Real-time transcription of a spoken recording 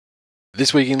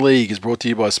This Week in League is brought to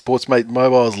you by Sportsmate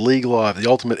Mobile's League Live, the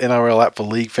ultimate NRL app for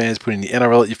league fans, putting the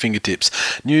NRL at your fingertips.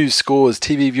 News, scores,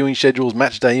 TV viewing schedules,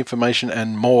 match day information,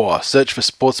 and more. Search for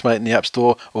Sportsmate in the App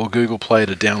Store or Google Play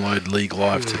to download League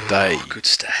Live today. Good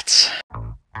stats.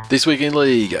 This Week in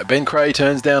League, Ben Creagh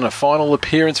turns down a final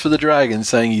appearance for the Dragons,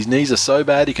 saying his knees are so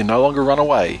bad he can no longer run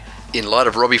away. In light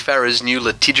of Robbie Farah's new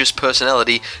litigious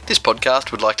personality, this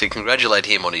podcast would like to congratulate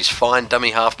him on his fine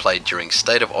dummy half play during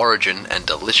State of Origin and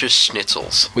delicious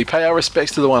schnitzels. We pay our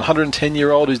respects to the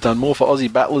 110-year-old who's done more for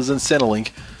Aussie battlers than Centrelink.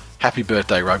 Happy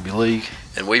birthday, Rugby League.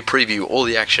 And we preview all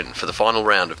the action for the final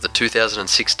round of the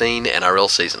 2016 NRL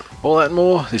season. All that and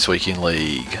more This Week in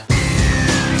League.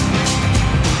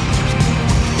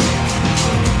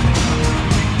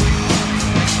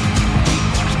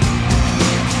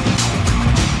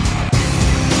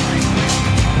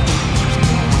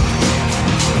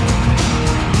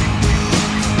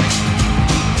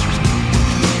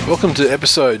 Welcome to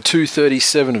episode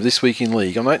 237 of This Week in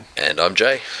League. I'm Nate. And I'm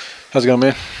Jay. How's it going,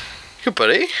 man? Good,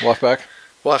 buddy. Life back?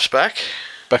 Wife's back?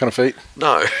 Back on her feet?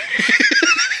 No.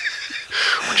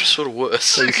 Which is sort of worse.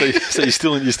 So you're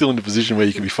still in the position where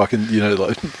you can be fucking,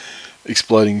 like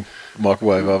exploding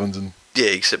microwave ovens and... Yeah,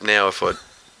 except now if I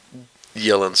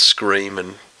yell and scream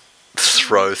and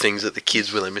throw things at the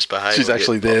kids when they misbehave, She's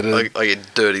actually there to... I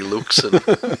get dirty looks and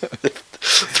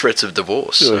threats of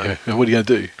divorce. So. Okay. What are you going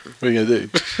to do? What are you going to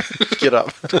do? Get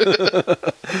up.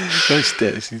 Don't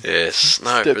step. Yes.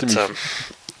 No, Step but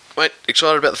mate,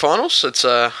 excited about the finals. It's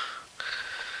a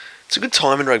good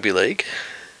time in rugby league.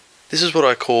 This is what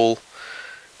I call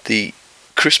the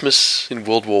Christmas in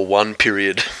World War I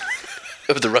period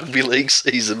of the rugby league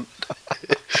season.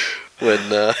 When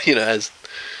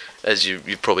as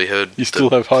you've probably heard, you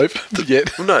still have hope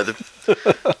yet?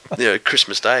 No,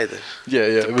 Christmas Day.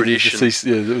 The British the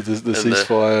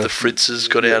ceasefire. The Fritzes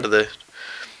got out of the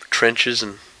trenches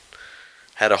and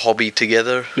had a hobby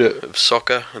together of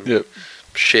soccer and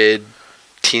shared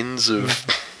tins of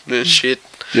shit.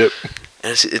 Yep.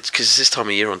 And it's because this time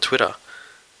of year on Twitter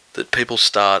that people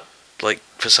start, like,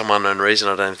 for some unknown reason,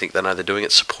 I don't think they know they're doing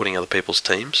it, supporting other people's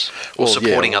teams or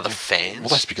supporting other fans. Well,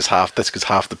 that's because half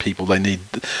the people they need,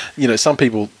 some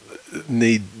people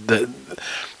need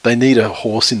they need a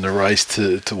horse in the race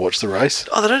to watch the race.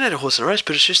 Oh, they don't need a horse in the race,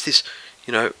 but it's just this,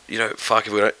 fuck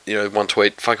if we don't, one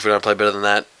tweet, fuck if we don't play better than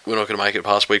that, we're not going to make it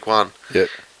past week one. Yep.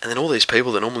 And then all these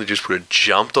people that normally just would have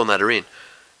jumped on that are in.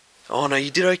 Oh no,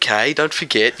 you did okay. Don't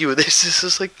forget you were this.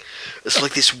 It's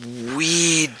like this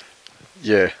weird.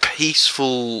 Yeah.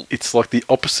 Peaceful. It's like the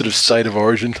opposite of State of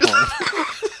Origin time.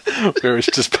 Where it's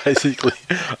just basically,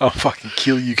 I'll fucking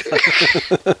kill you guys.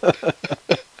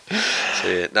 So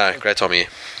yeah, no, great time of year.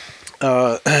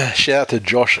 Shout out to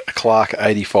Josh Clark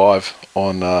 85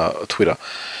 on Twitter.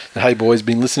 And, hey boys,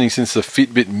 been listening since the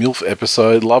Fitbit MILF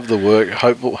episode. Love the work.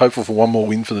 Hopeful for one more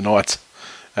win for the Knights.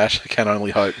 Ash, can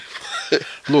only hope.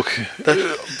 Look,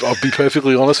 I'll be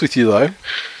perfectly honest with you though.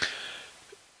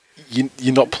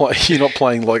 You're not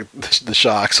playing like the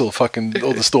Sharks or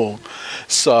the Storm,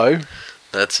 so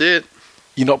that's it.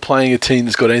 You're not playing a team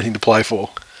that's got anything to play for.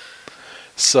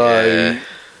 So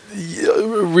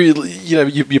really,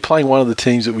 you're playing one of the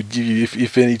teams that would give you,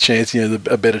 if any chance,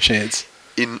 a better chance.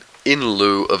 In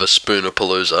lieu of a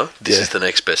Spoonerpalooza, this is the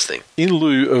next best thing. In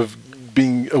lieu of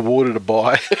being awarded a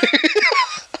bye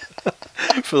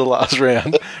for the last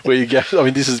round, where you get,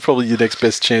 this is probably your next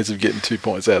best chance of getting 2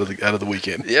 points out of the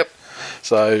weekend. Yep.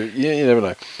 So yeah, you never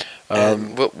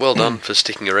know. Well done for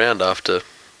sticking around after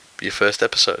your first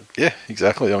episode. Yeah,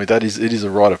 exactly. It is a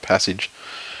rite of passage.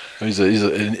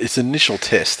 It's an initial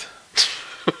test.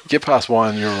 Get past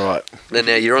one, you're all right.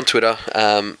 Now you're on Twitter.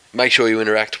 Make sure you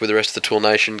interact with the rest of the TWiL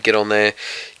Nation. Get on there.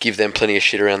 Give them plenty of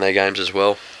shit around their games as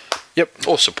well. Yep.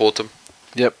 Or support them.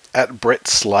 Yep. At Brett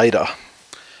Slater.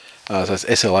 So it's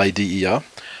Slader.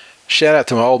 Shout out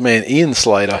to my old man Ian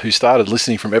Slater, who started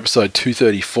listening from episode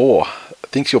 234.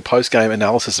 Thinks your post-game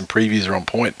analysis and previews are on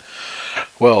point.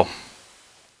 Well,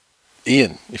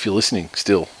 Ian, if you're listening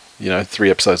still, 4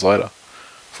 episodes later,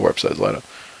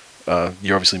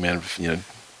 you're obviously a man of,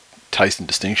 taste and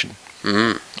distinction.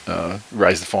 Mm-hmm.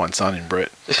 Raised the fine son in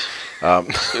Brett. Hey,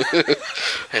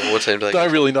 what team do they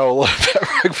don't really know a lot about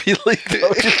rugby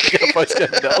league.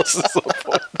 Post-game analysis on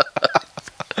point.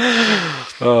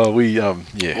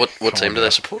 What team do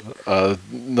they support?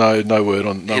 No word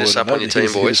on. Hit us up on your team,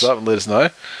 boys. Hit us up and let us know.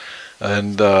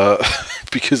 And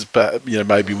because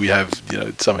maybe we have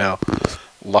somehow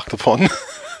lucked upon.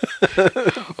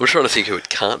 I'm trying to think who it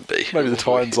can't be. Maybe the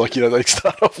Titans, they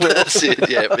start off with. That's it.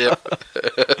 Yeah.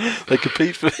 They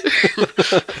compete for.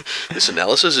 This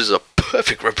analysis is a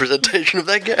perfect representation of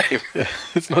that game. Yeah,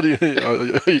 it's not even.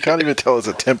 You can't even tell it's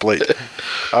a template.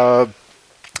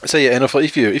 So yeah, and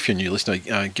if you're a new listener,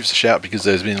 give us a shout because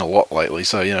there's been a lot lately.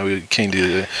 So we're keen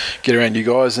to get around you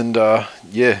guys and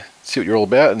see what you're all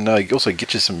about, and also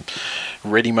get you some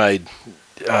ready-made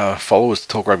followers to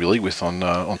talk rugby league with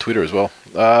on Twitter as well.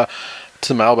 To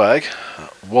the mailbag,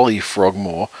 Wally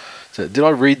Frogmore. So, did I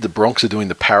read the Bronx are doing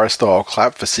the para-style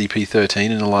clap for CP13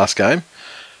 in the last game?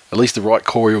 At least the right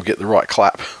Corey will get the right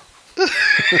clap.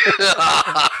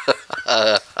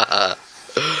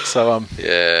 So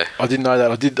yeah, I didn't know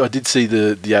that. I did see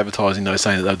the advertising though,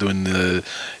 saying that they were doing the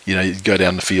you go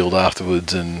down the field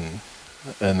afterwards and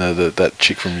that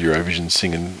chick from Eurovision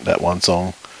singing that one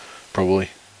song, probably.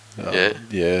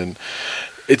 And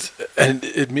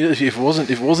admittedly, if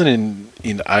it wasn't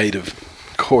in aid of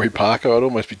Corey Parker, I'd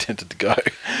almost be tempted to go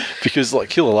because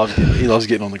Killer loves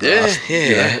getting on the grass.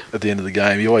 At the end of the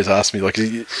game, he always asks me I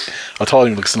told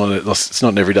him it's not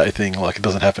an everyday thing. It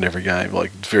doesn't happen every game.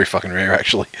 It's very fucking rare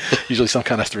actually. Usually some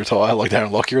cunt has to retire, like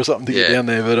Darren Lockyer or something to get down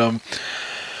there. But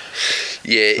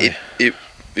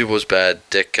it was bad.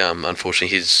 Deck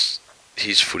unfortunately his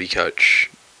footy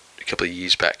coach a couple of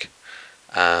years back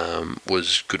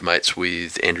was good mates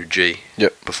with Andrew G.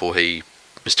 Yep. Before he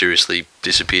mysteriously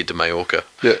disappeared to Majorca,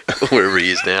 wherever he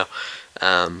is now.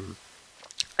 And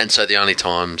so the only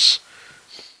times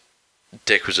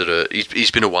Deck was he's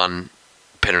been at one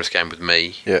Penrith game with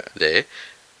me there,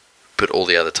 but all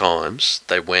the other times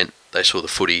they saw the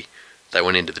footy, they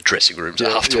went into the dressing rooms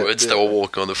afterwards, they were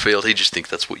walking on the field. He just thinks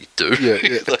that's what you do.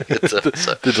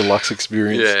 The deluxe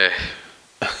experience.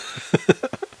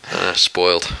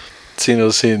 Spoiled. I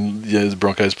was seeing the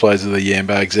Broncos players with their yam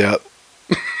bags out.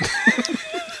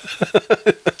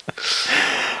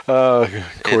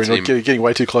 Corey not getting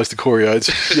way too close to Corey Oates.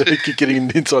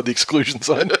 Getting inside the exclusion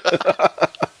zone.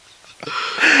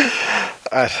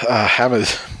 At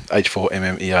Hammers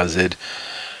H4MMERZ.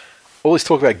 All this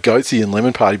talk about Goatsy and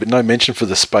Lemon Party, but no mention for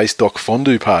the Space Doc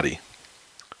Fondue Party.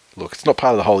 Look, it's not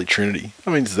part of the Holy Trinity.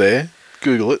 I mean, it's there.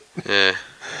 Google it. Yeah.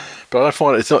 But I don't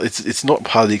find it's not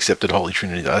part of the accepted Holy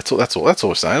Trinity though. That's all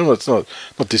we're saying. It's not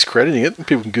discrediting it.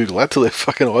 People can Google that till their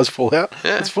fucking eyes fall out.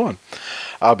 Yeah. It's fine.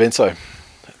 Benso.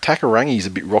 Takarangi's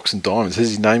a bit rocks and diamonds. Has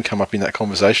his name come up in that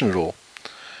conversation at all?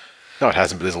 No, it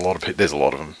hasn't, but there's a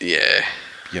lot of them. Yeah.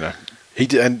 He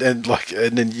did, and then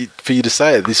for you to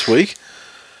say it this week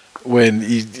when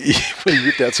he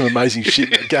ripped out some amazing shit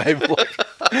in that game,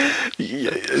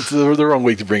 it's the wrong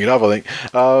week to bring it up, I think.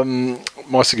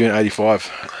 My Sagoon 85.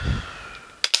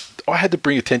 I had to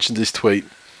bring attention to this tweet.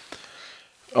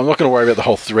 I'm not going to worry about the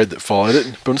whole thread that followed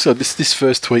it, but I'm just going to, this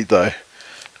first tweet though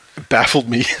baffled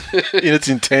me in its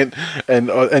intent and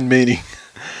meaning.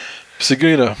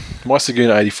 Saguna, my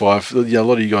Saguna 85. A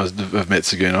lot of you guys have met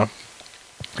Saguna.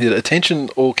 Attention,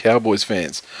 all Cowboys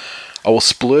fans. I will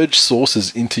splurge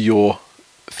sauces into your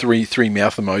three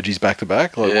mouth emojis back to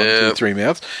back, 1, 2, 3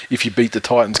 mouths. If you beat the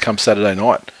Titans come Saturday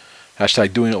night.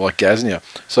 Hashtag doing it like Gaznia.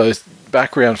 So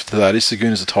background to that is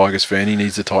Saguna's a Tigers fan. He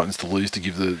needs the Titans to lose to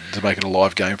make it a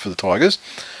live game for the Tigers.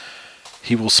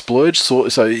 He will splurge so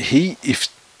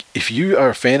if you are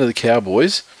a fan of the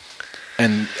Cowboys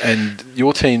and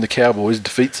your team, the Cowboys,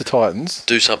 defeats the Titans,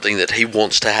 do something that he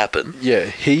wants to happen. Yeah,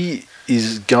 he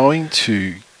is going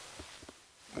to.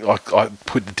 I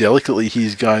put it delicately.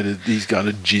 He's going to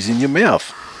jizz in your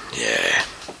mouth. Yeah.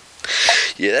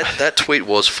 Yeah, that tweet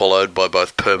was followed by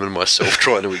both Perm and myself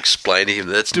trying to explain to him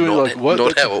that's not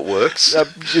how it works.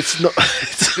 It's not.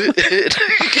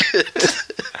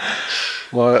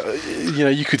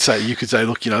 You could say,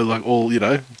 look,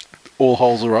 all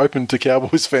holes are open to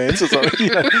Cowboys fans or something.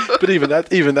 But even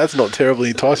that's not terribly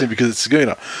enticing because it's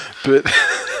Saguna. But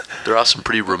there are some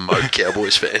pretty remote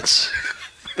Cowboys fans.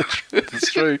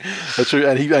 That's true.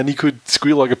 And he could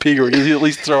squeal like a pig, or he'd at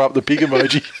least throw up the pig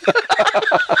emoji.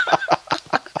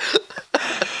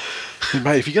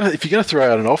 Mate, if you're gonna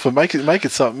throw out an offer, make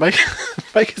it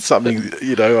something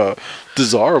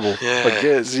desirable. Yeah. I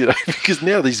guess because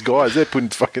now these guys they're putting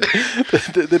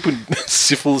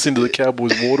syphilis into the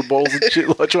Cowboys water bowls and shit,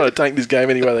 like trying to tank this game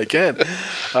any way they can,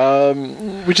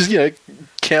 which is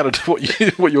counter to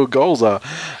what your goals are.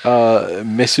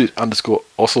 Mesut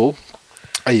 _Osil,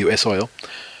 AUSIL.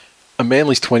 A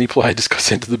Manly's 20 player just got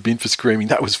sent to the bin for screaming,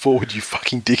 "That was forward, you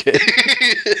fucking dickhead."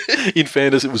 In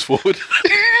fairness, it was forward.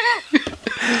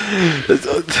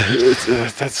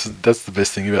 That's the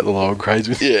best thing about the lower grades.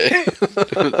 Yeah.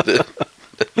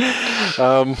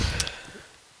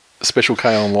 Special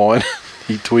K online.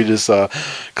 He tweeted us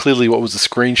clearly what was a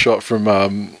screenshot from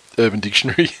Urban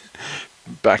Dictionary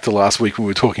back to last week when we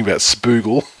were talking about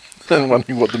spoogle and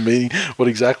wondering what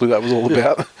exactly that was all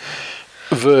about.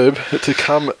 verb to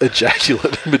come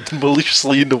ejaculate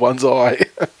maliciously into one's eye,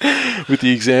 with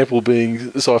the example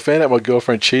being, so I found out my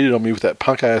girlfriend cheated on me with that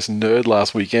punk-ass nerd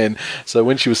last weekend, so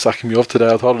when she was sucking me off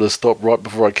today, I told her to stop right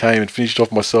before I came and finished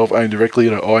off myself, aimed directly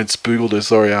at her eye and spoogled her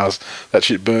sorry ass. That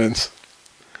shit burns.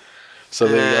 So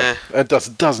there you go.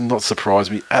 It does not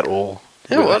surprise me at all.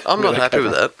 You know what? I'm not happy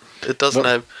with that. It doesn't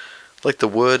have... Like, the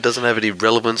word doesn't have any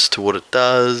relevance to what it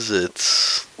does.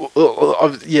 It's...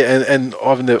 and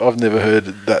I've never heard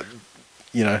that,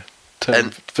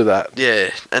 term for that. Yeah,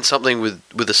 and something with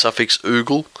the suffix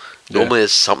oogle normally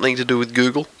has something to do with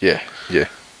Google. Yeah. You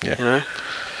know?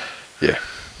 Yeah.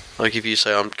 Like if you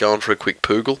say, I'm going for a quick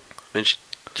poogle, and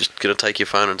you're just going to take your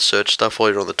phone and search stuff while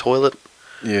you're on the toilet.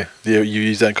 Yeah, you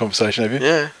use that in conversation, have you?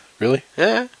 Yeah. Really?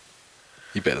 Yeah.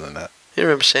 You're better than that. You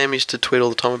remember Sam used to tweet all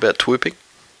the time about twipping?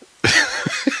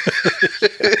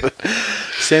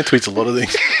 Sam tweets a lot of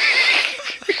things.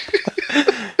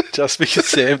 Just because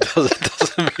Sam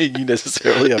doesn't mean you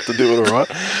necessarily have to do it, alright?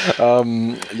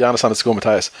 Giannis _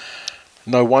 Mateus.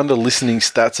 No wonder listening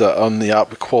stats are on the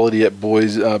up. Quality at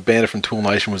boys. Banner from TWiL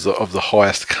Nation was of the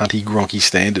highest cunty gronky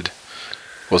standard.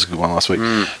 Was a good one last week.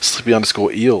 Slippy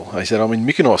 _ eel. He said, I'm in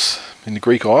Mykonos, in the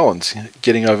Greek islands,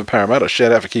 getting over Parramatta.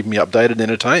 Shout out for keeping me updated and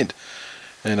entertained.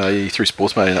 And he threw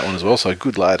Sportsmate in that one as well, so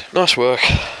good lad. Nice work.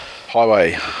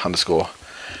 Highway _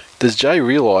 Does Jay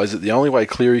realise that the only way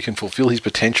Cleary can fulfil his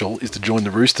potential is to join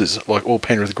the Roosters, like all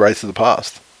Penrith greats of the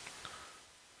past?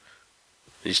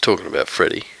 He's talking about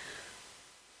Freddie.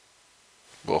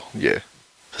 Well, yeah.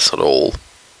 That's not all.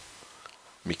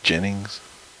 Mick Jennings,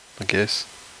 I guess.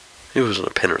 He wasn't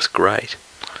a Penrith great.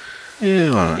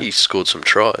 Yeah, I know. He scored some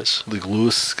tries. Luke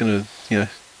Lewis is going to,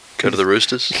 go to the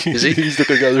Roosters, is he? He's not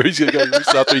going to go there. He's going to go to the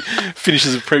Roosters after he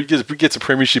finishes gets a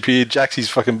premiership here. Jacks his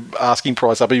fucking asking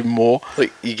price up even more.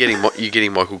 Like you're getting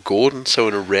Michael Gordon, so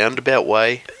in a roundabout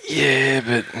way. Yeah,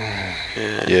 but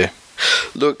yeah.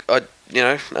 Look, it's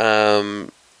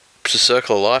a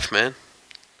circle of life, man.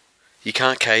 You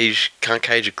can't cage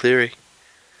a Cleary.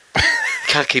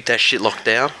 Can't keep that shit locked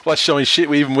down. Like showing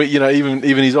shit.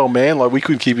 Even his old man, like we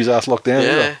couldn't keep his ass locked down.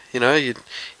 Yeah,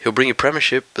 he'll bring you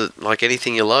premiership, but like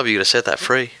anything you love, you got to set that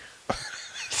free.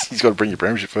 He's got to bring your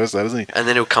premiership first, though, doesn't he? And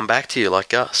then he'll come back to you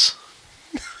like us.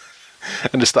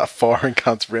 And just start firing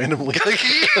cunts randomly.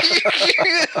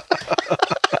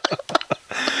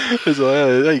 He's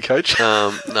like, hey, coach.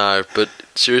 No, but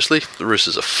seriously, the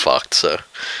Roosters are fucked. So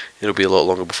it'll be a lot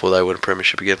longer before they win a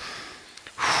premiership again.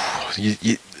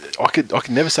 I could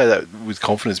never say that with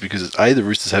confidence because A, the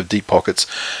Roosters have deep pockets,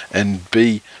 and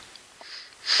B,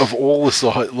 of all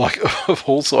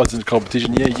sides in the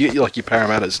competition, you get like your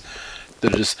Parramatta's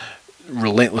that are just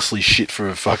relentlessly shit for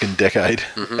a fucking decade,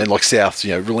 and like Souths,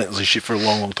 relentlessly shit for a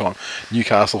long, long time.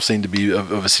 Newcastle seem to be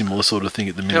of a similar sort of thing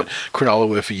at the minute. Yep. Cronulla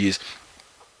were for years.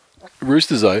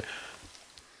 Roosters though,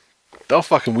 they'll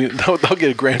fucking win. They'll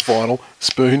get a grand final,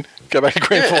 spoon, go back to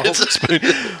grand final, spoon.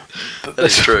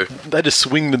 That's true. They just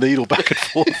swing the needle back and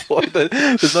forth.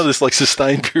 There's no this like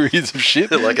sustained periods of shit.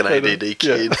 They're like an ADD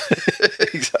kid.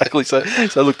 Exactly. So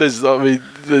look, it's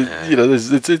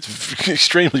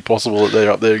extremely possible that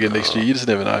they're up there again next year. You just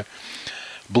never know.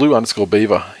 Blue _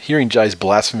 Beaver. Hearing Jay's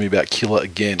blasphemy about Killer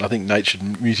again. I think Nate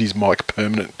should mute his mic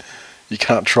permanent. You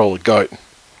can't troll a goat.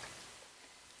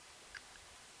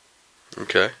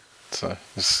 Okay. So,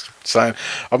 just saying,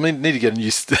 I mean, need to get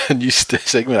a new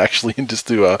segment actually, and just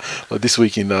do like this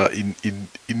week in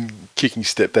kicking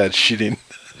stepdad shit in,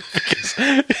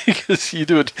 because you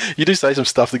do say some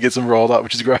stuff that gets them rolled up,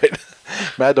 which is great.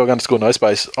 Mad Dog _ No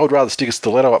Space. I would rather stick a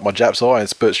stiletto up my Jap's eye and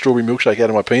spurt strawberry milkshake out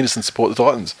of my penis and support the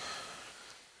Titans.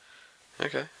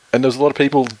 Okay. And there was a lot of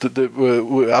people that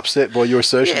were upset by your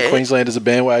assertion that Queenslanders are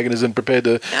bandwagoners and prepared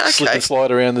to slip and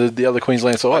slide around the other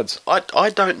Queensland sides. I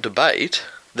don't debate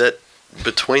that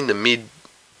between the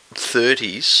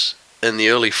mid-30s and the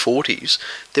early 40s,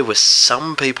 there were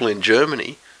some people in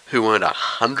Germany who weren't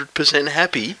 100%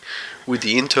 happy with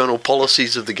the internal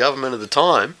policies of the government at the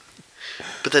time,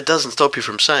 but that doesn't stop you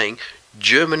from saying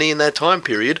Germany in that time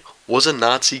period was a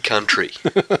Nazi country.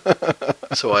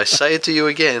 So I say it to you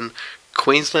again,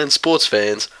 Queensland sports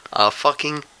fans are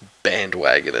fucking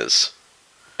bandwagoners.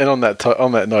 And on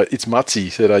that note, it's Mutsy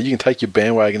said, you can take your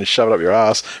bandwagon and shove it up your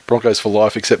ass. Broncos for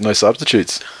life, except no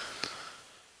substitutes.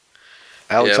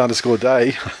 Alex _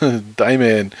 Day,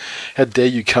 Dayman, how dare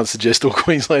you cunt suggest all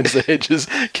Queensland's the hedges?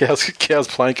 Cows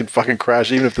plane can fucking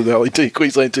crash even if the only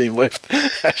Queensland team left.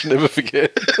 Hash never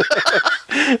forget.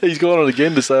 He's gone on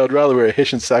again to say, I'd rather wear a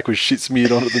Hessian sack with shit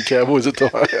smeared on it than Cowboys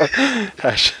attire.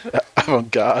 Hash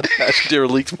avant-garde. Hash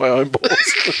derelict my own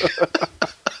balls.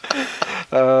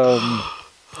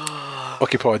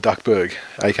 Occupy Duckburg,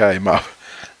 aka Muff.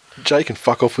 Jay can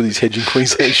fuck off with his hedging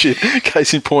Queensland shit.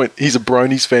 Case in point, he's a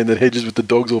Bronies fan that hedges with the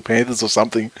Dogs or Panthers or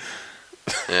something.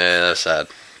 Yeah, that's sad.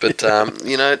 But,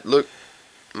 look,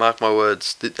 mark my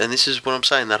words. And this is what I'm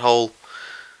saying, that whole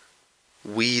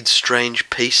weird, strange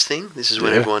peace thing. This is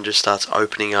when everyone just starts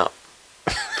opening up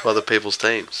to other people's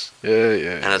teams. Yeah.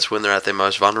 And it's when they're at their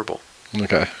most vulnerable.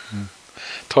 Okay.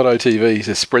 Toto TV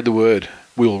says, spread the word.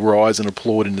 We'll rise and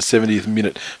applaud in the 70th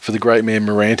minute for the great man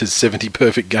Moranta's 70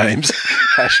 perfect games.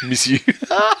 Hash miss you.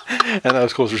 And that,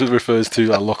 of course, refers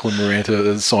to Lachlan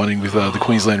Moranta signing with the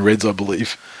Queensland Reds, I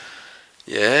believe.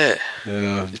 Yeah.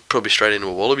 He's probably straight into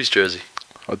a Wallabies jersey.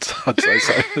 I'd say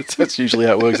so. That's usually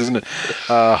how it works, isn't it?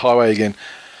 Highway again.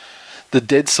 The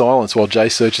dead silence while Jay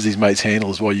searches his mate's handle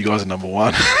is why you guys are number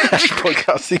one.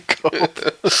 Podcasting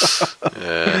gold.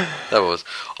 Yeah, that was.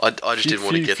 I just didn't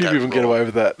want to get that wrong. Few people get away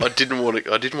with that. I didn't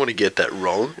want to get that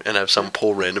wrong and have some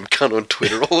poor random cunt on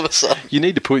Twitter all of a sudden. You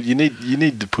need to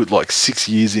put like 6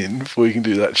 years in before you can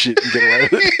do that shit and get away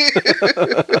with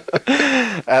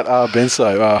it. At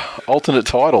Benso, alternate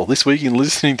title this week in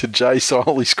listening to Jay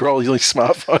silently scroll using his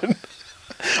smartphone.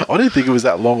 I didn't think it was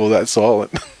that long or that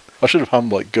silent. I should have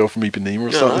hummed like Girl from Ipanema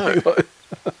or something.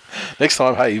 No. Next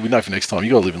time, hey, we know for next time, you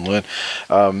got to live and learn.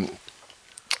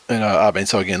 And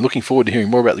so again, looking forward to hearing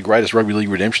more about the greatest rugby league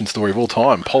redemption story of all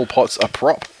time. Pol Pot's a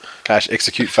prop. Cash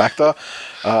execute factor.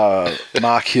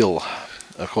 Mark Hill.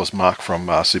 Of course, Mark from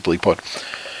Super League Pod.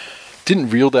 Didn't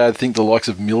real dad think the likes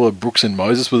of Miller, Brooks and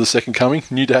Moses were the second coming?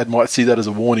 New dad might see that as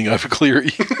a warning over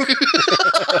Cleary.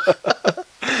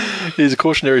 Here's a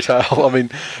cautionary tale. I mean,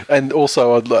 and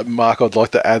also, I'd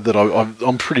like to add that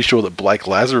I'm pretty sure that Blake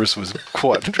Lazarus was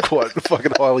quite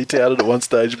fucking highly touted at one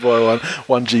stage by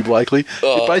one G Blakely.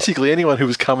 Basically, anyone who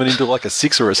was coming into like a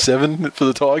 6 or a 7 for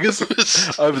the Tigers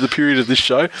over the period of this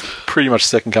show, pretty much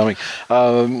second coming.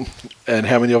 And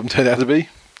how many of them turned out to be?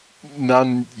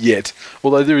 None yet.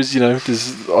 Although there is,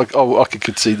 I could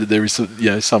concede that there is,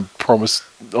 some promise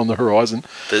on the horizon.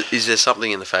 Is there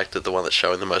something in the fact that the one that's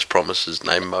showing the most promise is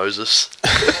named Moses?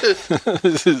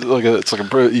 He's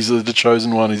the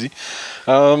chosen one, is he?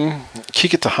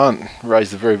 Kick it to Hunt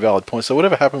raised a very valid point. So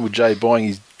whatever happened with Jay buying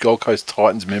his Gold Coast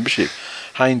Titans membership,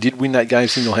 Hayne did win that game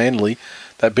single-handedly,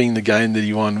 that being the game that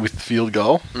he won with the field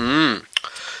goal.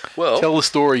 Well, tell the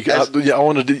story. I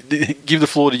wanted to give the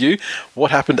floor to you.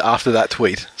 What happened after that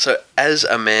tweet? So, as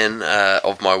a man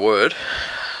of my word,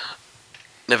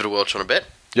 never to welch on a bet.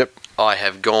 Yep. I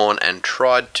have gone and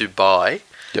tried to buy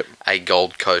a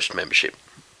Gold Coast membership.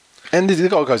 And the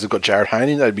Gold Coast have got Jared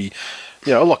Hayne. They'd be,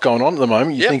 a lot going on at the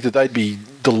moment. You think that they'd be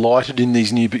delighted in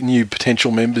these new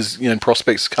potential members,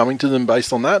 prospects coming to them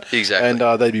based on that. Exactly.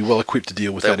 And they'd be well equipped to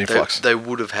deal with that influx. They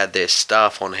would have had their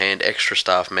staff on hand, extra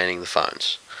staff manning the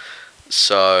phones.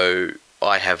 So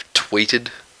I have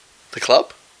tweeted the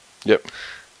club. Yep.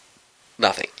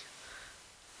 Nothing.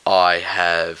 I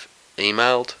have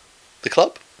emailed the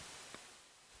club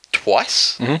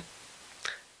twice.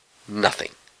 Mm-hmm. Nothing.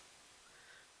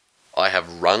 I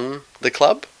have rung the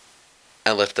club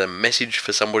and left a message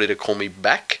for somebody to call me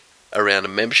back around a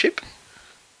membership.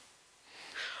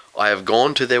 I have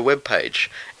gone to their webpage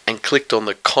and clicked on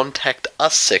the Contact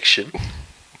Us section,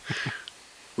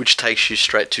 which takes you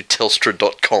straight to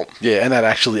Telstra.com. Yeah, and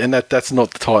that's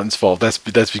not the Titans' fault. That's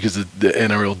because the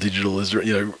NRL Digital is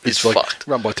it's like fucked.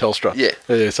 Run by Telstra.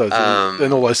 Yeah. So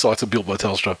and all those sites are built by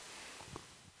Telstra.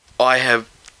 I have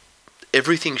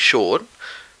everything short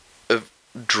of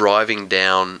driving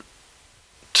down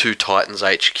to Titans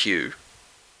HQ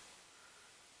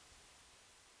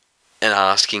and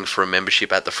asking for a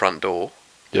membership at the front door.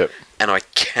 Yep. And I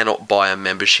cannot buy a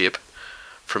membership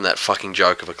from that fucking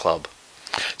joke of a club.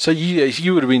 So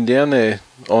you would have been down there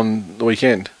on the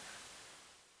weekend?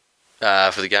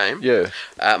 For the game? Yeah.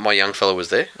 My young fella was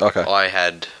there. Okay. I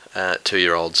had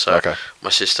 2-year-old, so my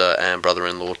sister and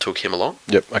brother-in-law took him along.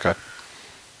 Yep, okay.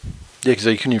 Yeah, because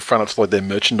you can front up to like their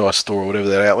merchandise store or whatever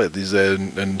that outlet is there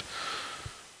and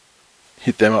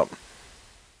hit them up.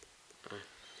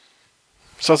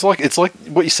 So it's like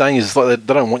what you're saying is like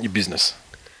they don't want your business.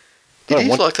 It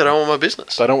is like they don't want my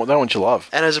business. They don't want your love.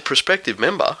 And as a prospective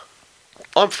member,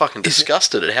 I'm fucking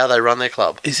disgusted at how they run their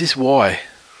club. Is this why?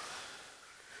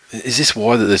 Is this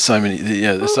why that there's so many?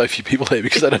 There's so few people there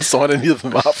because they don't sign any of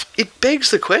them up. It begs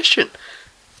the question.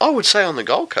 I would say on the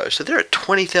Gold Coast that there are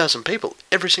 20,000 people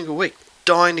every single week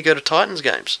dying to go to Titans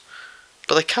games,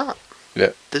 but they can't.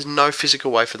 Yeah. There's no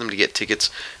physical way for them to get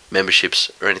tickets,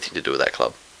 memberships, or anything to do with that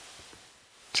club.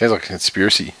 Sounds like a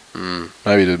conspiracy.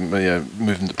 Maybe to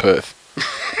move them to Perth.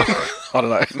 I don't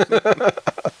know.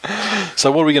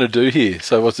 So what are we going to do here?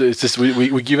 So is this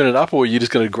we giving it up, or are you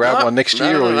just going to grab one next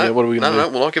year, or what are we going to do? No,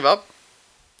 we'll not give up.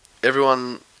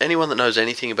 anyone that knows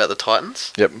anything about the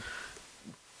Titans, Yep.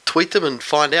 tweet them and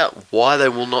find out why they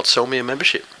will not sell me a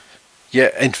membership.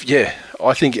 Yeah,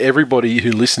 I think everybody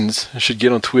who listens should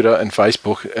get on Twitter and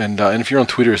Facebook, and if you're on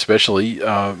Twitter especially,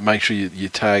 make sure you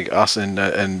tag us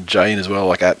and Jane as well,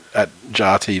 like at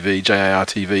JARTV,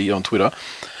 JARTV on Twitter,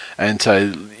 and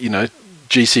say,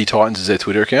 GC Titans is their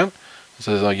Twitter account.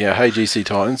 So it's like, hey GC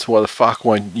Titans, why the fuck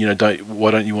why don't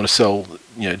you want to sell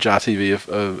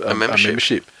JARTV a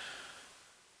membership?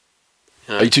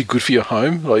 Are you too good for your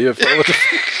home? Like,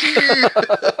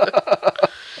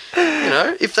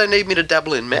 if they need me to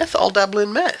dabble in meth, I'll dabble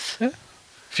in meth. Yeah.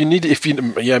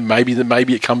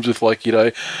 Maybe it comes with when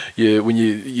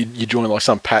you join like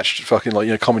some patched fucking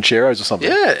Comancheros or something.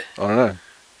 Yeah, I don't know.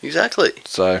 Exactly.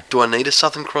 So, do I need a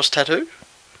Southern Cross tattoo?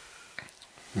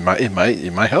 It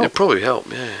may help. It'd probably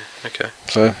help. Yeah. Okay.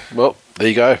 So, well, there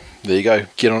you go.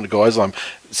 Get on it, guys.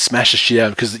 Smash the shit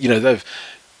out because they've.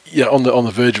 On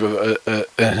the verge of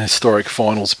an historic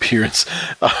finals appearance.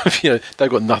 They've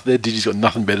got nothing. Their Digi's got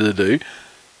nothing better to do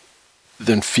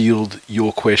than field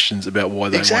your questions about why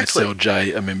they won't sell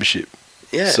Jay a membership.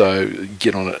 Yeah. So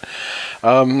get on it.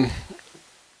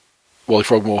 Wally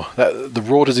Frogmore, the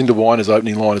Rauters into Wine is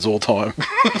opening line is all time.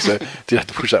 So did have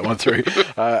to push that one through.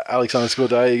 Alex _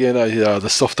 Day again. The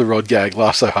softer rod gag.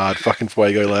 Laugh so hard. Fucking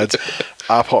fuego, lads.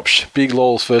 Hopsh. Big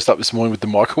lols first up this morning with the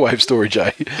microwave story,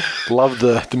 Jay. Love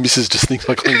the missus just thinks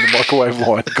like calling the microwave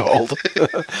line gold.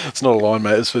 It's not a line,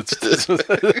 mate. It's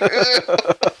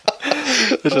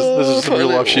just some real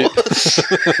life shit.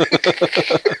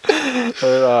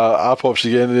 Arpops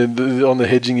again, and on the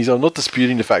hedging, I'm not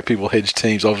disputing the fact people hedge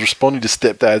teams. I was responding to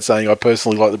Stepdad saying I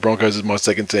personally like the Broncos as my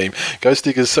second team. Go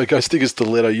Stickers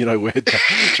Stiletto, you know where,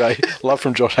 Jay. Love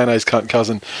from Josh Hannay's cunt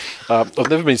cousin. I've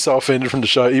never been so offended from the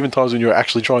show, even times when you were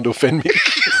actually trying to offend me.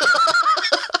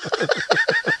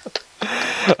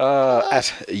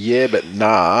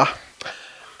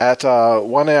 At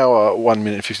 1 hour, 1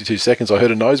 minute and 52 seconds, I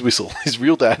heard a nose whistle. His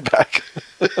real dad back.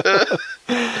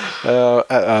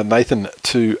 Nathan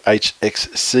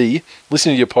 2HXC.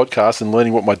 Listening to your podcast and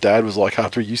learning what my dad was like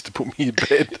after he used to put me in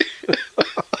bed.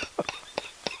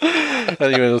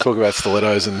 Anyway, we'll talk about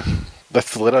stilettos, and that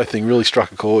stiletto thing really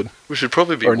struck a chord. We should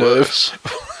probably be or a worse.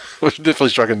 Nerve. We definitely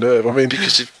struck a nerve. I mean,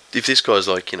 because if this guy's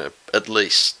like, at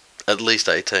least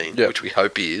 18, yep. which we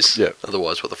hope he is. Yep.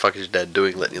 Otherwise, what the fuck is your dad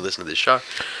doing letting you listen to this show?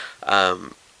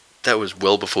 That was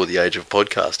well before the age of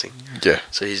podcasting. Yeah.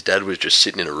 So his dad was just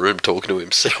sitting in a room talking to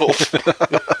himself.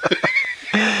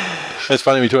 It's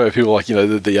funny we talk about people like,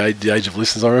 the age of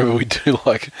listeners. I remember we do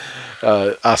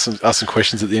ask some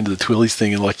questions at the end of the Twillies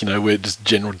thing, and we're just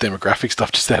general demographic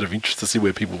stuff just out of interest to see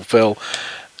where people fell.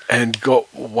 And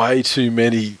got way too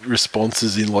many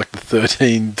responses in the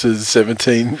 13 to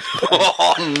 17.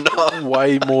 Oh no!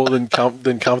 Way more than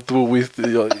comfortable with.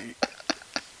 Look,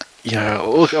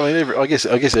 I mean, I guess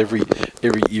every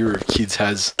era of kids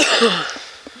has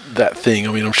that thing.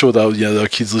 I mean, I'm sure there were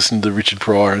kids listening to Richard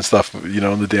Pryor and stuff, on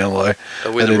the down low.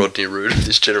 We're the Rodney Rood of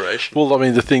this generation. Well, I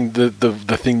mean, the thing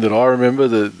that I remember,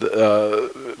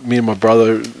 me and my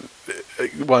brother,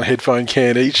 one headphone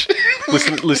can each.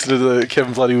 Listen to the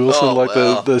Kevin Bloody Wilson,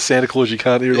 the Santa Claus you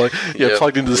can't hear,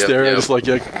 plugged into the stereo,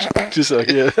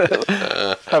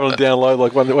 having it down low,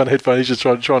 one headphone each, just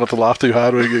try not to laugh too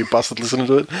hard when you get busted listening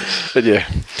to it. But yeah,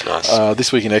 nice.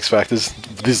 This week in X Factors,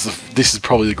 this is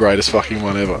probably the greatest fucking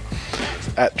one ever.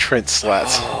 At Trent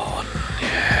Slats. Oh,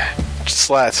 yeah.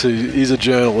 Slats, who is a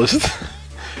journalist,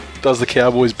 does the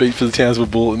Cowboys beat for the Townsville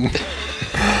Bulletin.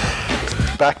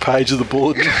 Back page of the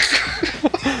Bulletin.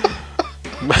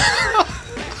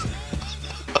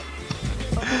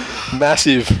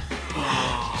 Massive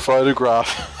photograph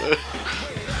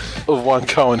of one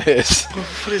Cohen Hess.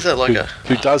 What is that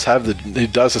who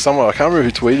does someone, I can't remember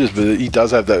who tweeted this, but he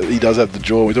does have the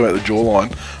jaw. We're talking about the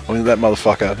jawline. I mean, that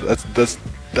motherfucker.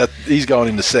 That's he's going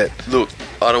into set. Look,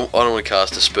 I don't want to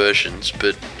cast aspersions,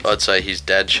 but I'd say his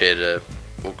dad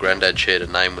granddad shared a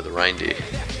name with a reindeer.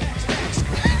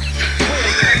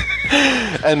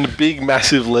 And big,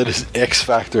 massive letters X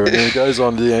Factor, and then it goes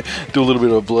on to do a little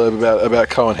bit of a blurb about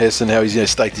Cohen Hess and how he's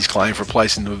staked his claim for a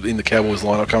place in the Cowboys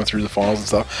lineup coming through the finals and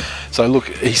stuff. So look,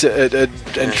 he said,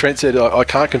 and Trent said, I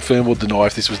can't confirm or deny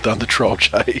if this was done to troll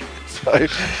Jay. So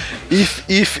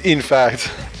if in fact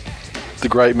the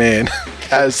great man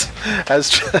has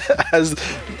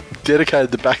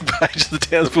dedicated the back page of the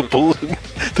Townsville Bulletin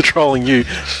to trolling you,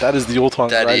 that is the all-time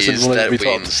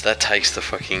greatest. That takes the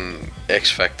fucking X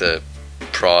Factor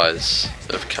prize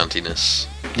of cuntiness.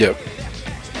 Yep.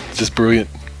 Just brilliant.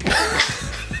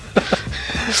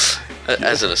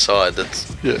 As an aside,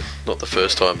 that's Yeah. not the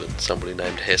first time that somebody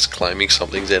named Hess claiming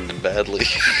something's ended badly.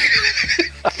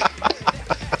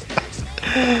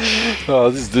 Oh,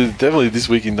 this is definitely This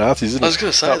Week in Nazis, isn't it? I was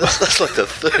going to say, that's like the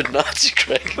third Nazi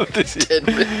crack in This is- 10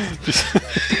 minutes.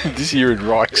 this year in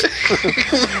Reichs.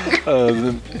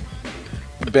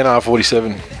 Ben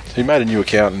R47, he made a new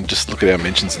account, and just look at our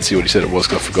mentions and see what he said it was,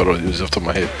 because I forgot it was off the top of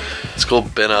my head. It's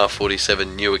called Ben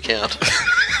R47 new account.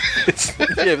 That's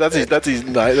his name. That's his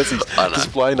I know.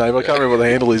 display name. I can't remember what the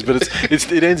handle is, but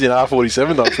it ends in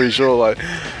R47. I'm pretty sure. Like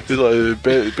it's like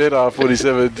Ben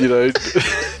R47. You know,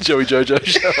 Joey Jojo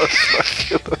show.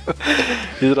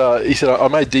 He said I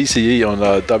made DCE on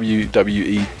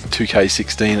WWE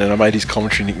 2K16, and I made his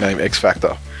commentary nickname X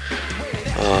Factor.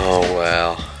 Oh,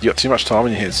 wow. You got too much time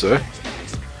on your hands, sir.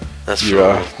 That's You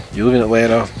true. you live in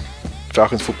Atlanta.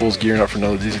 Falcons football's gearing up for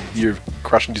another year of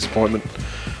crushing disappointment.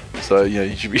 So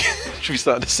you should be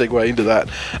starting to segue into that.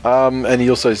 And he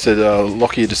also said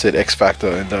Lockyer just said X Factor,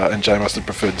 and Jay must have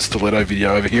preferred the stiletto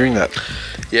video over hearing that.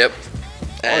 Yep.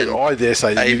 And I dare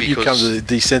say that you've come to the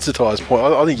desensitised point.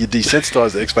 I think you're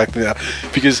desensitised to X Factor now,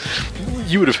 because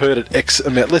you would have heard it X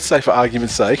amount. Let's say, for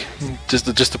argument's sake, just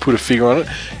to put a figure on it,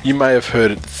 you may have heard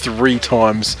it 3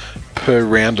 times per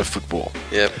round of football.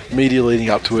 Yep. Media leading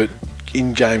up to it,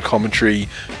 in-game commentary,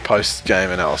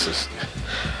 post-game analysis.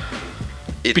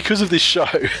 Because of this show,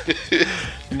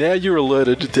 now you're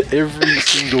alerted to every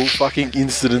single fucking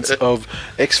incidence of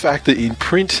X Factor in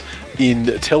print, in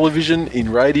television,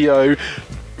 in radio,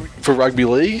 for rugby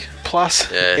league,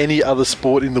 plus any other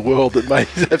sport in the world that may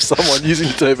have someone using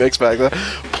the term X Factor,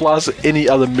 plus any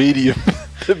other medium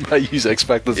that may use X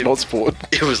Factor that's not sport.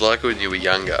 it was like when you were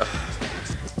younger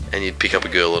and you'd pick up a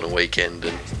girl on a weekend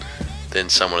and then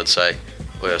someone would say,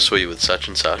 well, I saw you with such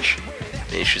and such.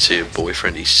 And you should see your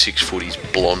boyfriend, he's 6 foot, he's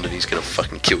blonde, and he's going to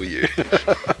fucking kill you.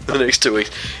 The next 2 weeks,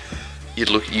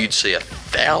 you'd see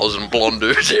 1,000 blonde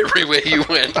dudes everywhere you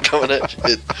went coming at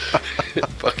you.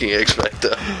 Fucking X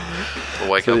Factor. I'll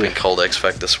wake up in cold X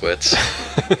Factor sweats.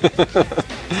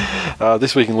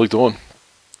 This week in Luke Dawn,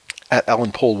 at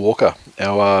Alan Paul Walker,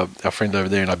 our friend over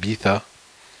there in Ibiza,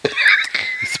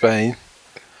 Spain.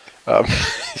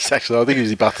 He's actually, I think he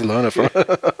was in Barcelona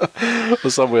or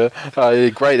somewhere.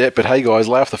 Great ep, but hey guys,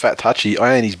 lay off the fat touchy.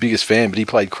 I ain't his biggest fan, but he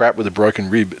played crap with a broken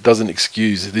rib. Doesn't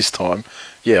excuse this time.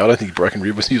 Yeah, I don't think broken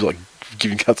rib was. He was like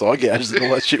giving cuts eye gouges and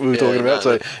all that shit we were talking about.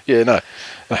 So yeah, no,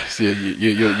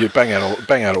 you're bang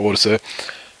out of order, sir.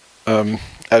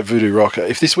 At Voodoo Rock,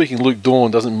 if This Week in Luke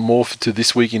Dawn doesn't morph to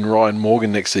This Week in Ryan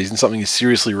Morgan next season, something is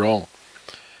seriously wrong.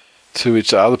 To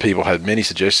which other people had many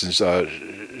suggestions.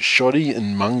 Shoddy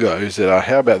and Mungo said,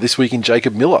 how about This Week in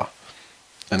Jacob Miller?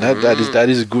 And that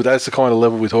is a good. That's the kind of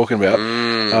level we're talking about.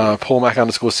 Paul Mac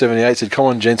 _78 said, come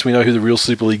on gents, we know who the real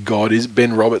Super League god is,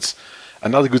 Ben Roberts.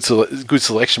 Another good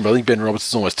selection, but I think Ben Roberts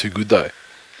is almost too good though.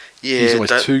 Yeah, he's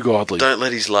almost too godly. Don't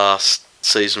let his last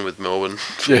season with Melbourne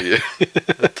fool you.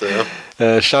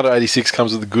 Shutter 86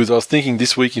 comes with the goods. I was thinking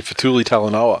This Week in Fatuli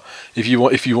Talanoa. If you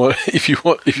want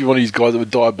to use guys that were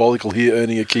diabolical here,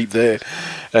 earning a keep there.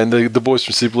 And the boys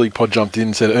from Super League Pod jumped in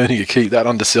and said, earning a keep, that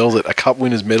undersells it. A cup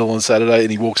winner's medal on Saturday,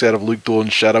 and he walks out of Luke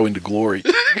Dawn's shadow into glory.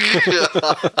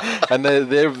 And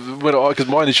because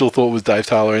my initial thought was Dave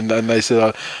Taylor, and they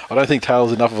said, I don't think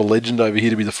Taylor's enough of a legend over here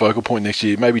to be the focal point next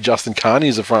year. Maybe Justin Carney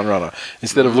is a front runner.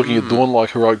 Instead of looking at Dawn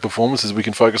like heroic performances, we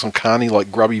can focus on Carney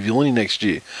like grubby villainy next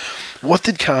year. What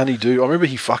did Carney do? I remember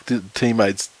he fucked his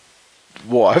teammate's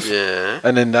wife,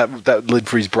 and then that led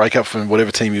for his breakup from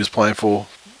whatever team he was playing for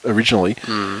originally.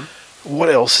 What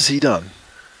else has he done?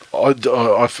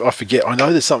 I forget. I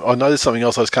know there's something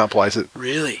else. I just can't place it.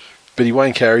 Really? But he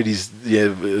Wayne carried his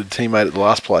teammate at the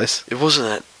last place. It wasn't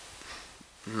that.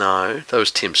 No, that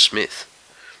was Tim Smith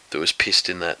that was pissed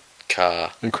in that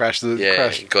car and crashed.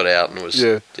 He got out and was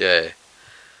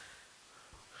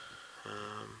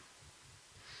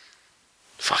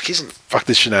Fuck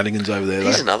this shenanigans over there.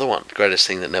 He's another one. Greatest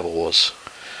thing that never was.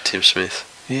 Tim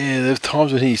Smith. Yeah, there were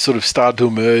times when he sort of started to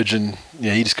emerge, and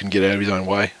he just couldn't get out of his own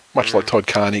way. Much like Todd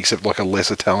Carney, except like a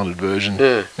lesser talented version.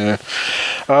 Yeah.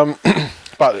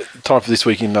 But time for This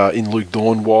Week in Luke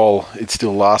Dawn, while it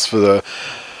still lasts for the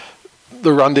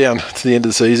rundown to the end of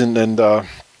the season, and it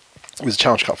was a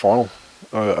Challenge Cup final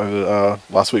over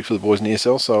last week for the boys in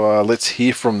ESL. So let's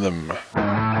hear from them.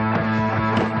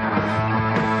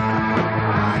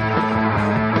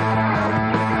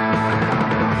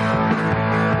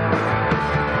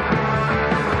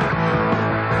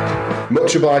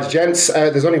 Much obliged, gents.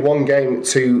 There's only one game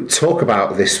to talk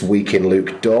about this week in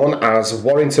Luke Dawn, as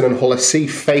Warrington and Hull SC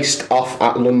faced off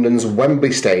at London's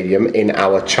Wembley Stadium in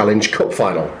our Challenge Cup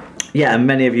final. Yeah, and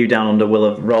many of you down under will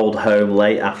have rolled home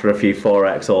late after a few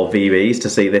 4X or VBs to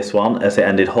see this one, as it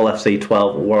ended Hull FC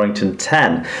 12, Warrington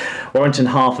 10. Warrington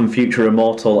half and future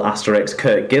immortal Asterix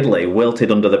Kurt Gidley wilted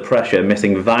under the pressure,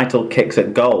 missing vital kicks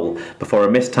at goal before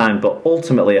a mistimed but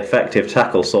ultimately effective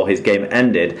tackle saw his game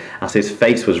ended as his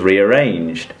face was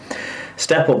rearranged.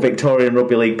 Step up Victorian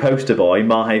Rugby League poster boy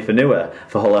Mahe Fanua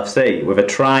for Hull FC with a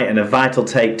try and a vital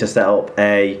take to set up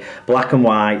a black and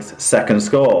white second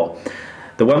score.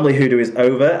 The Wembley Hoodoo is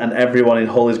over and everyone in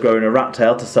Hull is growing a rat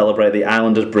tail to celebrate the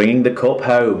Islanders bringing the cup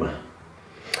home.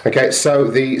 Okay, so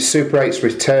the Super 8s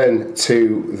return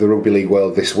to the Rugby League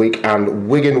world this week, and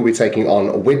Wigan will be taking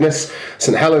on Widnes.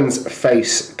 St Helens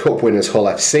face Cup winners Hull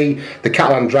FC. The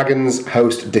Catalan Dragons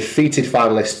host defeated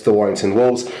finalists the Warrington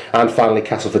Wolves, and finally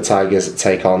Castleford Tigers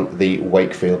take on the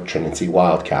Wakefield Trinity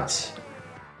Wildcats.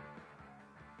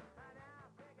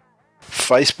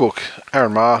 Facebook,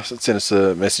 Aaron Marr sent us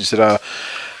a message, said,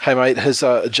 hey mate, has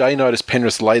Jay noticed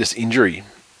Penrith's latest injury?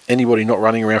 Anybody not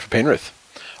running around for Penrith?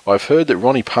 I've heard that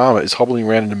Ronnie Palmer is hobbling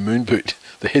around in a moon boot.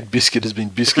 The head biscuit has been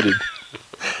biscuited.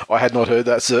 I had not heard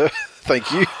that, sir.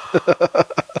 Thank you.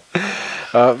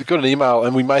 We've got an email,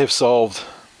 and we may have solved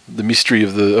the mystery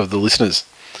of the listeners.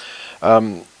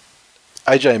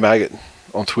 AJ Maggot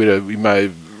on Twitter, we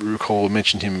may recall,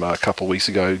 mentioned him a couple of weeks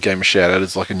ago, gave him a shout out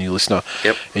as like a new listener.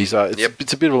 Yep. He's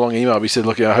it's a bit of a long email, but he said,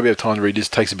 look, I hope you have time to read this.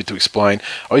 It takes a bit to explain.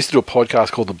 I used to do a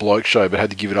podcast called The Bloke Show, but had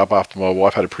to give it up after my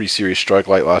wife had a pretty serious stroke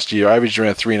late last year. I averaged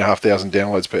around 3,500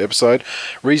 downloads per episode.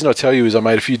 Reason I tell you is I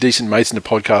made a few decent mates in the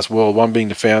podcast world, one being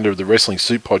the founder of the Wrestling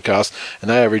Soup podcast, and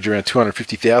they average around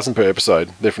 250,000 per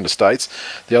episode. They're from the States.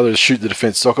 The other is Shoot the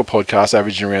Defence Soccer podcast,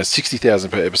 averaging around 60,000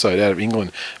 per episode out of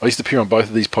England. I used to appear on both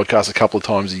of these podcasts a couple of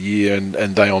times a year, and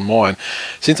they on mine.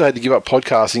 Since I had to give up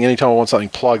podcasting, anytime I want something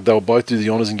plugged, they'll both do the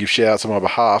honours and give shout-outs on my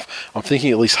behalf. I'm thinking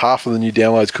at least half of the new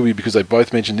downloads could be because they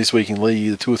both mentioned This Week in League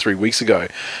either 2 or 3 weeks ago.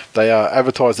 They are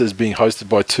advertised as being hosted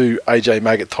by two AJ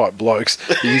Maggot-type blokes.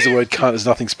 They use the word cunt as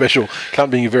nothing special,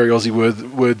 cunt being a very Aussie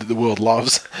word that the world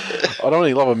loves. I don't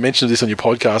really love a mention of this on your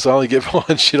podcast. I only get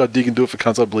behind shit I dig and do it for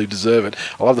cunts I believe deserve it.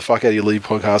 I love the fuck out of your league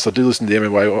podcast. I do listen to the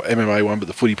MMA one, but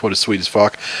the footy pod is sweet as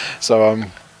fuck. So,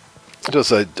 just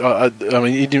say, I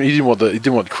mean, he didn't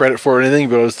want credit for it or anything,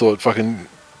 but I just thought, fucking,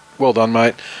 well done,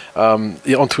 mate.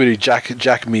 Yeah, on Twitter, Jack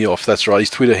Meoff. That's right.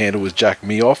 His Twitter handle was Jack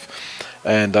Meoff,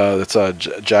 and that's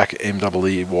Jack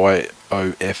Meoff.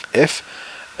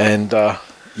 And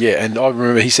yeah, and I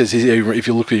remember he says if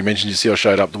you look where you mentioned, you see I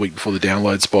showed up the week before the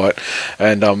download spike,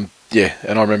 and yeah,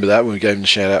 and I remember that when we gave him the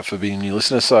shout out for being a new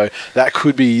listener. So that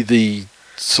could be the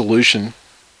solution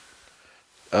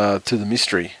to the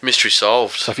mystery. Mystery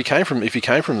solved. So if you came from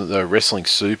the Wrestling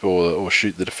Soup or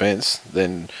Shoot the Defence,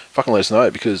 then fucking let us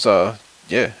know, because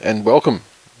yeah, and welcome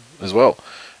as well.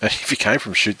 And if you came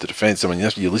from Shoot the Defence, I mean,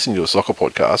 you're listening to a soccer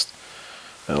podcast,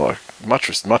 and like much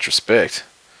respect.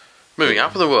 Moving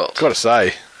up in the world. Got to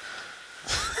say,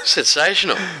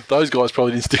 sensational. Those guys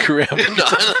probably didn't stick around. No.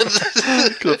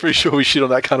 Because I'm pretty sure we shit on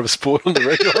that kind of a sport on the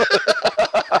regular.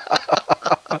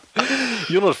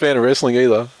 You're not a fan of wrestling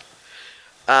either.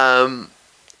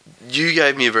 You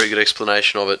gave me a very good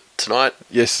explanation of it tonight.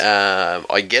 Yes.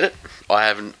 I get it.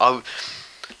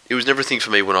 It was never a thing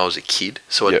for me when I was a kid,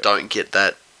 so I don't get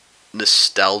that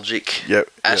nostalgic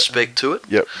aspect to it.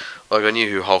 Yep. Like, I knew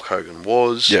who Hulk Hogan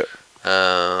was. Yep.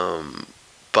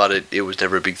 But it was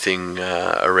never a big thing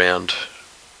around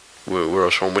where I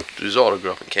was from, which is odd. I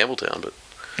grew up in Campbelltown, but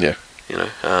yeah, you know.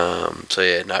 So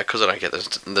yeah, no, because I don't get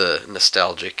the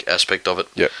nostalgic aspect of it.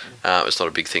 Yep. It's not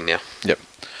a big thing now. Yep.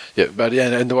 Yeah, but yeah,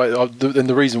 and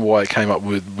the reason why it came up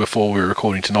with before we were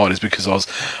recording tonight is because I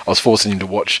was forcing him to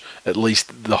watch at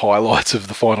least the highlights of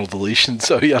the final deletion,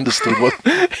 so he understood what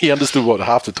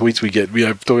half the tweets we get, you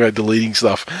know, talking about deleting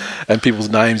stuff and people's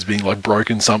names being like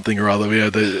broken something or other, you know,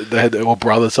 they had or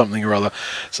brother something or other.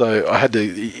 So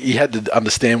he had to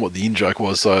understand what the in joke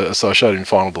was. So I showed him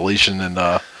final deletion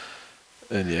and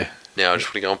yeah. Now I just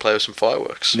want to go and play with some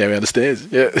fireworks. Now he understands.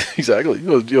 Yeah, exactly.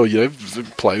 Or, you know,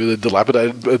 play with a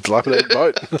dilapidated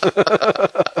boat.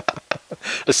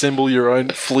 Assemble your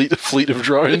own fleet of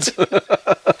drones.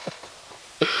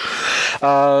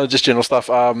 Just general stuff.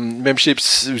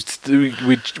 Memberships,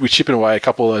 we're chipping away. A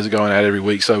couple of those are going out every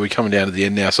week, so we're coming down to the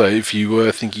end now. So if you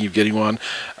were thinking of getting one,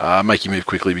 make your move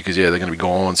quickly, because they're going to be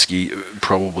gone on ski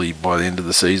probably by the end of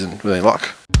the season with any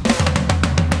luck.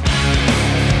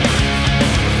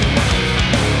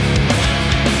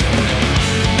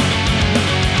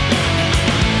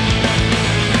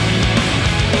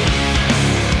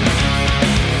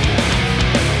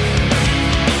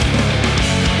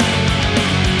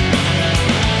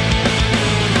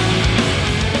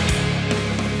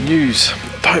 News.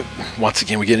 once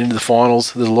again, we get into the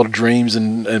finals. There's a lot of dreams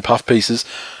and puff pieces,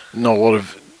 not a lot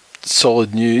of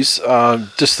solid news.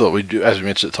 Just thought we'd do, as we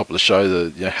mentioned at the top of the show,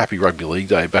 the Happy Rugby League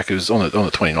Day back. It was on the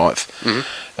 29th,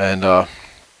 and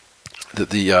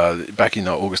that back in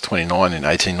August 29 in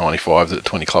 1895, that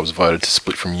 20 clubs voted to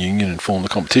split from union and form the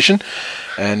competition,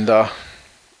 and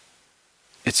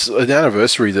it's an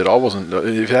anniversary that I wasn't.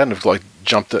 If it hadn't have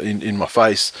jumped in my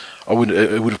face, I wouldn't.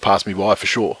 It would have passed me by for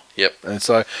sure. Yep. And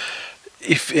so,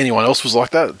 if anyone else was like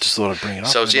that, just thought I'd bring it up.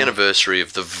 So it's the anniversary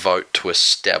of the vote to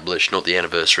establish, not the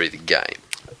anniversary of the game.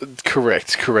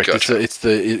 Correct. Gotcha.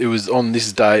 It was on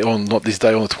this day, on the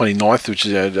 29th, which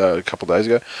is a couple of days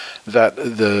ago, that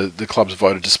the clubs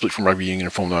voted to split from rugby union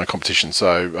and form their own competition.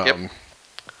 So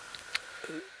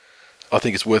I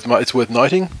think it's worth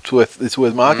noting. It's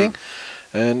worth marking.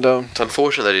 And it's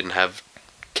unfortunate they didn't have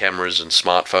cameras and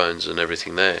smartphones and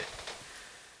everything there.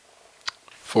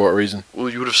 For what reason? Well,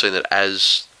 you would have seen that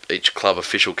as each club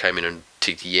official came in and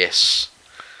ticked yes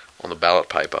on the ballot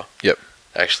paper. Yep.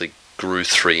 They actually grew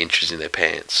 3 inches in their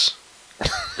pants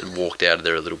and walked out of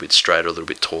there a little bit straighter, a little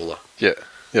bit taller. Yeah.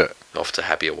 Off to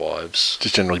happier wives.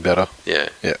 Just generally better. Yeah.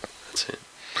 That's it.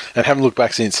 And haven't looked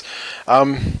back since.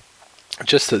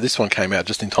 Just that this one came out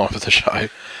just in time for the show.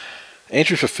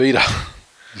 Andrew Fafita.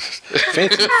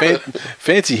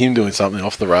 Fancy him doing something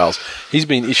off the rails. He's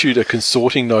been issued a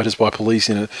consorting notice by police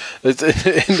and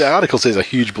the article says a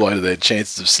huge blow to their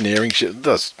chances of snaring shit.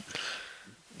 That's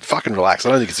fucking relax.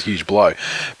 I don't think it's a huge blow,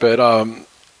 but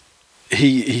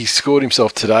he scored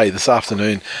himself this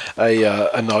afternoon,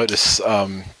 a notice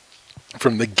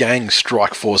from the gang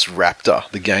Strike Force Raptor,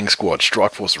 the gang squad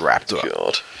Strike Force Raptor.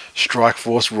 God. Strike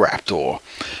Force Raptor.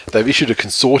 They've issued a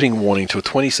consorting warning to a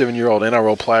 27-year-old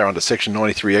NRL player under Section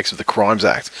 93X of the Crimes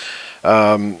Act.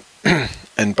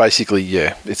 And basically,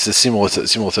 it's similar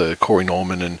to Corey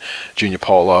Norman and Junior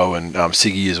Polo and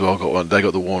Siggy as well. They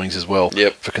got the warnings as well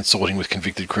for consorting with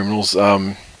convicted criminals.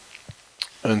 And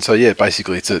so,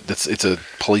 basically, it's a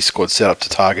police squad set up to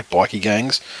target bikie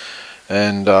gangs.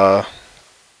 And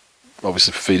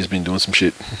obviously, Fafita's been doing some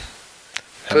shit.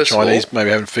 Chinese, maybe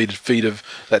having feed of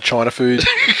that China food.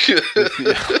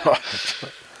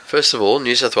 First of all,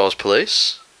 New South Wales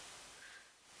Police,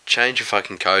 change your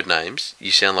fucking code names. You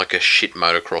sound like a shit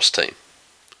motocross team.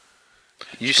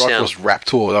 You sound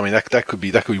Raptor. I mean, that could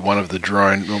be one of the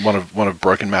drone, one of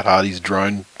Broken Matt Hardy's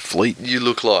drone fleet. You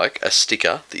look like a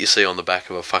sticker that you see on the back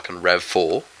of a fucking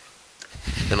RAV4,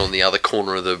 and on the other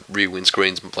corner of the rear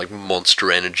windscreen's like Monster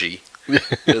Energy, and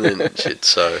then shit.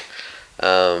 So.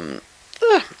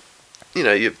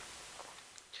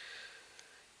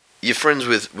 You're friends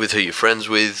with who you're friends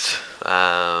with.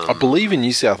 I believe in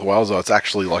New South Wales, though, it's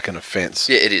actually like an offence.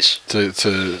 Yeah, it is to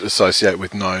associate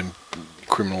with known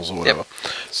criminals or whatever.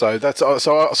 Yep.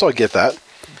 So I get that,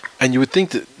 and you would think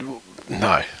that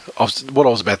what I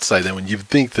was about to say then, when you would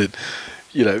think that.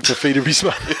 Fafita would be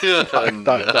smart.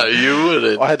 No, you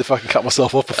wouldn't. I had to fucking cut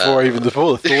myself off before the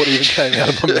thought even came out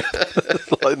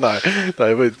of my mouth.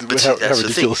 How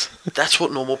ridiculous. That's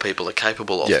what normal people are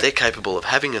capable of. Yeah. They're capable of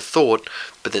having a thought,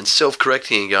 but then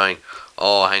self-correcting and going,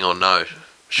 "Oh, hang on, no,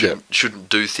 shouldn't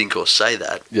do, think, or say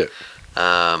that." Yeah.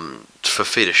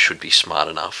 Fafita should be smart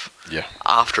enough. Yeah.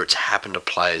 After it's happened to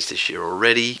players this year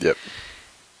already. Yep.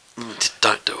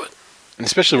 Don't do it. And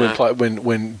especially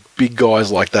when big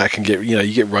guys like that can get,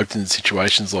 you get roped into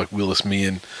situations like Willis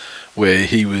Meehan, where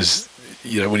he was,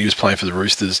 when he was playing for the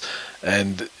Roosters,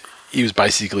 and he was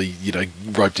basically,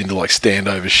 roped into like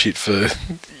standover shit for,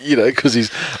 because he's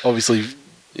obviously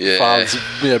father's,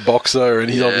 boxer,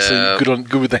 and he's obviously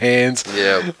good with the hands.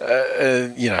 Yeah.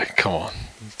 And come on,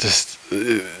 just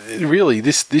really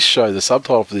this show, the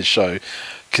subtitle for this show.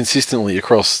 Consistently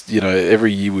across,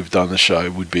 every year we've done the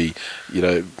show would be,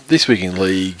 This Week in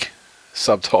League,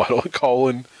 subtitle, :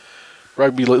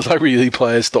 Rugby League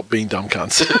players stop being dumb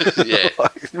cunts. Yeah.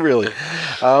 Really.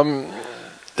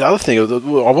 The other thing,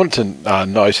 I wanted to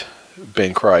note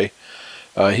Ben Cray.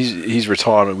 His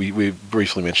retirement, we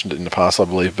briefly mentioned it in the past, I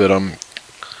believe, but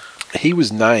he was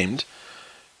named,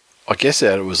 I guess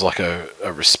that it was like a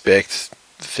respect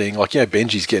thing, like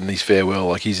Benji's getting his farewell,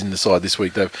 like he's in the side this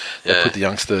week. They've put the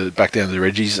youngster back down to the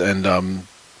Reggies, and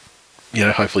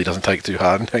hopefully he doesn't take it too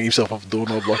hard and hang himself off the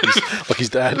doorknob like his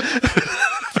dad.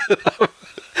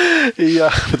 He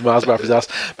with Mars bar up his ass,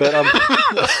 but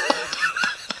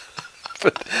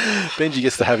but Benji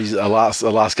gets to have his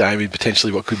last game in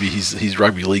potentially what could be his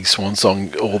rugby league swan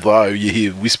song. Although you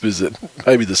hear whispers that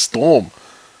maybe the Storm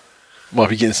might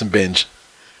be getting some bench,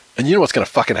 and you know what's going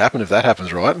to fucking happen if that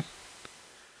happens, right?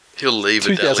 He'll leave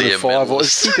 2005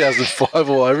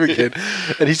 all over again,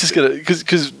 and he's just gonna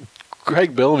because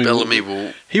Craig Bellamy.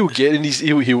 He'll get in his.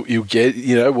 He'll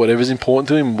get whatever's important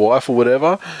to him, wife or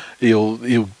whatever. He'll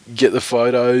get the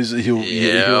photos.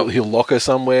 He'll lock her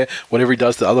somewhere. Whatever he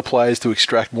does to other players to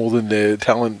extract more than their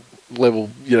talent level,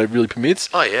 really permits.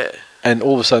 Oh yeah. And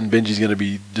all of a sudden, Benji's going to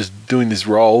be just doing this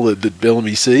role that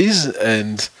Bellamy sees,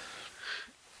 and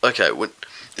okay,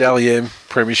 Dally M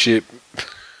Premiership.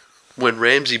 When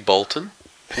Ramsey Bolton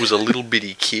was a little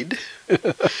bitty kid,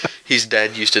 his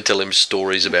dad used to tell him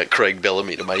stories about Craig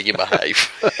Bellamy to make him behave.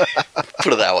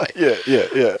 Put it that way.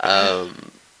 Yeah.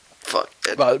 Fuck.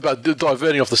 But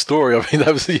diverting off the story, I mean,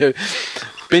 that was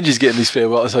Benji's getting his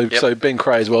farewell. So Ben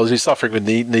Cray as well, he's suffering with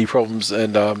knee problems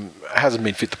and hasn't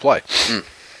been fit to play.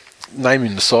 Name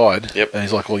him the side, and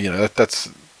he's like, well, that's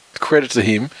credit to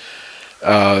him.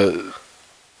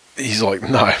 He's like,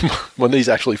 no, my knee's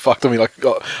actually fucked. I mean, like,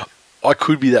 I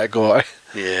could be that guy.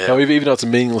 Yeah. Now, even though it's a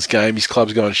meaningless game, his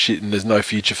club's going shit and there's no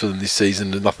future for them this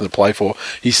season, there's nothing to play for,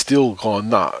 he's still gone,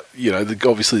 nah,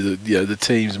 obviously the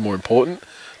team's more important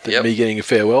than me getting a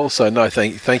farewell, so no,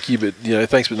 thank you, but,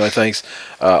 thanks, but no thanks,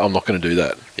 I'm not going to do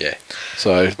that. Yeah.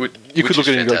 So, you could look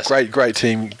at him and go, great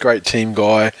team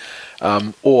guy,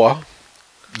 or,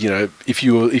 if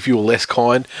you were less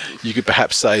kind, you could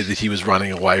perhaps say that he was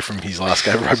running away from his last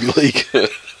game of rugby league.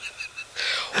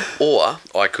 Or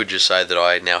I could just say that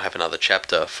I now have another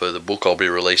chapter for the book I'll be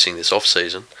releasing this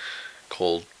off-season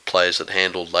called Players That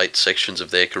Handled Late Sections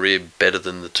of Their Career Better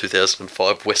Than the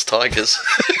 2005 West Tigers.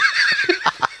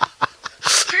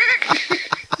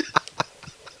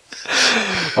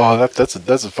 Oh, that's a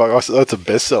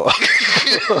bestseller.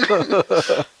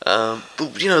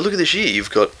 Look at this year. You've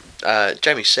got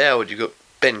Jamie Soward, you've got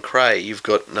Ben Cray, you've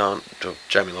got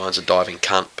Jamie Lyon's a diving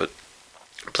cunt, but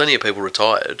plenty of people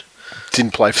retired.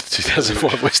 Didn't play for the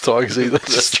 2005 West Tigers either.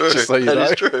 That's true. Just so that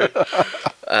is true.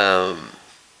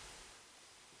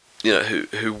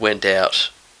 Who went out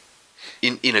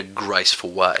in a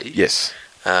graceful way. Yes.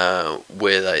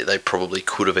 Where they probably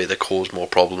could have either caused more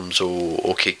problems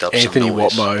or kicked up Anthony some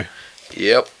noise. Watmo.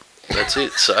 Yep, that's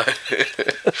it. So,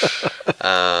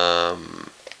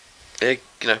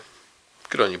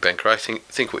 good on you, Ben Cray.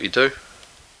 Think what you do.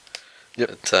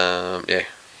 Yep. But,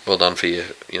 well done for you.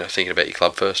 Thinking about your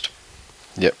club first.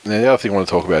 Yep. Now the other thing I want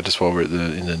to talk about, just while we're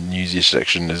in the newsish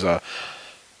section, is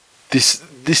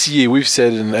this year we've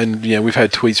said, and we've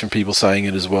had tweets from people saying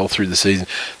it as well through the season.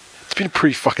 It's been a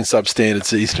pretty fucking substandard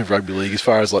season of rugby league as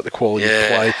far as like the quality of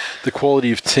play, the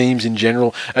quality of teams in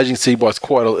general. As you can see, it's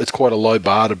quite a low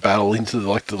bar to battle into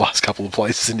the last couple of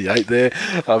places in the 8 there.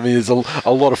 I mean, there's a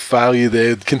lot of failure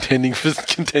there, contending for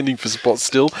spots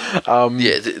still.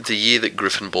 The year that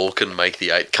Griffin Ball can make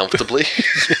the 8 comfortably,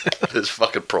 there's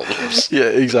fucking problems. Yeah,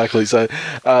 exactly. So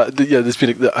there's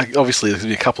been obviously there's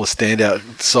been a couple of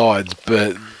standout sides,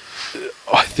 but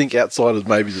I think outside of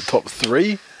maybe the top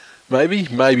 3.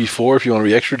 Maybe 4 if you want to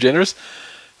be extra generous.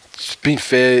 It's been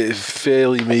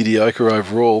fairly mediocre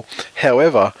overall.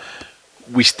 However,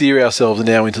 we steer ourselves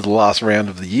now into the last round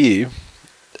of the year,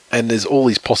 and there's all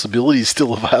these possibilities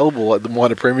still available, like the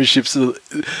minor premierships.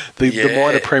 The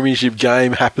minor premiership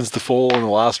game happens to fall in the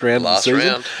last round of the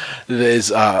season. There's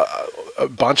a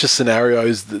bunch of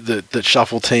scenarios that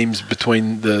shuffle teams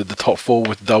between the top 4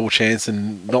 with double chance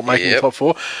and not making the top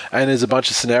 4, and there's a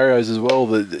bunch of scenarios as well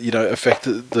that affect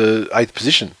the 8th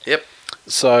position. Yep.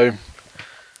 So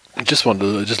I just wanted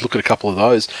to just look at a couple of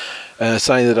those,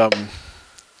 saying that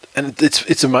and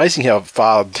it's amazing how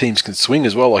far teams can swing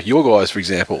as well. Like your guys, for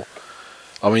example.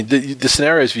 I mean, the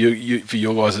scenarios for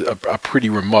your guys are pretty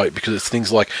remote because it's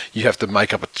things like you have to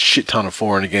make up a shit ton of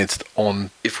for and against on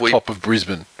top of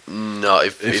Brisbane. No,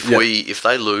 if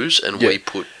they lose and we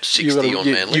put 60 on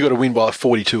Manly, you got to win by like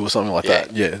 42 or something like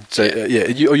that. Yeah. So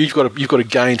you've got to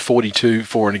gain 42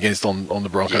 for and against on the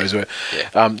Broncos. So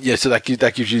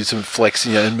that gives you some flex,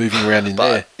 and moving around in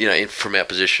there. From our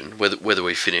position, whether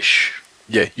we finish,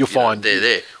 you'll find they're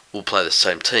there. We'll play the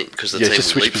same team because the team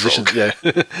just will switch positions.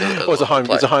 leapfrog. Well,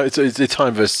 it's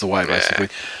home versus away basically.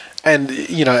 And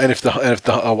if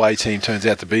the away team turns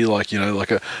out to be like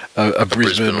a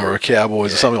Brisbane or a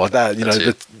Cowboys or something like that,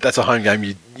 that's a home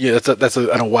game. That's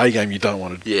an away game you don't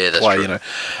want to play. True.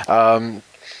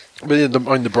 But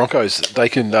the Broncos, they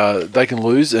can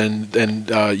lose, and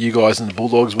you guys and the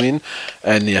Bulldogs win,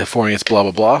 and 4 against blah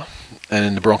blah blah. And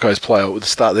then the Broncos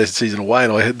start their season away,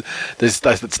 and they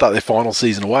start their final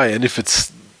season away. And if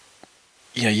it's,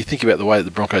 you think about the way that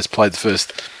the Broncos played the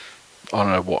first, I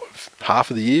don't know, half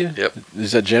of the year? Yep.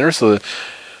 Is that generous? Or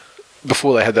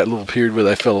before they had that little period where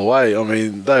they fell away, I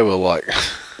mean, they were like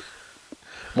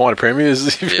minor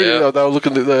premiers. They were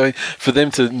looking for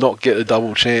them to not get a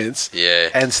double chance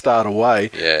and start away.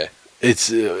 Yeah.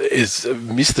 it's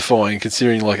mystifying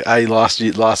considering like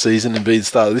last season and B the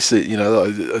start of this season,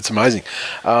 it's amazing.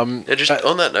 Now, just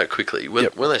on that note quickly, when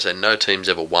they say no team's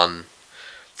ever won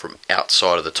from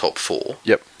outside of the top 4,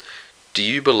 yep. Do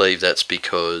you believe that's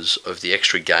because of the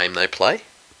extra game they play,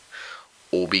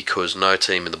 or because no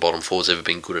team in the bottom 4 has ever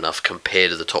been good enough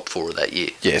compared to the top 4 of that year?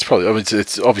 Yeah, it's probably. I mean,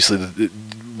 it's obviously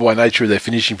by nature of their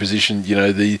finishing position.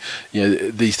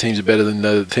 These teams are better than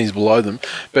the teams below them.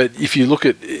 But if you look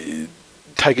at,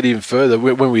 take it even further,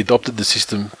 when we adopted the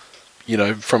system,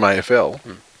 from AFL,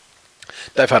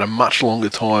 they've had a much longer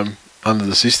time under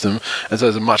the system, and so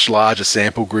there's a much larger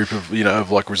sample group of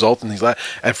like results and things like that.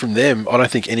 And from them, I don't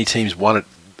think any teams won it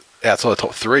outside the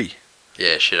top 3.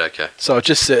 Yeah, shit. Okay. So it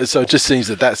just seems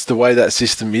that that's the way that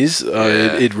system is.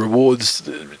 It rewards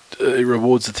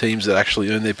the teams that actually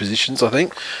earn their positions, I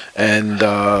think, and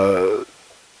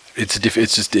it's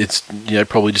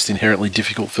probably just inherently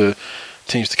difficult for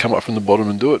teams to come up from the bottom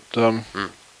and do it. I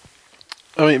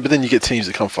mean, but then you get teams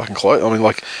that come fucking close. I mean,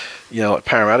 like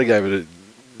Parramatta gave it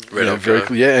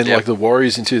like the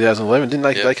Warriors in 2011, didn't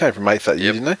they? Yep. They came from 8th that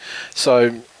year, didn't they?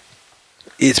 So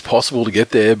it's possible to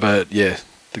get there, but yeah.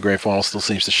 The grand final still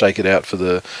seems to shake it out for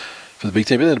the big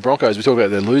team. But then the Broncos, we talk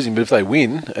about they're losing, but if they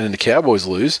win and then the Cowboys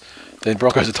lose, then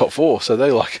Broncos are top 4. So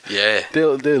they're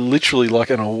they're literally like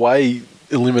an away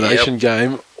elimination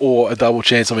game or a double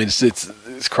chance. I mean,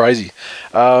 it's crazy.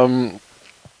 Then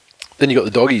you got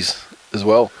the Doggies as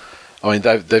well. I mean,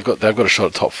 they've got a shot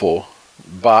at top 4,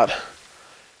 but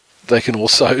they can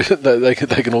also they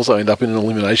can also end up in an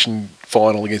elimination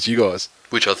final against you guys,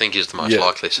 which I think is the most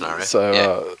likely scenario.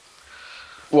 So.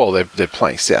 Well, they're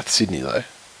playing South Sydney though.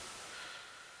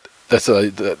 So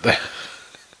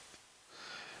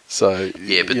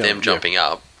yeah, but them jumping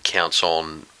up counts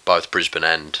on both Brisbane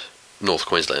and North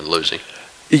Queensland losing.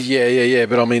 Yeah.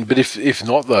 But I mean, if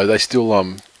not though, they still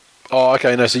Oh,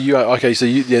 okay. No, so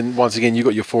then once again you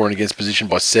got your for and against position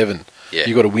by 7. Yeah.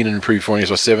 You got to win and improve for and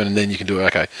against by 7, and then you can do it.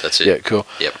 Okay. That's it. Yeah, cool.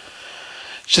 Yep.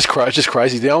 It's just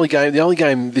crazy. The only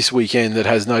game this weekend that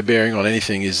has no bearing on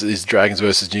anything is Dragons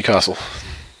versus Newcastle.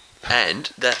 And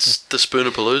that's the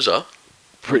Spoonerpalooza.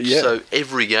 Yeah. So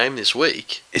every game this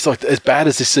week... It's like, as bad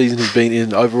as this season has been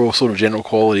in overall sort of general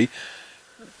quality,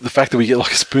 the fact that we get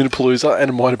like a Spoonerpalooza and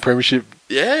a minor premiership...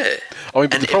 Yeah. I mean,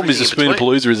 but the problem is the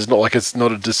Spoonerpalooza is it's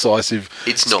not a decisive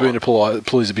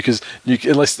Spoonerpalooza because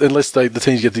unless the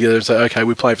teams get together and say, okay,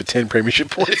 we're playing for 10 premiership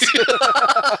points.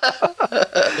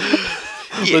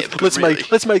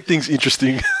 Let's make things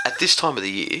interesting. At this time of the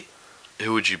year,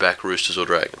 who would you back, Roosters or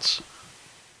Dragons?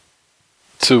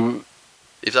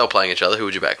 If they were playing each other, who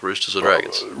would you back, Roosters or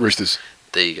Dragons? Roosters.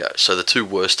 There you go. So the 2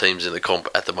 worst teams in the comp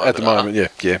at the moment. At the moment,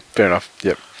 yeah, fair enough.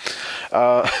 Yep.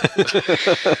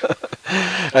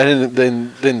 And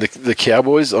then the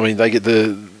Cowboys. I mean, they get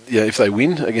if they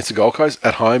win against the Gold Coast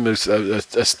at home, it's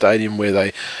a stadium where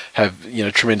they have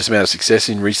tremendous amount of success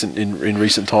in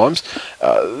recent times.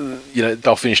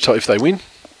 They'll finish top if they win.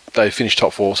 They finish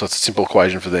top 4, so it's a simple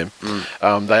equation for them.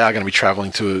 They are going to be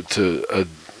travelling to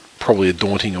probably a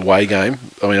daunting away game.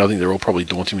 I mean, I think they're all probably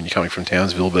daunting when you're coming from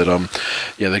Townsville, but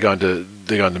they're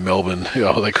going to Melbourne.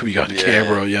 They could be going to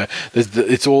Canberra. Yeah,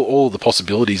 it's all the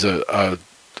possibilities are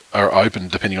open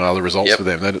depending on other results for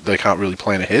them. They can't really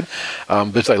plan ahead.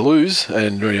 But if they lose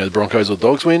and the Broncos or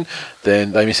Dogs win,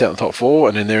 then they miss out on the top 4,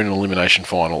 and then they're in an elimination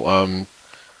final.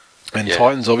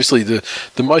 Titans, obviously, the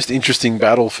most interesting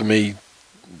battle for me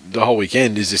the whole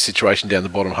weekend is this situation down the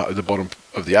bottom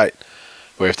of the 8.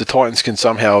 Where if the Titans can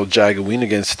somehow jag a win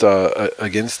against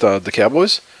the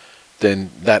Cowboys, then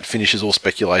that finishes all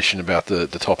speculation about the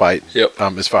top 8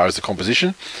 as far as the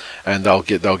composition, and they'll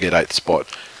get 8th spot.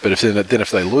 But if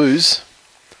they lose,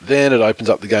 then it opens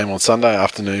up the game on Sunday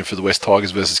afternoon for the West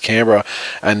Tigers versus Canberra,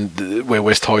 and where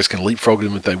West Tigers can leapfrog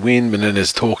them if they win. And then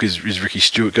there's talk is Ricky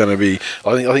Stewart going to be?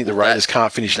 I think the Raiders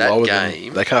can't finish lower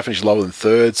than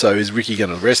 3rd. So is Ricky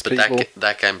going to rest people?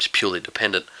 That game's purely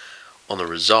dependent on the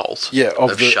result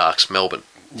of Sharks Melbourne.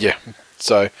 Yeah.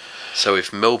 So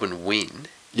if Melbourne win,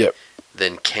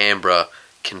 then Canberra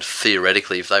can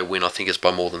theoretically, if they win, I think it's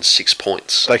by more than 6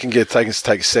 points. They can take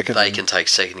second. They can take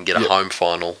second and get a home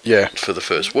final for the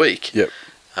first week. Yep.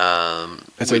 And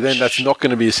so then that's not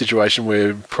going to be a situation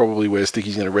where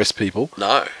Sticky's going to rest people.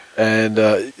 No. And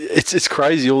it's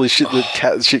crazy all this shit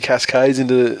that shit cascades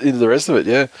into the rest of it.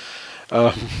 Yeah.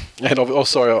 And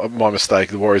sorry, my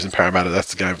mistake. The Warriors and Parramatta.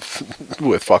 That's the game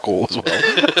worth fuck all as well.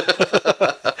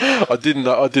 I didn't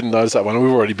notice that one.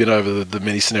 We've already been over the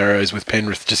many scenarios with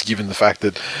Penrith, just given the fact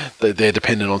that they're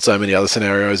dependent on so many other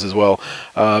scenarios as well.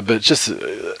 But I just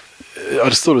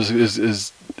thought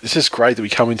it's just great that we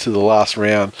come into the last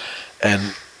round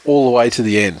and all the way to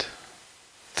the end.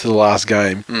 to the last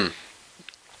game,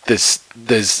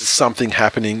 there's something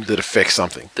happening that affects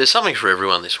something. There's something for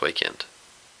everyone this weekend.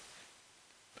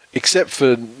 Except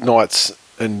for Knights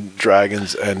and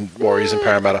Dragons and Warriors and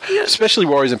Parramatta. Especially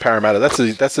Warriors and Parramatta. That's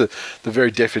the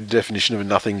very definition of a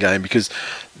nothing game, because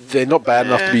they're not bad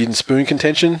enough to be in spoon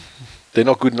contention. They're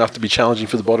not good enough to be challenging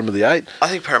for the bottom of the 8. I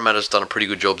think Parramatta's done a pretty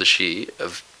good job this year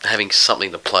of having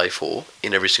something to play for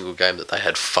in every single game that they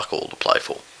had fuck all to play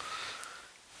for.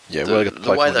 Yeah,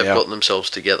 The way they've gotten themselves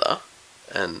together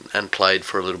and played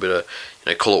for a little bit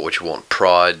of, call it what you want,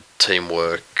 pride,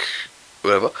 teamwork,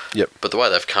 whatever. Yep. But the way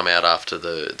they've come out after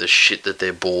the shit that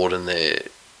their board and their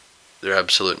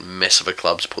absolute mess of a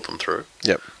club's put them through.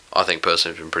 Yep. I think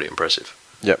personally it's been pretty impressive.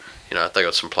 Yep. They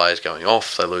got some players going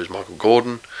off. They lose Michael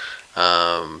Gordon.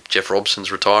 Jeff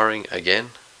Robson's retiring again.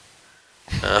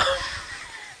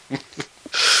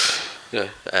 Is there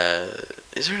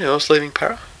anyone else leaving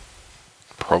Para?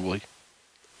 Probably.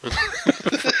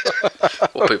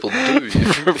 What people do.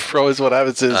 Probably what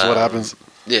happens is what happens.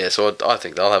 Yeah, so I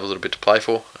think they'll have a little bit to play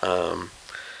for.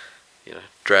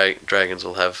 Dragons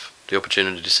will have the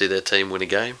opportunity to see their team win a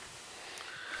game.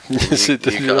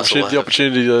 The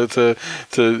opportunity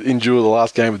to endure the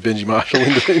last game with Benji Marshall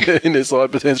in their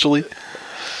side potentially.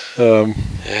 Did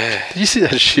you see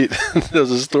that shit? There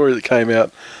was a story that came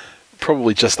out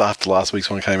probably just after last week's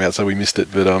one came out, so we missed it.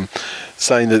 But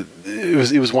saying that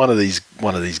it was one of these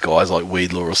guys like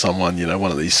Weedlaw or someone,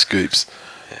 one of these scoops,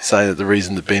 saying that the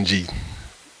reason that Benji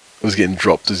was getting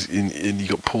dropped is and he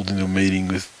got pulled into a meeting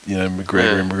with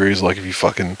McGregor, and McGregor's like, if you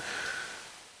fucking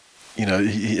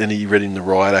and he read in the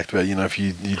riot act about, if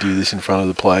you do this in front of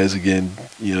the players again,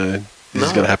 this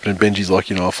is going to happen. And Benji's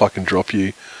like, I'll fucking drop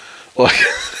you. Like,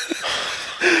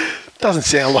 doesn't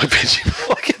sound like Benji.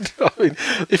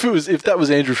 If that was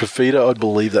Andrew Fafita, I'd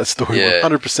believe that story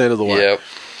 100% of the way. Yep.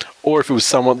 Or if it was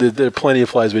someone, there are plenty of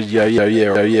players where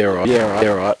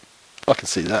right. I can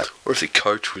see that. Or if the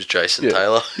coach was Jason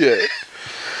Taylor. Yeah.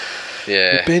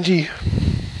 Yeah. But Benji.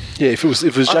 Yeah, if it was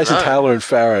Jason Taylor and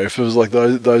Farrow, if it was like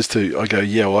those two, I go,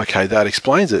 okay, that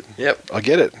explains it. Yep, I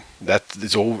get it.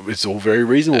 It's all very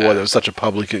reasonable why there was such a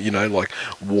public,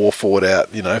 war fought out,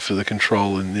 for the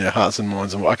control and hearts and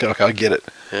minds. And okay, I get it.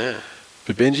 Yeah.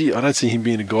 But Benji, I don't see him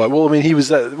being a guy. Well, I mean, he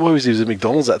was at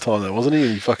McDonald's that time though, wasn't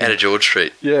he? And out of George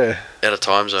Street. Yeah. Out of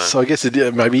time zone. So I guess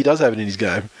maybe he does have it in his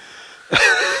game.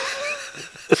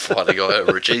 Fight a guy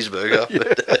over a cheeseburger.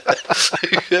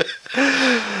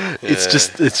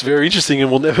 It's very interesting, and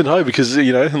we'll never know because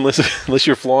unless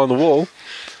you're a fly on the wall.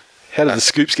 How did the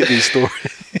Scoops get these stories?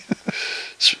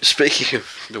 Speaking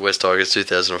of the West Tigers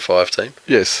 2005 team,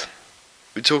 yes,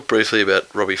 we talked briefly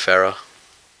about Robbie Farah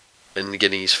and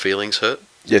getting his feelings hurt.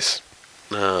 Yes.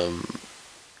 What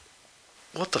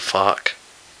the fuck?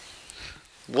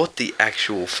 What the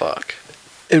actual fuck?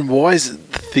 And why is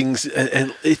things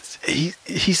and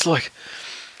he's like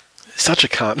such a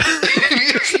cunt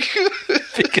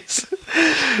because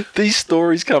these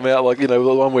stories come out like the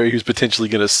one where he was potentially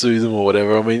going to sue them or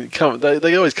whatever. I mean,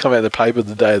 they always come out in the paper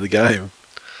the day of the game,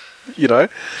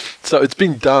 So it's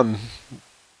been done.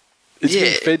 It's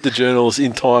been fed to journalists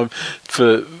in time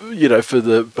for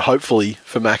hopefully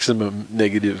for maximum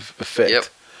negative effect. Yep.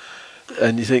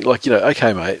 And you think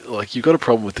okay, mate, you've got a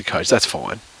problem with the coach. That's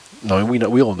fine. No, we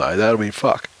all know that. I mean,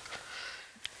 fuck.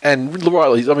 And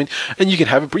rightly, I mean, and you can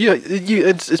have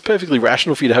it's perfectly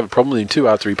rational for you to have a problem with him too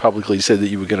after he publicly said that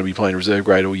you were going to be playing reserve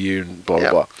grade all year and blah, blah,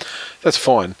 blah. That's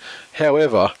fine.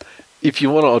 However, if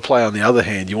you want to play on the other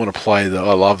hand, you want to play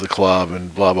I love the club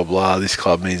and blah, blah, blah, this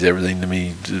club means everything to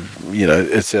me,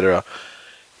 etc.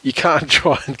 You can't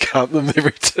try and cut them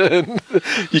every turn.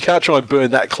 You can't try and burn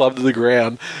that club to the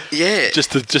ground. Yeah.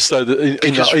 Just so that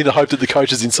in the hope that the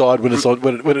coach is inside when it's on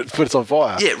when it's on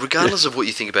fire. Yeah. Regardless of what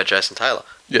you think about Jason Taylor,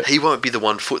 he won't be the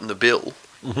one footing the bill,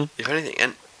 if anything.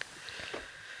 And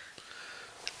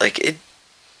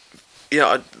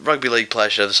rugby league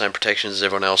players should have the same protections as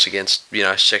everyone else against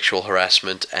sexual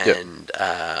harassment and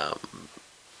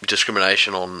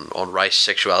discrimination on race,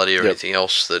 sexuality, or anything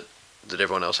else that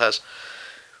everyone else has.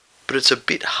 But it's a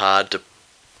bit hard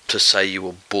to say you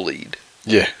were bullied.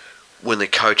 Yeah. When the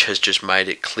coach has just made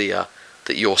it clear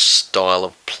that your style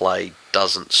of play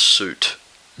doesn't suit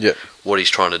what he's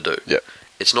trying to do. Yeah.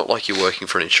 It's not like you're working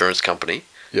for an insurance company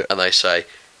and they say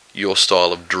your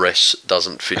style of dress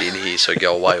doesn't fit in here, so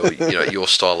go away. Or your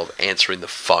style of answering the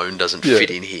phone doesn't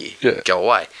fit in here, go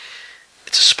away.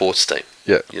 It's a sports team.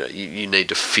 Yeah. You need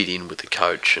to fit in with the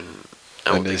coach and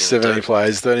there's 30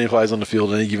 players on the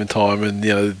field at any given time, and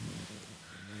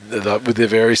with their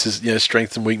various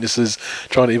strengths and weaknesses,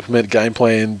 trying to implement a game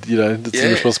plan. It's the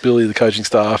responsibility of the coaching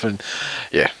staff, and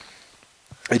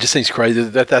It just seems crazy.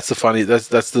 That's the funny. That's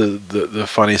the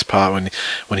funniest part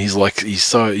when he's like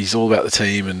he's all about the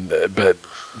team and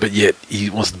but yet he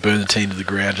wants to burn the team to the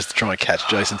ground just to try and catch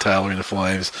Jason Taylor in the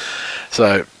flames.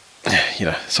 So,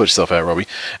 sort yourself out, Robbie.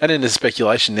 And then there's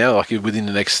speculation now, like within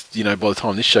the next, by the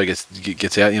time this show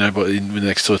gets out, but in the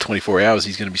next sort of 24 hours,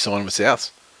 he's going to be signing with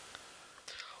Souths.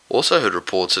 Also heard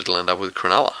reports that he'll end up with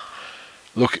Cronulla.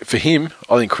 Look, for him,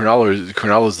 I think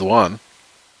Cronulla's the one.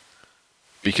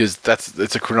 Because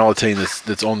it's a Cronulla team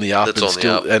that's on the up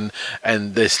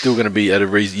and they're still going to be at a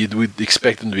reason. You would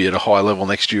expect them to be at a high level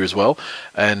next year as well,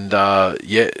 and and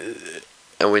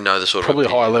we know the sort probably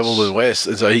of a higher level than West,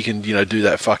 and so he can do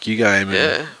that fuck you game.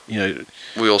 And,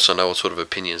 we also know what sort of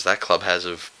opinions that club has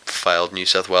of failed New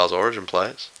South Wales Origin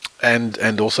players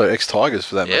and also ex-Tigers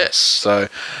for that matter. Yes. So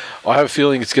I have a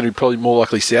feeling it's going to be probably more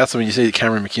likely South. I mean, you see that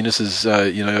Cameron McInnes is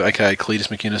aka Cletus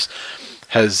McInnes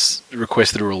has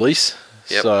requested a release.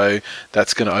 Yep. So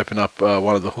that's going to open up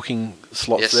one of the hooking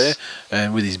slots there,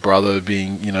 and with his brother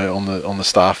being on the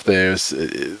staff there,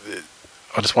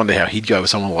 I just wonder how he'd go with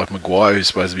someone like Maguire, who's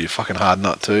supposed to be a fucking hard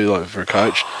nut too, like for a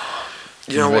coach.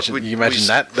 You imagine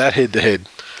that head to head.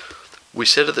 We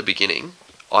said at the beginning,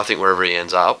 I think wherever he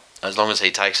ends up, as long as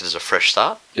he takes it as a fresh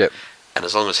start, yep, and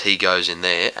as long as he goes in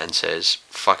there and says,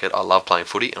 "Fuck it, I love playing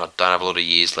footy, and I don't have a lot of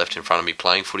years left in front of me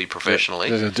playing footy professionally."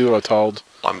 Yep. They're going to do what I told.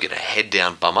 I'm going to head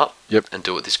down, bum up, and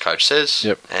do what this coach says,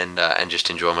 and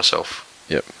just enjoy myself.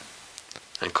 Yep.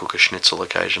 And cook a schnitzel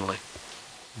occasionally.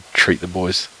 Treat the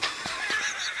boys.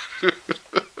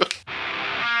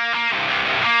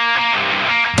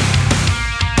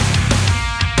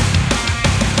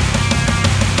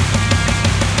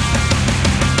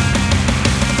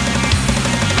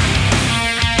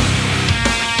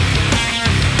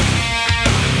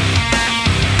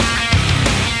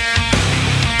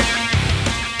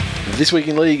 This Week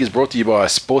in League is brought to you by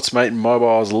Sportsmate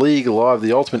Mobile's League Live,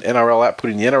 the ultimate NRL app,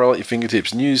 putting the NRL at your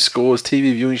fingertips. News, scores,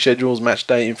 TV viewing schedules, match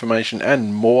day information,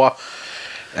 and more.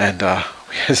 And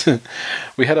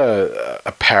we had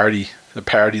a parody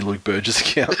Luke Burgess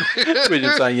account. We're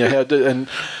just saying,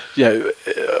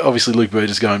 obviously Luke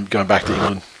Burgess going back to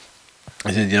England.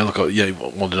 And then, look,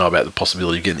 wanted to know about the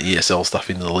possibility of getting the ESL stuff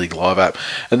into the League Live app.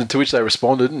 And then to which they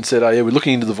responded and said, we're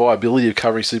looking into the viability of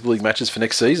covering Super League matches for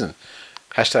next season.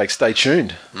 #stay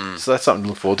tuned. So that's something to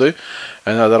look forward to,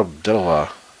 and that'll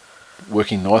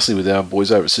working nicely with our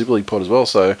boys over at Super League Pod as well.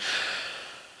 So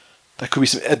that could be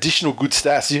some additional good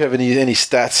stats. Do you have any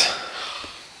stats?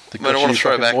 I want to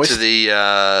throw back to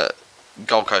the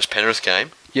Gold Coast Penrith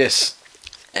game. Yes.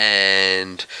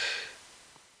 And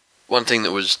one thing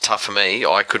that was tough for me,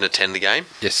 I couldn't attend the game.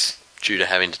 Yes. Due to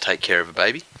having to take care of a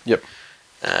baby. Yep.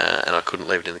 And I couldn't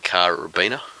leave it in the car at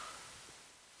Robina.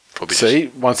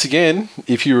 Once again,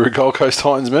 if you were a Gold Coast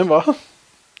Titans member,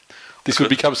 this would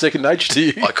become second nature to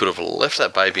you. I could have left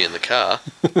that baby in the car,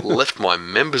 left my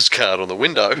member's card on the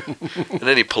window, and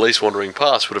any police wandering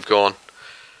past would have gone,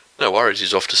 "No worries,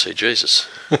 he's off to see Jesus."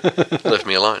 Left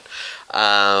me alone.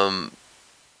 But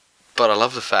I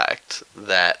love the fact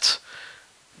that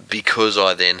because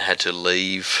I then had to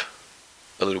leave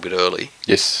a little bit early,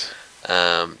 yes,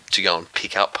 to go and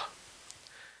pick up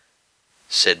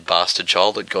said bastard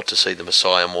child that got to see the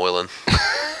Messiah Moylan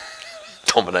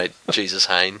dominate Jesus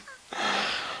Hayne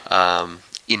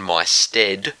in my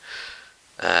stead,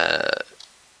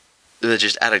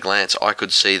 just at a glance I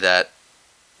could see that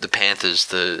the Panthers,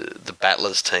 the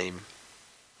Battlers team,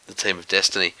 the team of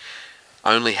destiny,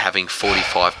 only having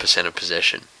 45% of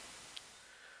possession,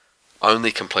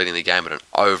 only completing the game at an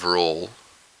overall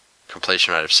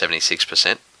completion rate of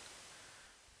 76%,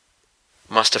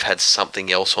 must have had something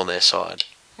else on their side.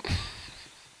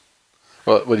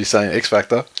 What are you saying, X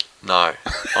Factor? No,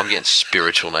 I'm getting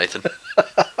spiritual, Nathan.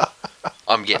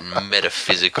 I'm getting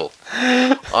metaphysical.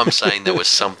 I'm saying there was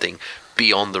something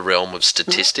beyond the realm of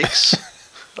statistics.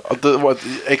 What,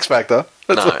 X Factor?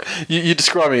 No. You're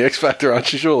describing X Factor,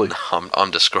 aren't you, surely? No,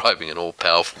 I'm describing an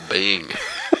all-powerful being.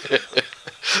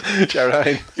 Jared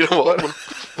Hayne. You know what?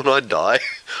 When I die,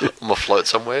 I'm going to float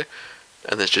somewhere,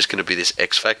 and there's just going to be this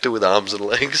X Factor with arms and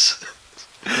legs.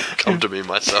 Come to me,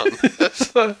 my son.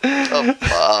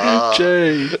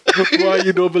 Jay, why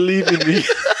you don't believe in me?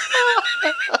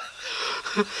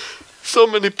 So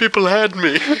many people had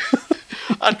me.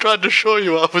 I tried to show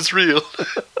you I was real.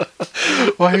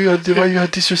 Why you gonna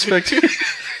disrespect me?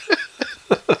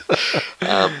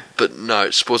 But no,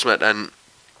 Sportsmat, and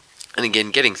again,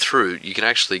 getting through, you can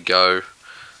actually go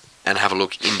and have a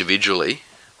look individually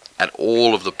at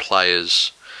all of the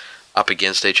players up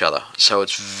against each other. So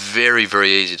it's very,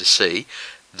 very easy to see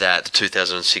that the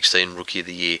 2016 Rookie of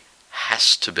the Year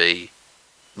has to be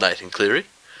Nathan Cleary.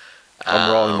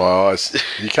 I'm rolling my eyes.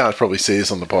 You can't probably see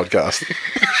this on the podcast.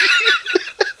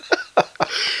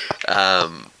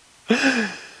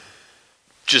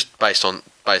 Just based on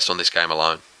this game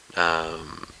alone,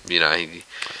 you know,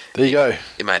 There you go.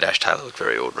 he made Ash Taylor look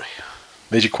very ordinary.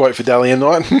 There's your quote for Dally M.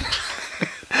 Knight.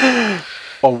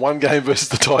 On one game versus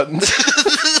the Titans.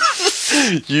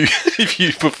 If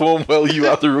you perform well, you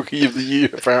are the rookie of the year.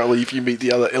 Apparently, if you meet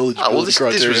the other eligibility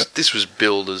criteria. This was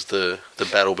billed as the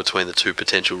battle between the two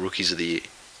potential rookies of the year.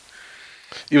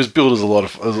 It was billed as a lot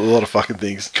of fucking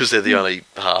things. Because they're the only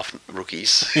half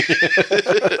rookies.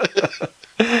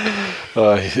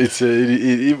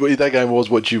 That game was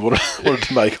what you wanted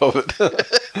to make of it.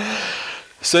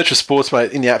 Search for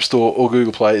Sportsmate in the App Store or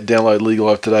Google Play. Download League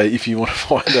Live today if you want to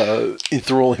find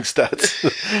enthralling stats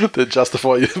that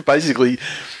justify you. Basically,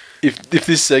 if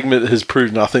this segment has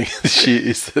proved nothing this year,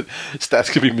 is that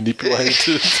stats can be manipulated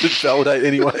to validate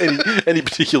any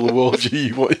particular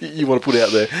worldview you want to put out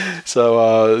there.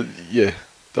 So, yeah.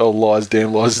 The old lies,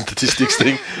 damn lies and statistics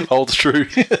thing holds true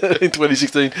in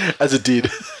 2016, as it did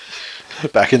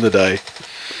back in the day.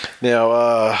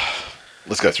 Now,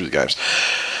 let's go through the games.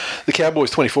 The Cowboys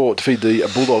 24 defeated the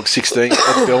Bulldogs 16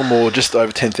 at Belmore, just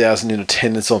over 10,000 in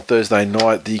attendance on Thursday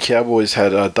night. The Cowboys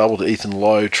had doubled Ethan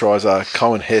Lowe, tries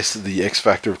Cohen Hess, the X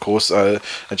Factor, of course, and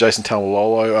Jason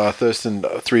Tamalolo, Thurston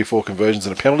 3 or 4 conversions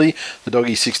and a penalty. The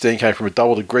Doggies 16 came from a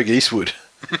double to Greg Eastwood.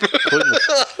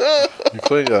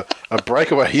 including a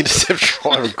breakaway intercept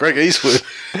try from Greg Eastwood.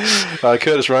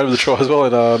 Curtis Rome with the try as well,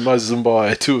 and Moses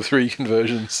Mbai 2 or 3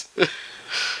 conversions.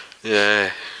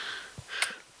 Yeah.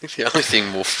 I think the only thing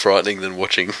more frightening than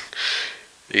watching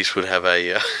Eastwood have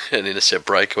an intercept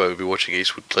breakaway would be watching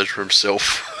Eastwood pleasure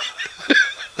himself.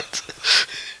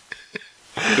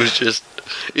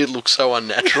 It looked so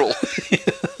unnatural.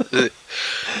 From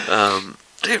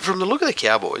the look of the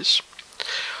Cowboys,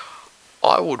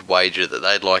 I would wager that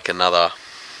they'd like another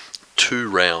 2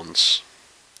 rounds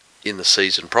in the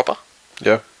season proper.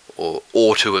 Yeah.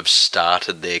 Or to have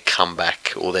started their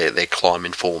comeback or their climb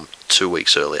in form 2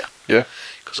 weeks earlier. Yeah.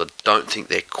 Because I don't think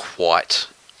they're quite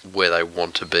where they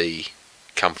want to be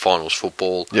come finals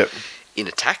football. Yep. In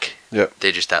attack. Yep.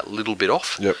 They're just that little bit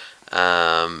off. Yep.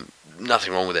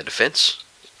 Nothing wrong with their defence.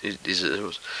 But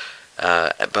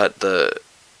the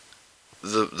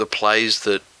plays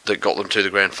that got them to the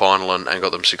grand final and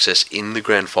got them success in the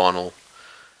grand final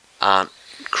aren't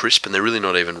crisp, and they're really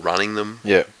not even running them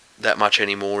that much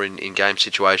anymore in game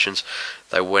situations.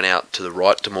 They went out to the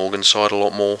right to Morgan's side a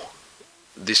lot more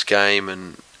this game,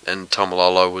 and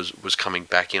Tomalolo was coming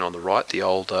back in on the right, the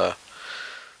old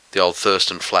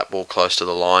Thurston flat ball close to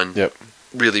the line. Yep.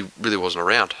 Really wasn't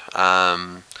around.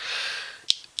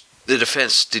 The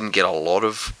defence didn't get a lot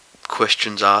of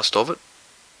questions asked of it.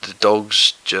 The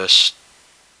Dogs just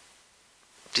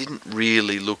didn't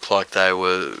really look like they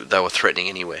were threatening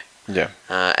anywhere. Yeah.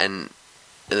 And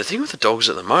the thing with the Dogs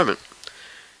at the moment,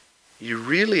 you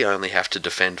really only have to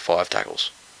defend 5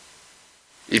 tackles.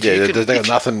 If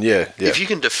you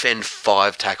can defend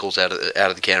 5 tackles out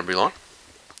of the Canterbury line,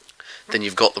 then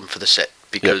you've got them for the set,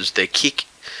 because their kick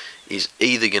is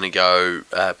either going to go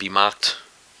be marked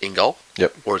in goal,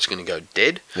 or it's going to go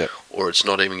dead, or it's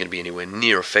not even going to be anywhere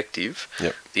near effective.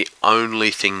 The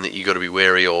only thing that you got to be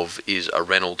wary of is a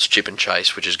Reynolds chip and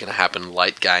chase, which is going to happen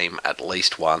late game at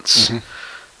least once.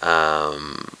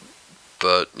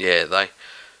 But yeah,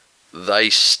 they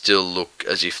still look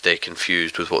as if they're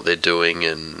confused with what they're doing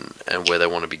and where they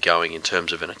want to be going in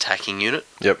terms of an attacking unit.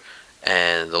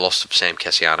 And the loss of Sam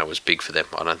Cassiano was big for them.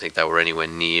 I don't think they were anywhere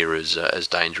near as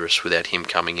dangerous without him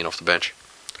coming in off the bench.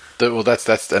 Well, that's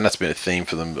been a theme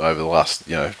for them over the last,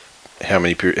 how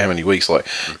many weeks? Like,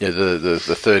 the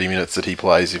 30 minutes that he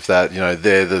plays, if that,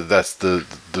 that's the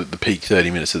peak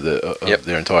 30 minutes of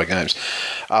their entire games.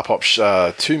 Pops,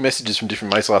 2 messages from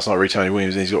different mates last night. Read Tony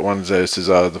Williams, and he's got one that says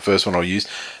the first one I'll use.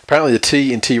 Apparently, the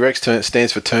T in T-Rex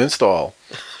stands for turnstile.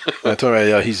 Talking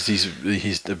about his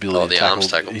ability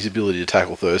his ability to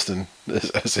tackle Thurston,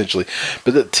 essentially.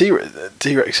 But the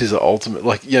T-Rex is the ultimate.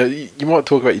 Like, you might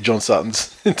talk about your John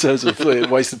Suttons in terms of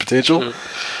wasted potential,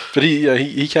 but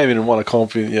he came in and won a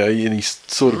comp, and he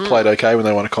sort of played okay when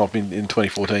they won a comp in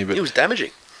 2014. But it was damaging.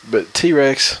 But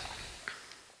T-Rex,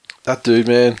 that dude,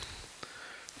 man,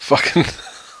 fucking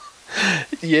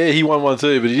he won one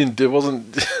too, but he didn't. It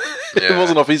wasn't. It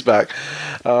wasn't off his back.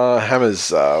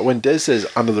 Hammers. When Des says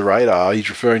under the radar, he's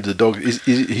referring to the dog.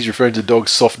 He's referring to the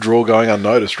dog's soft draw going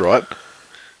unnoticed, right?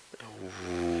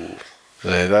 Ooh.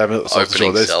 Yeah, they haven't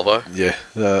opening salvo. Yeah,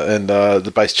 and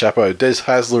the base chapo. Des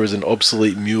Hasler is an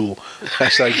obsolete mule.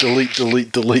 Hashtag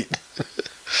delete.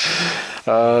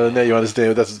 Now you understand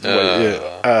what that's the way.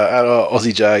 Yeah.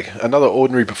 Aussie Jag. Another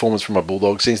ordinary performance from my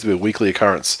Bulldog. Seems to be a weekly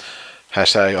occurrence.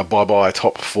 Hashtag a bye-bye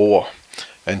top 4.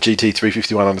 And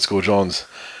GT351_Johns.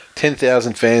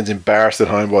 10,000 fans embarrassed at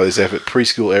home by this effort.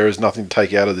 Preschool errors, nothing to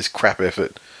take out of this crap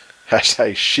effort.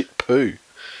 Hashtag shit poo.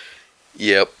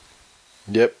 Yep.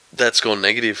 Yep. That's gone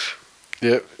negative.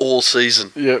 Yep. All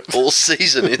season. Yep. All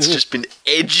season. It's just been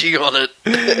edging on it.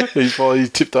 He's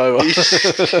tipped over.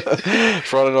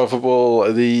 Friday Night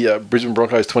Football, the Brisbane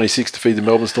Broncos 26 defeat the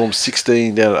Melbourne Storm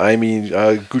 16 down at Amy.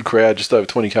 Good crowd, just over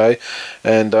 20k.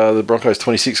 And the Broncos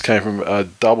 26 came from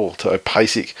double to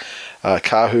Opasic.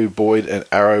 Kahu, Boyd and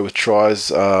Arrow with tries.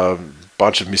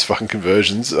 Bunch of misfucking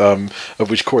conversions, of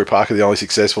which Corey Parker, the only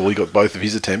successful. He got both of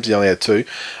his attempts. He only had 2.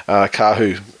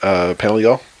 Kahu, penalty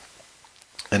goal.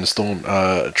 And the Storm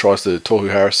tries to Tohu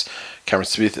Harris, Cameron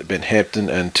Smith, Ben Hampton,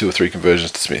 and 2 or 3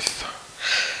 conversions to Smith.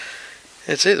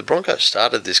 It's it. The Broncos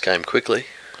started this game quickly.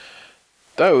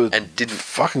 They were and didn't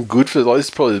fucking good for this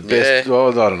is probably the best. Yeah. Oh,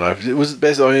 I don't know. It was the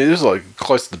best. I mean, it was like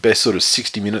close to the best sort of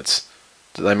 60 minutes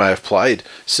that they may have played.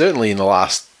 Certainly in the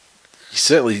last,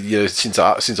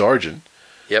 since Origin.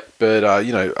 Yep. But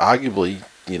arguably,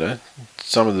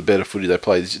 some of the better footy they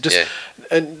played. Just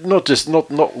and not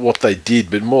what they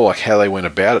did, but more like how they went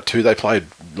about it too. They played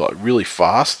like really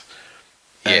fast,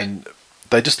 and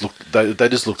they just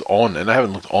looked on, and they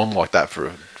haven't looked on like that for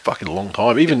a fucking long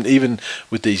time. Even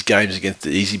with these games against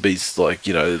the easy beats, like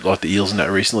like the Eels and that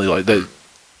recently, like they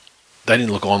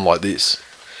didn't look on like this.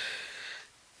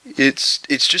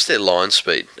 It's just their line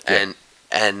speed and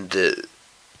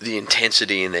the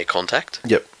intensity in their contact.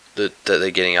 Yep. That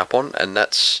they're getting up on, and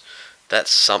that's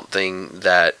something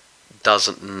that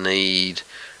doesn't need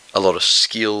a lot of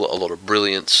skill, a lot of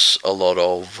brilliance, a lot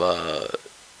of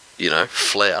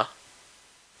flair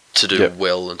to do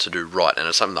well and to do right, and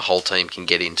it's something the whole team can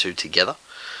get into together.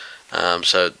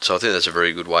 So I think that's a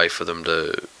very good way for them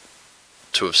to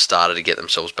have started to get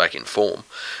themselves back in form.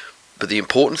 But the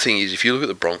important thing is, if you look at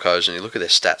the Broncos and you look at their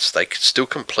stats, they still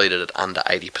completed at under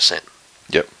 80%.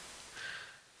 Yep.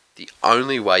 The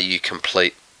only way you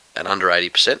complete at under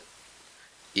 80%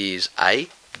 is A,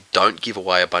 don't give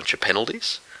away a bunch of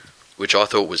penalties, which I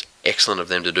thought was excellent of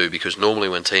them to do, because normally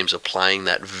when teams are playing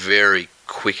that very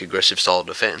quick, aggressive style of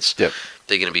defence, they're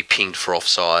going to be pinged for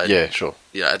offside. Yeah, sure.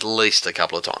 At least a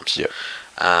couple of times. Yep.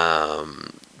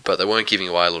 But they weren't giving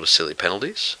away a lot of silly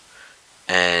penalties,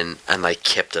 and they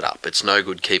kept it up. It's no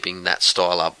good keeping that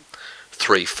style up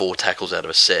 3-4 tackles out of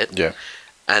a set. Yeah.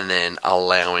 And then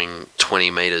allowing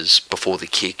 20 metres before the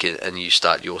kick and you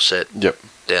start your set down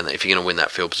there if you're going to win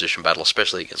that field position battle,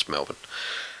 especially against Melbourne.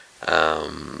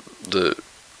 The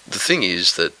thing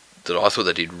is that I thought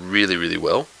they did really, really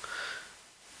well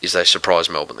is they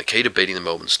surprised Melbourne. The key to beating the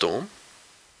Melbourne Storm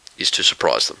is to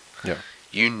surprise them. Yeah.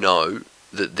 You know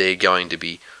that they're going to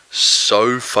be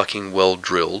so fucking well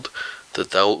drilled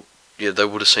that they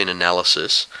would have seen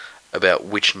analysis about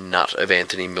which nut of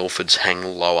Anthony Milford's hang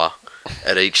lower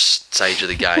at each stage of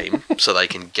the game so they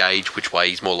can gauge which way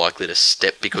he's more likely to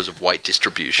step because of weight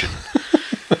distribution.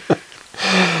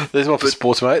 There's one for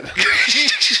sports, mate.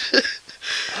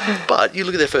 But you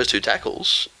look at their first 2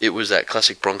 tackles, it was that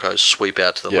classic Broncos sweep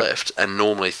out to the left, and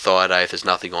normally Thaiday, if there's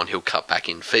nothing on, he'll cut back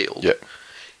in field. Yep.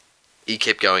 He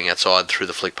kept going outside through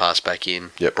the flick pass back in,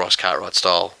 Bryce Cartwright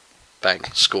style, bang,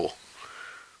 score.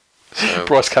 So,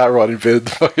 Bryce Cartwright invented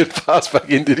the fucking pass back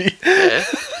in, did he? Yeah.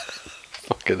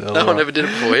 Fucking hell. No one ever did it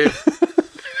before him.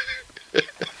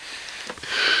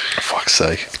 For fuck's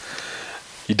sake.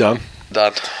 You done?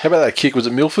 Done. How about that kick? Was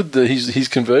it Milford, his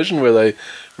conversion, where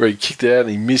he kicked out and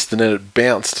he missed, and then it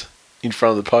bounced in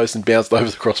front of the post and bounced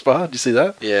over the crossbar? Did you see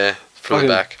that? Yeah, from the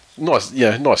back.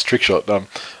 Nice trick shot. I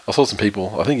saw some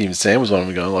people, I think even Sam was one of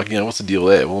them, going like, what's the deal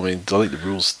there? Well, I mean, I think the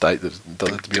rules state that it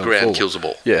doesn't have to be on the ground full. kills the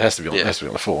ball. Yeah, it has to be on. It has to be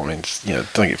on the full. I mean,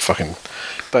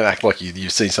 don't act like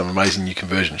you've seen some amazing new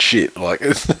conversion shit. Like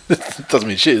it doesn't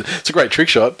mean shit. It's a great trick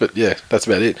shot, but yeah, that's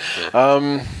about it.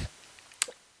 Yeah.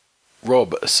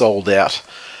 Rob sold out.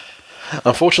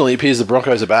 Unfortunately, it appears the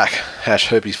Broncos are back.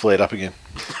 Herpes flared up again.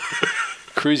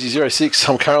 Cruzy06,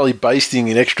 I'm currently basting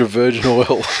in extra virgin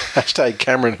oil. Hashtag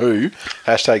Cameron Who.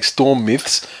 Hashtag Storm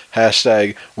Myths.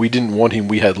 Hashtag We Didn't Want Him,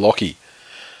 We Had Lockie.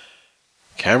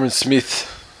 Cameron Smith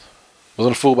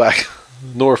wasn't a fullback,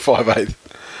 nor a 5'8".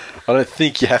 I don't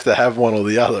think you have to have one or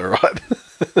the other, right?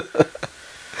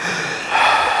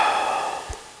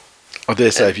 I dare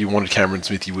say if you wanted Cameron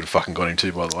Smith, you would have fucking got him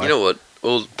too, by the way. You know what?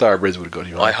 Well, Thoroughbreds would have got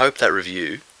him. I hope that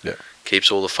review keeps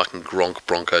all the fucking Gronk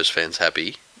Broncos fans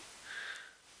happy,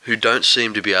 who don't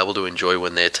seem to be able to enjoy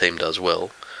when their team does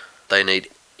well. They need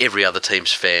every other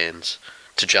team's fans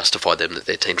to justify them that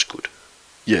their team's good.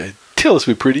 Yeah, tell us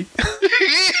we're pretty.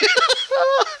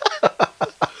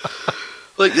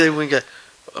 Like they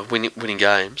winning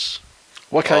games.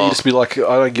 Why can't you just be like,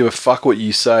 I don't give a fuck what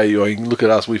you say, or you can look at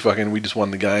us, we just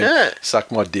won the game. Yeah.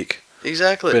 Suck my dick.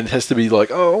 Exactly. But it has to be like,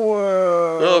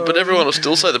 but everyone will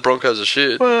still say the Broncos are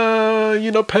shit.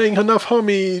 You're not paying enough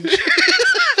homage.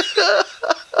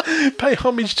 Pay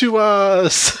homage to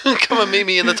us. Come and meet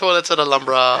me in the toilets at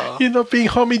Alhambra. You're not being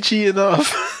homagey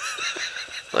enough.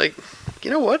 Like,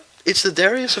 you know what? It's the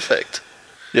Darius effect.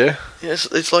 Yeah. Yes,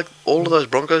 it's like all of those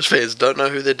Broncos fans don't know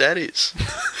who their dad is.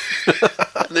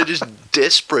 And they're just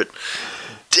desperate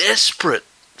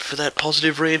for that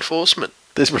positive reinforcement.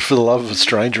 Desperate for the love of a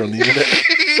stranger on the internet.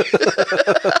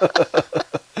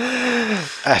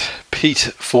 At Pete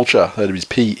Fulcher, that is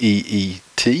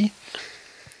P-E-E-T.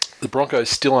 The Broncos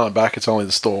still aren't back, it's only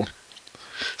the Storm.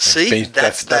 See,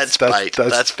 that's bait.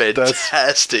 That's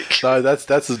fantastic. No,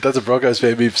 that's a Broncos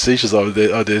fan being facetious, I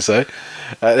dare say.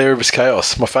 Erebus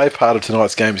Chaos. My favourite part of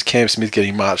tonight's game is Cam Smith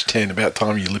getting March 10. About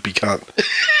time, you lippy cunt.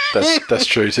 That's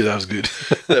true too. That was good.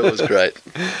 That was great.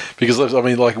 Because I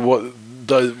mean, like what?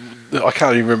 I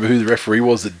can't even remember who the referee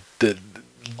was that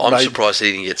I'm surprised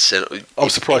he didn't get sent. I'm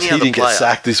surprised he didn't get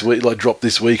sacked this week, like dropped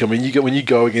this week. I mean, when you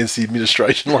go against the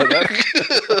administration like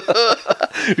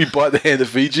that, you bite the hand that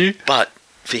feeds you. But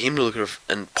for him to look at it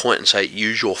and point and say,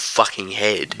 "Use your fucking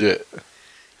head." Yeah.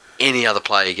 Any other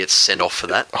player gets sent off for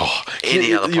that. Oh,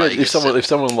 any other player. If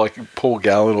someone like Paul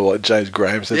Gallen or like James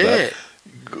Graham said that.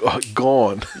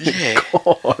 Gone. Yeah.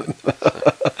 Gone.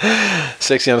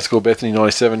 Sexy _ Bethany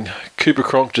 97. Cooper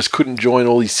Cronk just couldn't join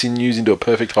all his sinews into a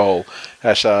perfect whole.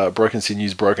 Broken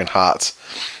sinews, broken hearts.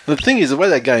 And the thing is, the way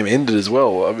that game ended as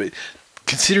well, I mean,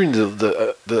 considering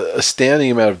the astounding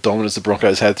amount of dominance the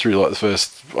Broncos had through like the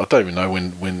first, I don't even know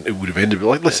when it would have ended, but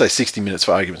like let's say 60 minutes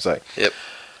for argument's sake. Yep.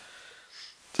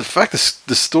 The fact that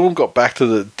the Storm got back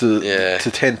to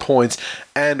 10 points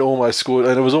and almost scored,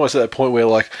 and it was almost at that point where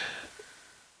like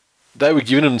they were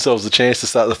giving themselves the chance to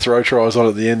start the throw tries on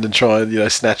at the end and try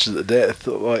and snatch it to death.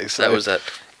 Like so, that was that.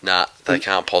 Nah, they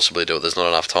can't possibly do it. There's not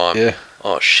enough time. Yeah.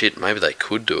 Oh shit, maybe they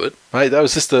could do it. Mate, that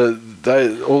was just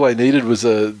all they needed was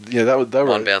they were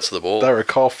one bounce of the ball. They were a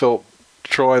Kyle Felt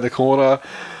try in the corner,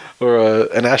 or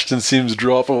an Ashton Sims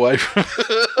drop away from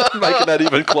making that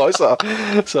even closer.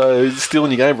 So still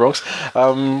in your game, Bronx.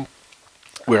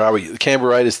 Where are we? The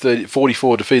Canberra Raiders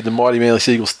 44 defeated the mighty Manly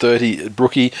Seagulls 30 at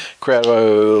Brookie. Crowd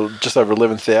just over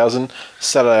 11,000.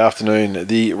 Saturday afternoon,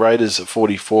 the Raiders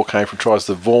 44 came from tries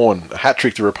to Vaughan, a hat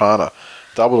trick to Rapana,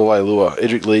 double to Leilua,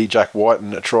 Edric Lee, Jack White,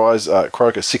 and tries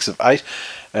Croker 6 of 8,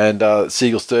 and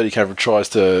Seagulls 30 came from tries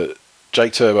to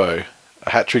Jake Turbo, a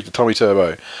hat trick to Tommy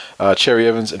Turbo, Cherry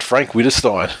Evans, and Frank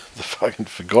Wittgenstein, the fucking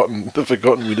forgotten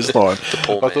Wittgenstein. The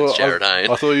poor man's Jared Hayne.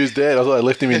 I thought he was dead. I thought they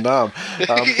left him in Nam.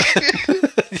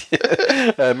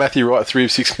 Matthew Wright, 3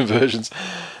 of 6 conversions.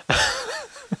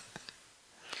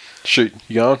 Shoot,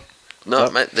 you going? No,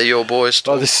 mate, they're your boys.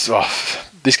 This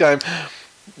game,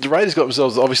 the Raiders got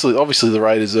themselves. Obviously, the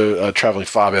Raiders are travelling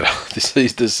far better this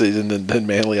season than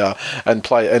Manly are, and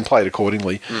played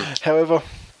accordingly. However,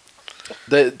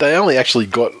 they only actually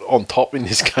got on top in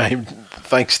this game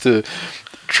thanks to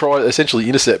essentially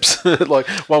intercepts. Like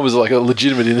one was like a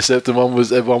legitimate intercept, and one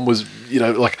was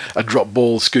like a drop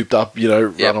ball scooped up,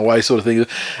 run away sort of thing,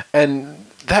 and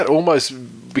that almost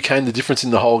became the difference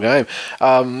in the whole game.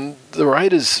 The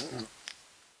Raiders,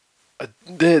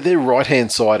 their right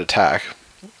hand side attack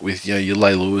with your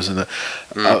Leiluas and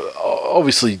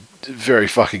obviously very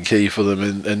fucking key for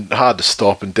them and hard to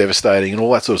stop and devastating and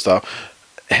all that sort of stuff.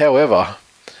 However,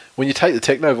 when you take the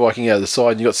Techno Viking out of the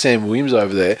side and you got Sam Williams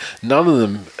over there, none of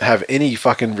them have any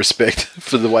fucking respect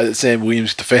for the way that Sam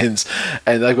Williams defends,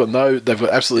 and they've got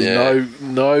absolutely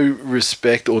no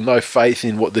respect or no faith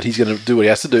in that he's going to do what he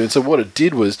has to do. And so what it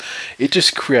did was it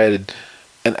just created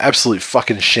an absolute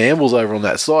fucking shambles over on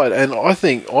that side. And I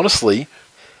think honestly,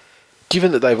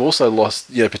 given that they've also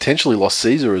potentially lost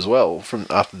Caesar as well from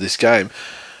after this game,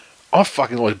 I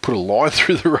fucking want to put a line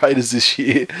through the Raiders this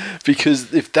year,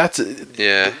 because if that's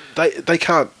they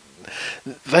can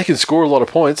score a lot of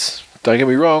points. Don't get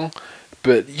me wrong,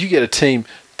 but you get a team.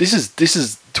 This is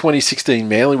 2016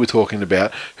 Manly we're talking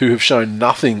about, who have shown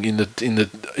nothing in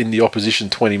the opposition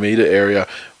 20-metre area.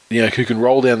 Who can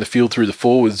roll down the field through the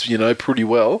forwards, pretty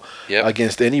well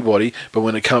against anybody. But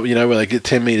when it comes, when they get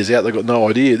 10 metres out, they've got no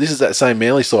idea. This is that same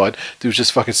Manly side that was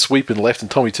just fucking sweeping left,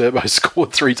 and Tommy Turbo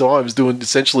scored 3 times doing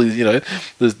essentially,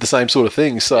 the same sort of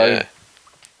thing. So,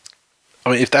 I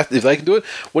mean, if they can do it,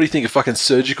 what do you think a fucking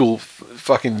surgical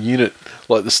fucking unit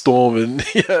like the Storm and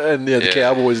the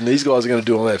Cowboys and these guys are going to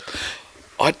do on left?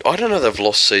 I don't know. They've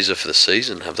lost Caesar for the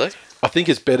season, have they? I think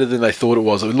it's better than they thought it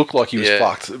was. It looked like he was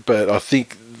fucked, but I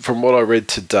think from what I read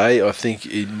today, I think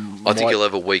he'll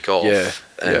have a week off. Yeah,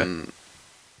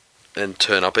 and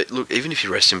turn up. Look, even if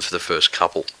you rest him for the first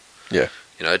couple, yeah,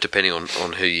 depending on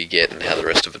who you get and how the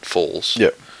rest of it falls. Yeah.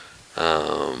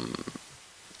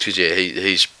 Because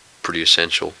he's pretty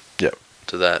essential. Yeah.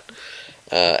 To that,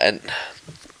 and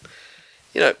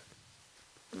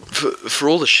for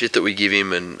all the shit that we give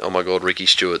him, and oh my god, Ricky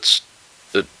Stewart's,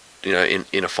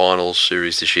 in a finals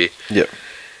series this year. Yeah.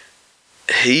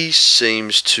 He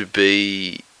seems to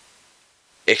be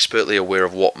expertly aware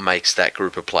of what makes that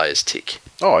group of players tick.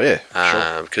 Oh yeah,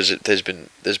 sure. Because there's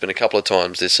been a couple of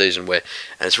times this season where,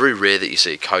 and it's very rare that you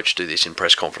see a coach do this in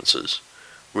press conferences,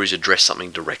 where he's addressed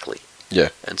something directly. Yeah.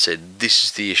 And said, "This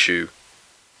is the issue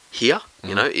here."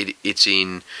 Mm. It's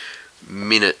in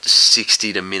minute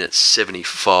 60 to minute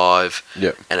 75.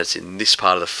 Yep. And it's in this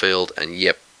part of the field, and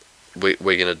we're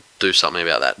going to do something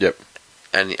about that. Yep.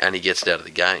 And he gets it out of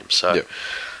the game. So, yep.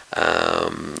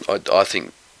 I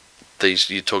think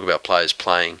you talk about players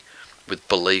playing with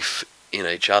belief in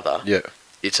each other. Yeah.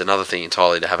 It's another thing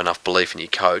entirely to have enough belief in your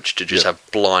coach to just have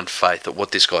blind faith that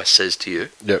what this guy says to you.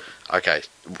 Yep. Okay,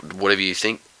 whatever you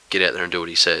think, get out there and do what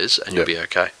he says, and you'll be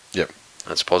okay. Yep.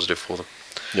 That's positive for them.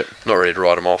 Yep. Not ready to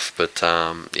write him off, but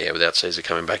without Caesar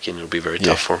coming back in, it'll be very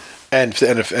tough for him. And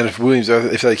if Williams,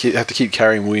 if they have to keep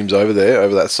carrying Williams over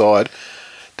that side,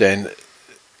 then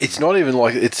it's not even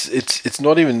like it's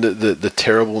not even the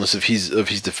terribleness of his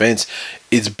defence.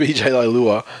 It's BJ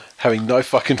Leilua having no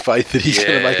fucking faith that he's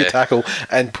going to make a tackle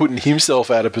and putting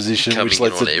himself out of position, coming which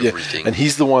lets everything. And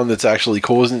he's the one that's actually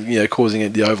causing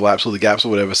the overlaps or the gaps or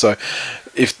whatever. So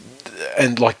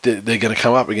they're going to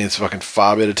come up against fucking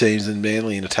far better teams than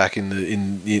Manly in attacking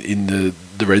in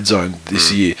the red zone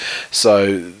this year.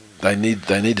 So they need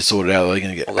to sort it out. They're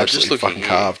going to get absolutely fucking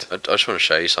carved. I just want to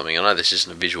show you something. I know this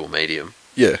isn't a visual medium.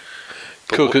 Yeah.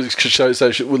 Cool.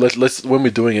 Let's when we're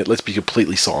doing it, let's be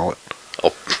completely silent.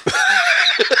 Oh.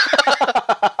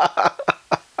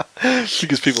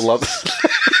 Because people love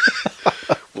it.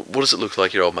 What does it look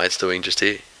like your old mate's doing just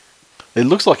here? It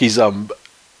looks like he's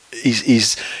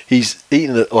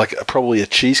eating probably a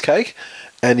cheesecake,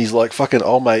 and he's like, "Fucking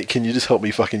old mate, can you just help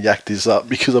me fucking yak this up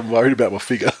because I'm worried about my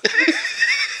figure."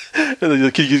 And then he's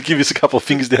like, "Can you give us a couple of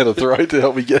fingers down the throat to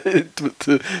help me to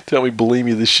help me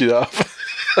bulimia this shit up?"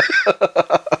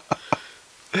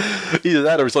 Either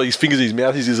that, or it's like his fingers in his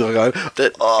mouth. He's just like going,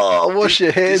 wash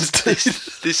your hands.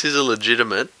 This is a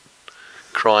legitimate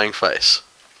crying face.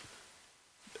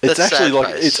 It's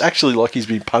actually like he's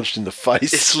been punched in the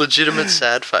face. It's legitimate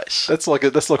sad face. That's like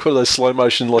one of those slow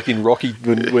motion, like in Rocky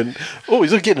when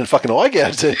he's getting a fucking eye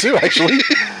gouge there too. Actually,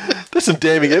 there's some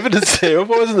damning evidence there.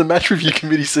 Why hasn't the match review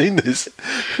committee seen this?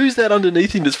 Who's that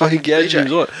underneath him that's fucking gouging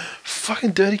his eye?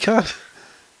 Fucking dirty cunt.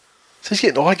 So he's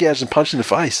getting eye gouged and punched in the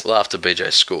face. Well, after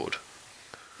BJ scored.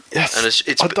 Yes. And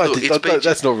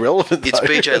that's not relevant. It's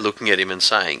BJ looking at him and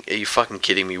saying, "Are you fucking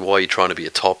kidding me? Why are you trying to be a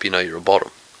top? You're a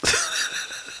bottom."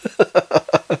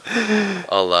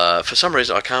 For some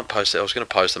reason I can't post it. I was going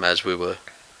to post them as we were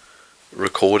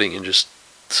recording and just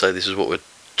say this is what we're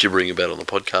gibbering about on the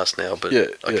podcast now, but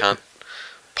I can't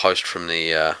post from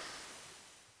the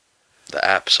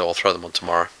app, so I'll throw them on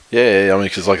tomorrow. Yeah. I mean,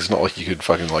 because it's not like you could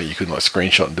fucking you couldn't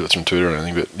screenshot and do it from Twitter or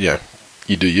anything, but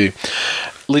you do you.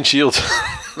 Lynn Shields.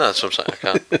 No, that's what I'm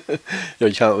saying. I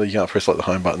can't. You can't press the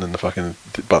home button and the fucking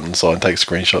button side and take a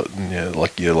screenshot and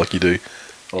like you do.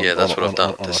 That's what I've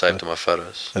done to save to my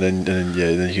photos. And then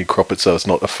you can crop it so it's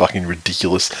not a fucking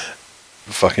ridiculous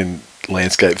fucking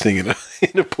landscape thing in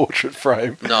a portrait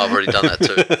frame. No, I've already done that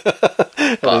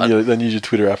too. And then use your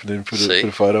Twitter app and then put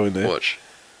a photo in there. Watch.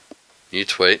 New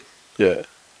tweet. Yeah.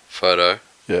 Photo.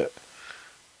 Yeah.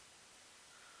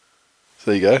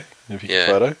 So there you go. You pick a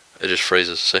photo. It just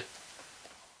freezes, see?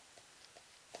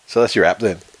 So that's your app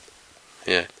then?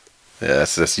 Yeah. Yeah,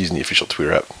 that's using the official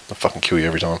Twitter app. I'll fucking kill you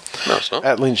every time. No, it's not.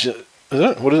 At Lynch, is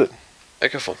it? What is it?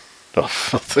 Ecophone. Oh,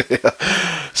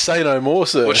 say no more,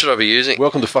 sir. What should I be using?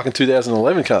 Welcome to fucking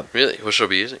 2011, cunt. Really? What should I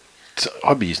be using?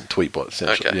 I'd be using Tweetbot,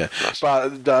 essentially. Okay, yeah. nice.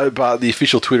 But the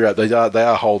official Twitter app, they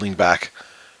are holding back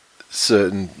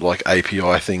certain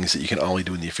API things that you can only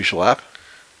do in the official app.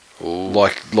 Ooh.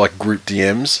 Like group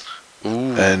DMs.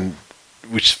 Ooh. And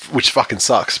which fucking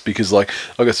sucks because I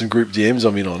got some group DMs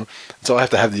I'm in on, so I have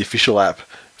to have the official app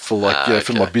for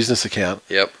for my business account.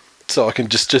 Yep. So I can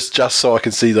just so I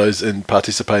can see those and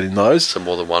participate in those. So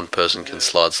more than one person can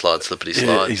slide, slippity slide.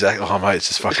 Yeah, exactly. Oh mate, it's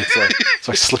just fucking it's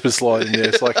like slip and slide in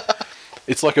there.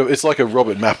 It's like a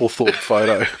Robert Mapplethorpe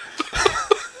photo.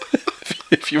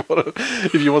 if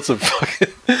if you want some fucking,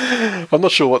 I'm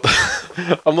not sure what.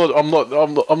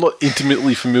 I'm not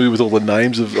intimately familiar with all the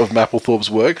names of Mapplethorpe's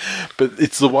work, but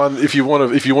it's the one. If you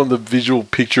want the visual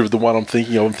picture of the one I'm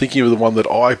thinking of the one that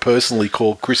I personally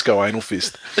call Crisco Anal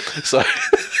Fist. So,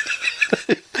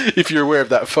 if you're aware of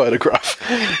that photograph,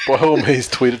 by all means,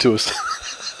 tweet it to us.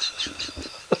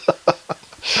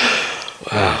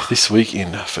 This week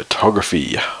in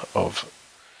photography of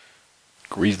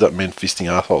greased up men fisting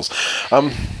arseholes.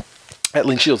 At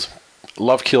Lynn Shields,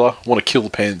 love killer, want to kill the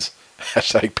pens.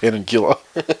 Hashtag pen and killer.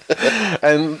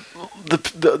 And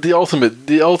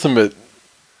the ultimate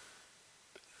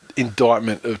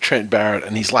indictment of Trent Barrett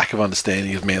and his lack of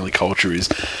understanding of manly culture is,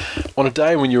 on a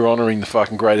day when you're honouring the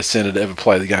fucking greatest centre to ever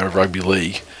play the game of rugby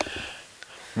league,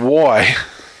 why?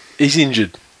 He's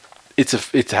injured.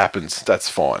 It happens. That's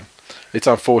fine. It's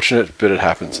unfortunate, but it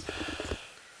happens.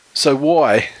 So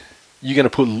why you going to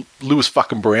put Lewis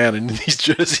fucking Brown in his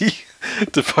jersey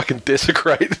to fucking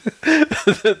desecrate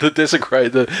the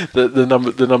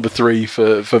number 3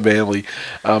 for Manly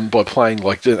by playing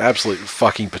like an absolute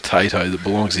fucking potato that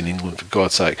belongs in England, for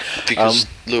God's sake? Because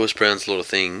Lewis Brown's a lot of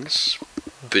things,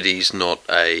 but he's not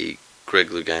a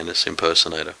Greg Louganis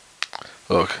impersonator.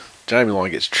 Look, Jamie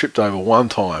Lyon gets tripped over one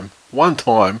time.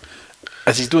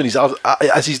 As he's doing his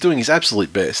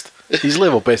absolute best, his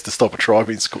level best to stop a try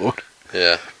being scored.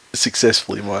 Yeah,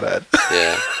 successfully, might add.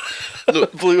 Yeah.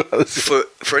 Look,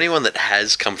 for anyone that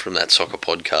has come from that soccer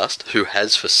podcast, who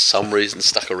has for some reason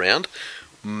stuck around,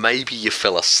 maybe you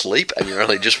fell asleep and you're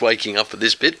only just waking up at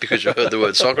this bit because you heard the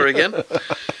word soccer again.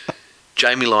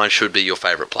 Jamie Lyon should be your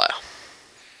favourite player.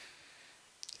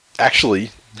 Actually,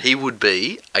 he would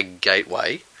be a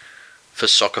gateway for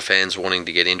soccer fans wanting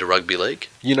to get into rugby league.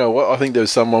 You know what? I think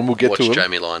there's someone. We'll get to him.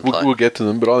 Jamie Lyon play. We'll get to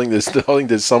them, but I think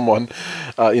there's someone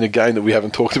in a game that we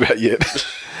haven't talked about yet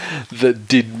that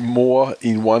did more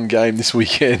in one game this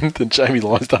weekend than Jamie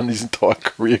Lyon's done his entire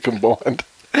career combined.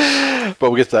 But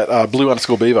we'll get to that.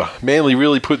 Blue_Beaver. Manly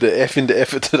really put the F into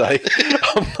effort today.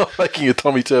 I'm not making a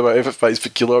Tommy Turbo effort face for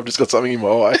killer. I've just got something in my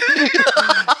eye.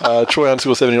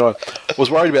 Troy_79. Was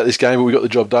worried about this game, but we got the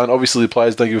job done. Obviously, the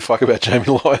players don't give a fuck about Jamie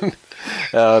Lyon.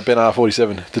 Ben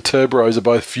R47. The Turbros are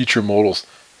both future immortals.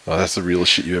 Oh, that's the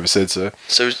realest shit you ever said, sir.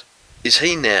 So is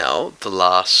he now the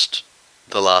last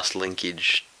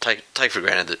linkage? Take for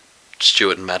granted that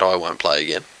Stewart and Matai won't play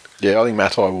again. Yeah, I think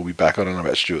Matai will be back. I don't know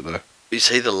about Stewart, though. Is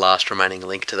he the last remaining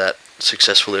link to that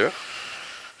successful era?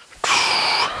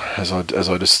 As I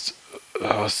just...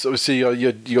 so see,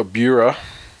 you got Bura.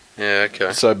 Yeah,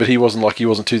 okay. So, but he wasn't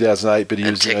 2008, but he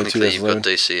was technically 2011. You've got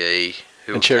DCE.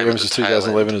 And Cherry Evans was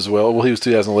 2011 as well. Well, he was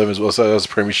 2011 as well, so that was a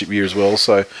premiership year as well.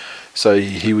 So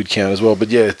he would count as well. But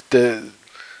yeah,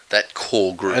 that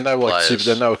core group, and they were like super.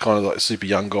 They were kind of like super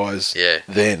young guys. Yeah.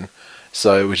 Then,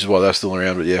 so which is why they're still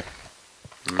around. But yeah.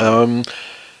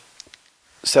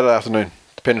 Saturday afternoon,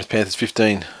 the Penrith Panthers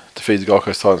 15 defeat the Gold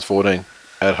Coast Titans 14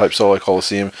 at Hope Solo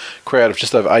Coliseum. Crowd of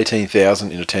just over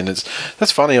 18,000 in attendance.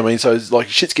 That's funny. I mean, so it's like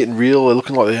shit's getting real. They're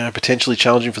looking like they're potentially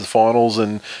challenging for the finals,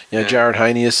 and Jared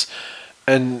Haynius.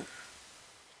 And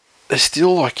they're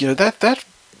still that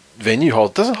venue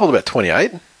doesn't hold about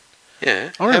 28. Yeah.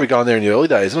 I remember going there in the early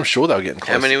days, and I'm sure they were getting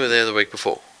close. How many were there the week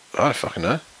before? I don't fucking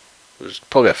know. It was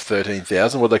probably about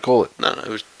 13,000. What'd they call it? No, it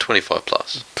was 25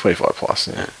 plus. 25 plus,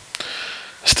 yeah.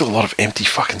 There's still a lot of empty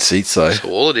fucking seats, though. So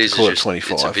all it is call just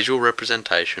 25. It's a visual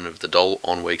representation of the doll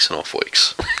on weeks and off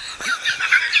weeks.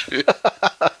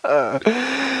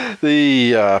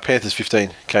 The Panthers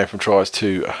 15 came from tries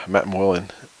to Matt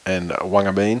Moylan and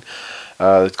Wangabeen.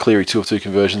 Cleary 2 of 2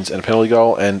 conversions and a penalty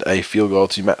goal and a field goal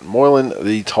to Matt Moylan.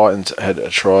 The Titans had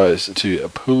tries to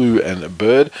Pulu and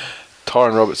Bird.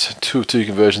 Tyron Roberts 2 of 2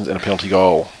 conversions and a penalty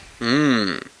goal.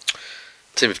 Team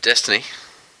of Destiny.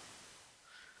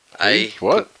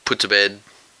 Put to bed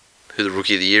who the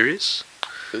Rookie of the Year is.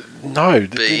 No,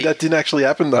 that didn't actually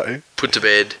happen though. Put to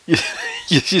bed.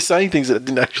 You're saying things that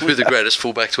didn't actually who the greatest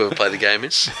fullback to ever play the game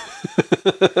is.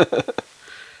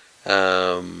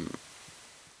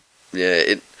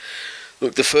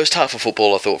 Look, the first half of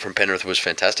football I thought from Penrith was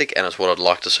fantastic, and it's what I'd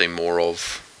like to see more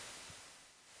of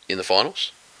in the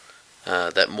finals.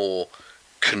 That more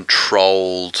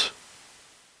controlled,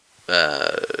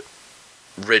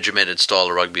 regimented style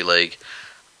of rugby league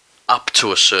up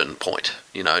to a certain point.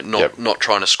 Not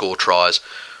trying to score tries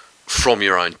from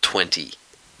your own 20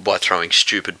 by throwing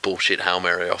stupid bullshit Hail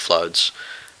Mary offloads.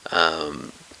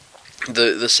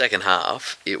 The second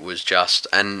half, it was just,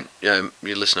 and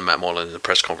you listen to Matt Moylan in the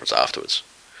press conference afterwards.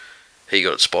 He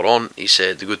got it spot on. He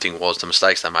said the good thing was the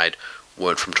mistakes they made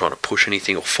weren't from trying to push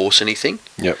anything or force anything.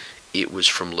 Yep. it was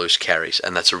from loose carries,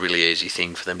 and that's a really easy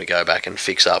thing for them to go back and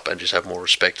fix up and just have more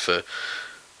respect for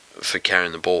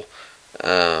carrying the ball.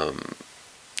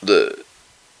 The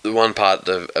one part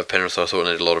of Penrith I thought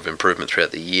needed a lot of improvement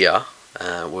throughout the year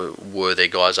were their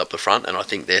guys up the front, and I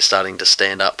think they're starting to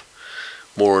stand up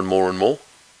more and more and more.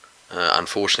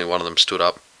 Unfortunately, one of them stood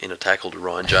up in a tackle to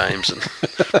Ryan James, and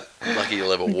lucky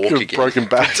he'll ever walk again. Broken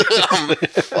back.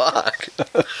 Fuck.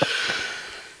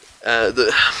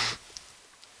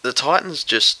 The Titans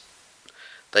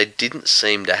they didn't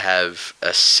seem to have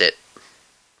a set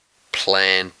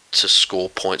plan to score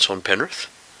points on Penrith.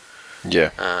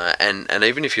 Yeah. And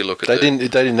even if you look at they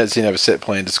didn't seem to have a set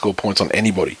plan to score points on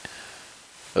anybody.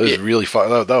 It was really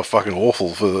they were fucking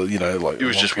awful for it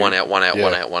was just one out,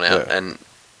 and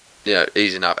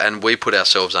easy enough. And we put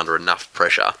ourselves under enough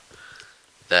pressure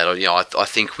that I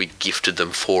think we gifted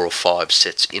them 4 or 5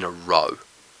 sets in a row.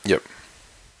 Yep.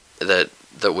 That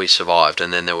we survived,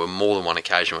 and then there were more than one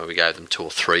occasion where we gave them 2 or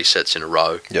 3 sets in a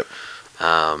row. Yep.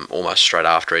 Almost straight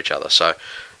after each other. So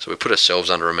we put ourselves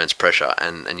under immense pressure,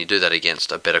 and you do that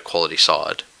against a better quality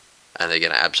side, and they're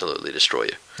going to absolutely destroy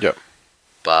you. Yep.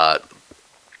 But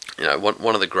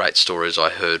one of the great stories I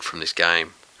heard from this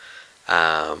game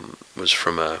was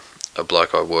from a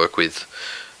bloke I work with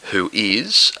who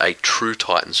is a true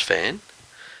Titans fan.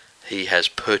 He has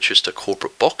purchased a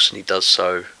corporate box, and he does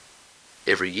so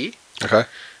every year. Okay.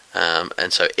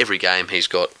 And so every game he's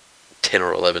got 10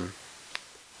 or 11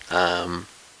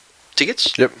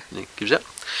 tickets. Yep. He gives out.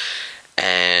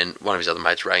 And one of his other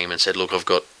mates rang him and said, "Look, I've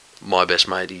got my best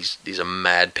mate. He's a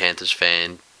mad Panthers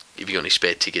fan. Have you got any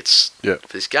spare tickets for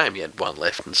this game?" He had one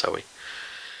left, and so we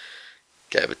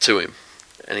gave it to him.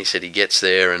 And he said he gets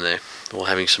there, and they're all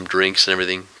having some drinks and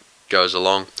everything goes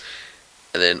along.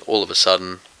 And then all of a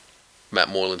sudden, Matt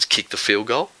Moylan's kicked the field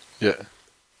goal. Yeah.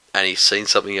 And he's seen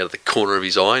something out of the corner of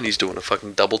his eye, and he's doing a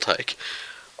fucking double take.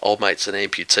 Old mate's an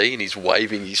amputee, and he's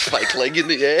waving his fake leg in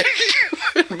the air.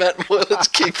 And Matt Moylan's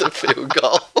kicked the field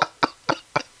goal.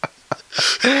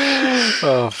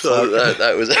 Oh, so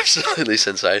that was absolutely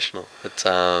sensational. But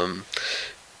I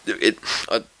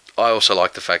also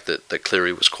like the fact that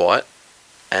Cleary was quiet,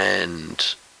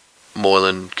 and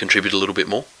Moylan contributed a little bit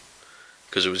more,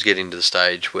 because it was getting to the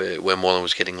stage where Moylan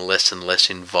was getting less and less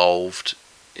involved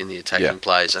in the attacking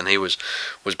plays, and he was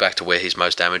back to where he's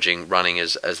most damaging, running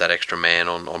as that extra man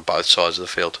on both sides of the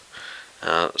field.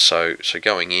 So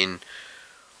going in,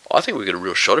 I think we get a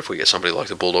real shot if we get somebody like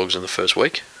the Bulldogs in the first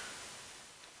week.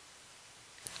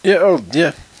 Yeah,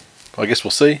 I guess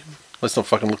we'll see. Let's not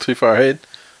fucking look too far ahead.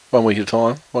 1 week at a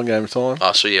time, 1 game at a time.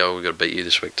 Oh, so we've got to beat you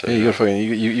this week too. Yeah,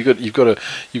 you've got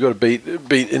to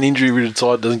beat an injury-ridden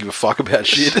side that doesn't give a fuck about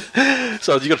shit.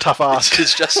 So you got a tough ask.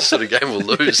 It's just the sort of game we'll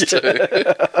lose too.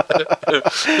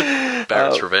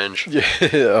 Barrett's revenge. Yeah.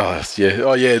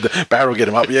 Oh yeah. The Barrett will get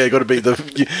him up. Yeah, got to beat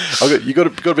you got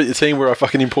to beat the team where I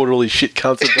fucking imported all these shit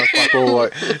cunts and fuck all.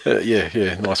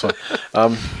 Yeah. Nice one.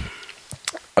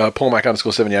 Paul Mac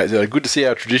 _78. Good to see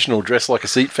our traditional dress like a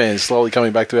seat fans slowly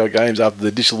coming back to our games after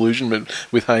the disillusionment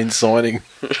with Haynes signing.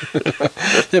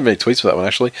 There many tweets for that one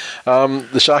actually.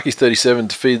 The Sharkies 37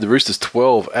 defeated the Roosters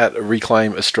 12 at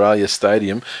Reclaim Australia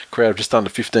Stadium. Crowd of just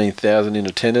under 15,000 in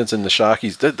attendance, and the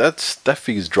Sharkies that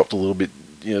figure's dropped a little bit.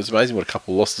 It's amazing what a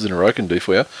couple of losses in a row can do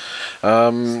for you.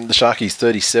 The Sharkies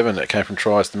 37 that came from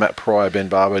tries to Matt Pryor, Ben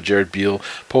Barber, Jared Beale,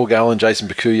 Paul Gallen, Jason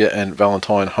Bakuya, and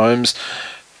Valentine Holmes.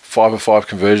 5 of 5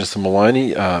 conversions to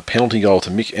Maloney, penalty goal to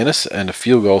Mick Ennis, and a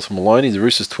field goal to Maloney. The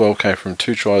Roosters 12 came from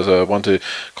 2 tries, one to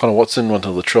Connor Watson, one to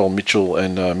Latrell Mitchell,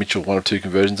 and Mitchell 1 of 2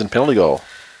 conversions and penalty goal.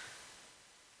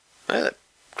 That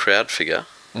crowd figure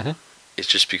is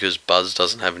just because Buzz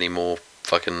doesn't have any more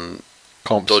fucking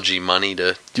comps, dodgy money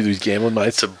to give his gambling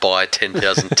mates to buy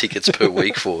 10,000 tickets per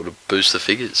week to boost the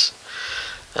figures.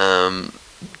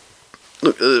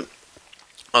 Look,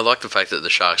 I like the fact that the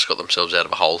Sharks got themselves out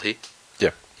of a hole here.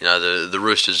 The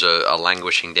Roosters are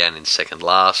languishing down in second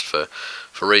last for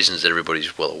reasons that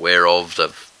everybody's well aware of.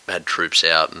 They've had troops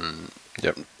out, and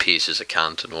Pearce is a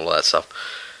cunt and all of that stuff.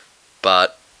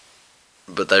 But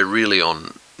they really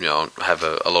have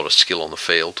a lot of skill on the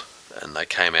field, and they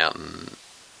came out and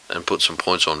put some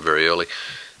points on very early.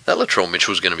 That Latrell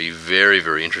Mitchell is going to be very,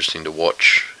 very interesting to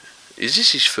watch. Is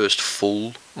this his first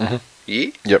full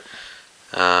year? Yep.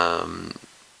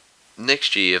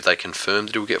 Next year, have they confirmed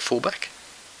that he'll get fullback?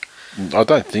 I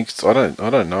don't think so. I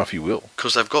don't know if he will,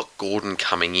 because they've got Gordon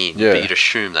coming in. Yeah. But you'd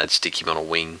assume they'd stick him on a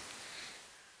wing.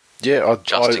 Yeah,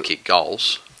 to kick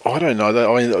goals. I don't know.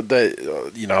 I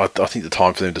think the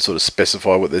time for them to sort of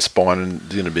specify what their spine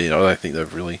is going to be. I don't think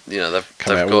they've really. They've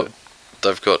got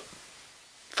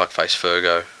fuckface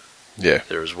Fergo. Yeah.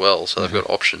 There as well, so they've got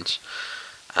options.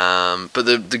 But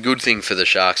the good thing for the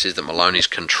Sharks is that Maloney's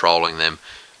controlling them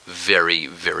very,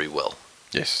 very well.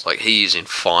 Yes. Like, he is in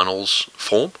finals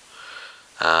form,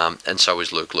 and so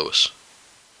is Luke Lewis.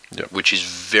 Yep. Which is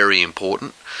very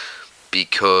important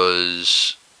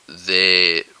because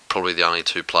they're probably the only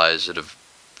two players that have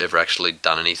ever actually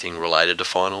done anything related to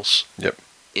finals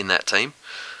in that team.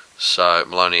 So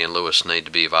Maloney and Lewis need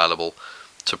to be available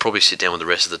to probably sit down with the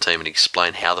rest of the team and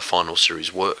explain how the final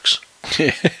series works.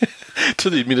 Yeah. To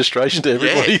the administration, to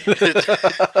everybody. Yeah.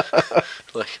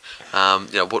 Like,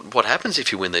 what happens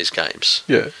if you win these games?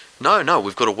 Yeah. No,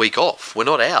 we've got a week off. We're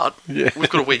not out. Yeah. We've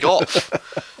got a week off.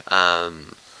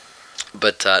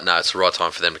 But no, it's the right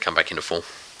time for them to come back into form.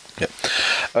 Yep.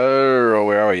 Where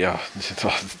are we?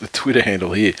 The Twitter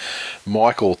handle here,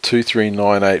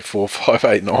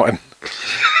 Michael23984589.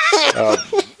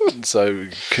 So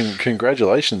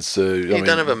congratulations. You don't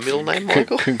have a middle name,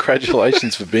 Michael?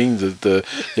 Congratulations for being the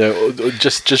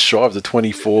just shy of the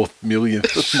 24th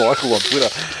millionth Michael on Twitter.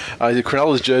 The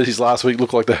Cronulla's jerseys last week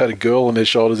looked like they had a girl on their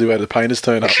shoulders who had a painters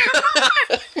turn up.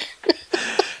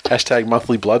 Hashtag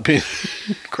monthly blood bin.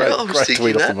 Great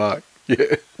tweet off the mark.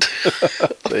 Yeah.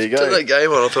 There you go. After that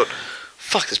game on, I thought,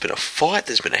 fuck, there's been a fight,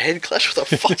 there's been a head clash, what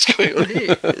the fuck's going on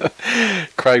here?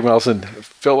 Craig Melson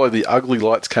felt like the ugly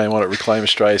lights came on at Reclaim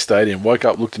Australia Stadium, woke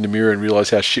up, looked in the mirror and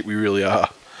realised how shit we really are.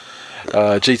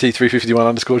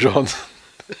 GT351 _ Johns.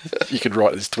 You could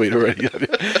write this tweet already.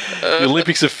 The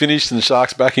Olympics have finished and the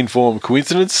Sharks back in form.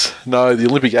 Coincidence? No, the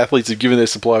Olympic athletes have given their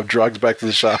supply of drugs back to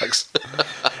the Sharks.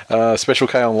 Special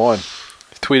K Online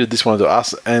tweeted this one to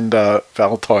us and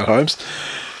Valentine Holmes.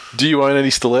 Do you own any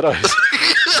stilettos?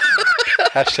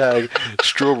 Hashtag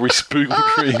strawberry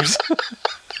spoogle dreams.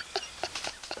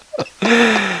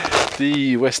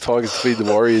 The West Tigers defeat the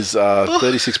Warriors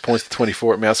 36 points to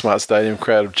 24 at Mount Smart Stadium.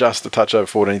 Crowd of just a touch over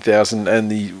 14,000,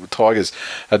 and the Tigers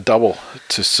a double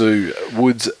to Sue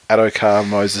Woods, Adokar,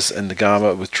 Moses and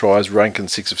Nagama with tries. Rankin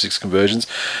 6 of 6 conversions.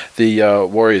 The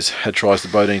Warriors had tries to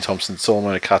Bodine Thompson,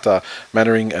 Solomon Akata,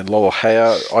 Mannering and Lowell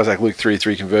Haya. Isaac Luke 3 of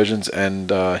 3 conversions, and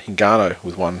Hingano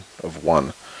with 1 of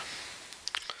 1.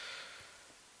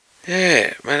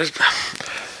 Yeah, man.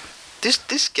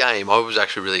 This game, I was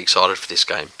actually really excited for this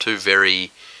game. Two very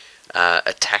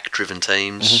attack-driven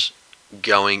teams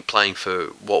playing for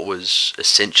what was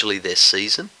essentially their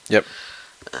season. Yep.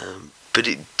 But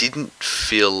it didn't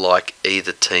feel like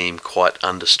either team quite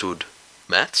understood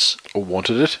maths. Or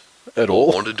wanted it at all.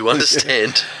 Or wanted to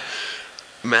understand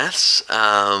maths.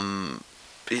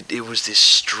 It was this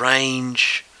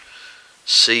strange,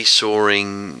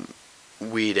 seesawing,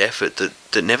 weird effort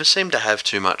that never seemed to have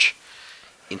too much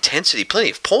intensity,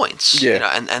 plenty of points,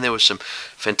 and there was some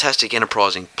fantastic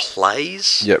enterprising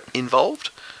plays involved,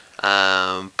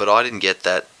 but I didn't get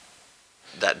that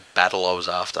battle I was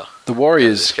after. The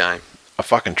Warriors this game are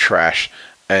fucking trash,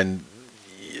 and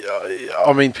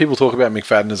I mean, people talk about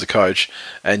McFadden as a coach,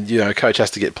 and coach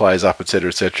has to get players up,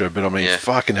 etc., but I mean,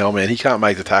 fucking hell, man, he can't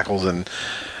make the tackles, and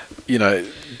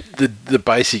the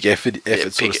basic effort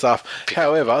sort of stuff.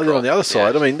 However, on the other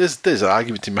side, I mean, there's an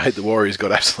argument to be made the Warriors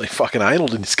got absolutely fucking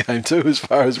anal in this game too, as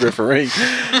far as refereeing.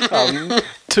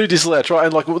 2 disallowed try,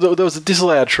 and there was a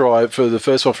disallowed try for the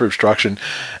first one for obstruction.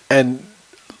 And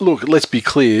look, let's be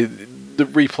clear, the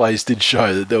replays did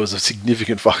show that there was a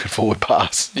significant fucking forward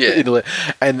pass. Yeah.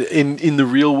 And in the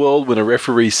real world, when a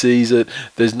referee sees it,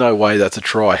 there's no way that's a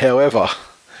try. However,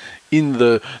 in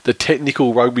the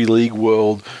technical rugby league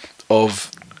world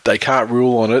of they can't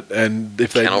rule on it, and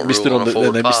if they missed it on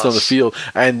the field,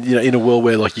 and in a world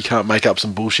where you can't make up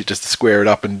some bullshit just to square it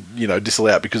up and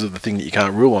disallow it because of the thing that you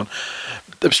can't rule on.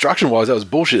 Obstruction wise, that was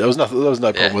bullshit. There was no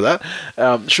problem with that.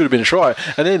 Should have been a try.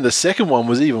 And then the second one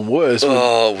was even worse.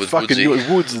 With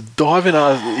fucking Woods diving.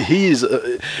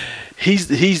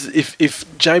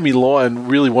 If Jamie Lyon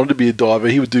really wanted to be a diver,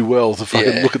 he would do well to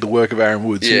fucking look at the work of Aaron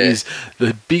Woods. He is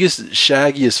the biggest,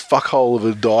 shaggiest fuckhole of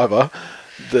a diver.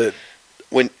 That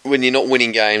when you're not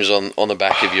winning games on the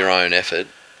back of your own effort.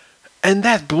 And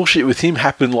that bullshit with him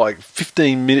happened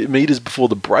 15 metres before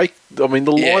the break. I mean,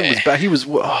 the line was back. He was...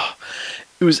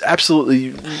 it was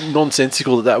absolutely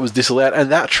nonsensical that was disallowed.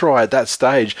 And that try at that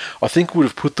stage, I think, would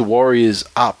have put the Warriors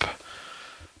up.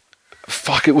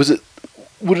 Fuck, would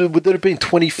it have been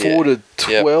 24 to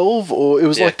 12? Or it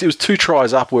was it was 2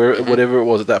 tries up, whatever it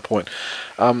was at that point.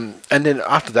 And then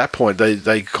after that point,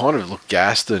 they kind of looked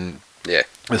gassed, and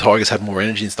the Tigers had more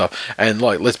energy and stuff. And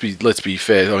let's be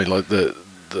fair. I mean,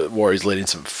 the Warriors let in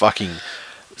some fucking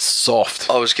soft.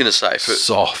 I was going to say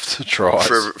soft tries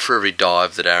for every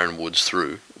dive that Aaron Woods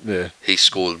threw. Yeah, he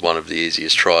scored one of the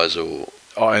easiest tries. And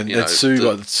Sue's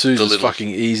was fucking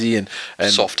easy and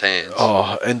soft hands.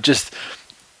 And just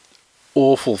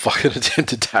awful fucking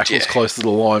attempted tackles Yeah. close to the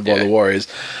line by Yeah. the Warriors.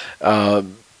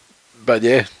 But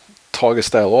yeah, Tigers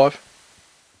stay alive.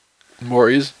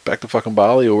 Warriors back to fucking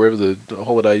Bali or wherever the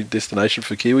holiday destination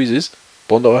for Kiwis is.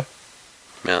 Bondi.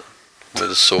 Mount, where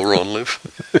the Sauron live.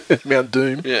 Mount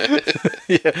Doom. Yeah.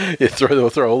 yeah, throw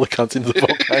all the cunts into the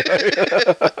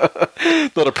volcano.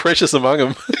 Not a precious among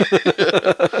them.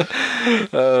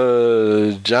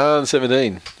 John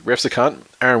 17. Ref's a cunt.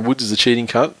 Aaron Woods is a cheating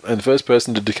cunt. And the first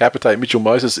person to decapitate Mitchell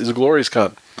Moses is a glorious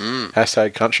cunt.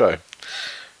 Hashtag cunt show.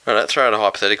 Right, throw out a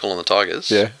hypothetical on the Tigers.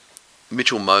 Yeah.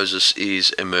 Mitchell Moses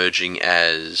is emerging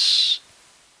as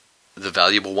the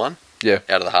valuable one Yeah.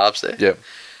 out of the halves there. Yeah.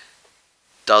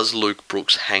 Does Luke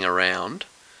Brooks hang around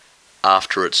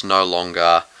after it's no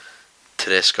longer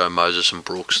Tedesco, Moses and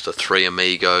Brooks, the three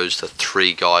amigos, the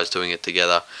three guys doing it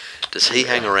together? Does he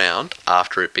hang around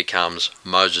after it becomes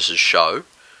Moses' show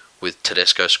with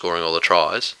Tedesco scoring all the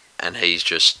tries and he's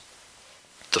just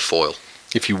the foil?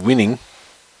 If you're winning,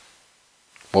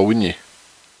 why wouldn't you?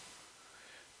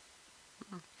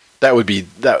 That would be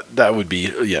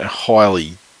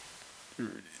highly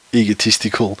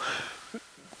egotistical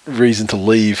reason to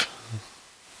leave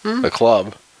a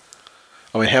club.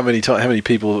 I mean, how many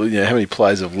people, how many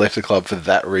players have left the club for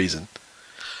that reason?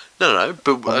 No,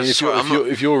 but I mean, if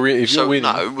you're winning,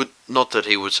 no, not that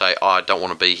he would say, I don't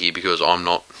want to be here because I'm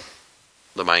not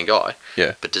the main guy.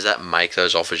 Yeah. But does that make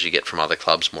those offers you get from other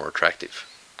clubs more attractive?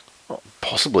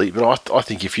 possibly, but I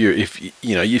think if you're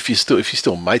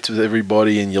still mates with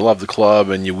everybody and you love the club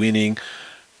and you're winning,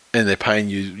 and they're paying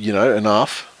you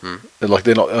enough, like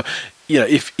they're not,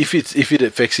 if it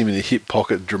affects him in the hip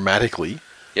pocket dramatically.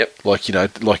 Yep. Like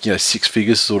 6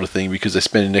 figures sort of thing because they're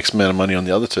spending X amount of money on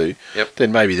the other two. Yep.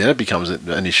 Then maybe it becomes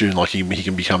an issue and like he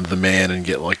can become the man and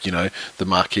get the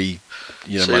marquee. So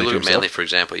you look at Manly, for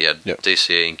example. You had Yep.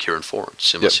 DCE and Kieran Foran,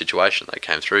 similar situation. They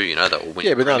came through. They were winning.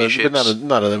 Yeah, but none of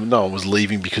premierships. them. No one was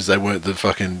leaving because they weren't the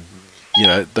fucking.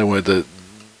 They weren't the.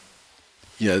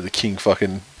 The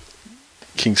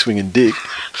king swinging dick.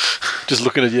 Just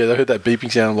looking at they heard that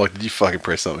beeping sound. I'm like, did you fucking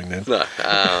press something then? No.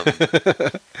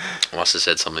 I must have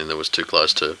said something that was too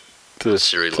close to what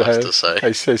Siri likes to say.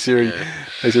 Hey Siri, Yeah.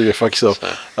 hey Siri, go fuck yourself.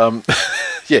 So,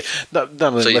 None of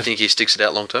them. so you think he sticks it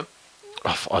out long term?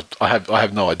 I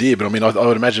have no idea, but I mean, I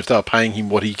would imagine if they were paying him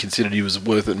what he considered he was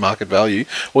worth at market value,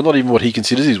 well, not even what he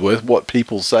considers he's worth, what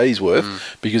people say he's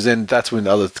worth, because then that's when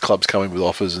other clubs come in with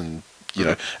offers and.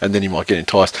 And then he might get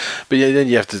enticed. But then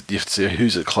you have to see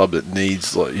who's a club that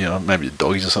needs maybe the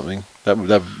Doggies or something. That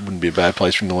wouldn't be a bad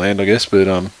place for him to land, I guess. But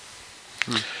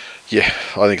yeah,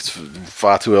 I think it's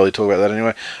far too early to talk about that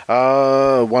anyway.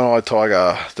 One-eyed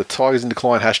Tiger. The Tigers in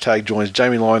decline hashtag joins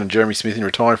Jamie Lyon and Jeremy Smith in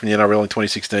retiring from the NRL in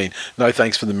 2016. No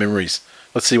thanks for the memories.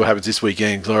 Let's see what happens this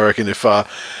weekend. 'Cause I reckon if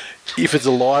it's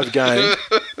a live game,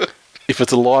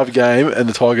 and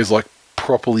the Tigers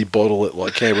properly bottle it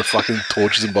like Canberra fucking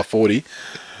torches him by 40,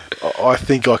 I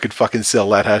think I could fucking sell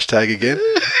that hashtag again.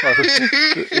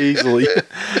 Easily.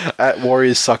 At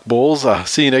Warriors suck balls.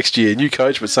 See you next year. New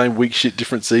coach, but same weak shit,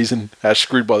 different season.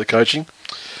 Screwed by the coaching.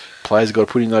 Players have got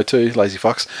to put in though too. Lazy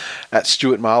fucks. At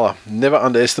Stuart Marler. Never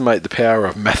underestimate the power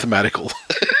of mathematical.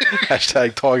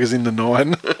 Hashtag Tigers in the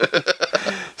 9.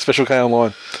 Special K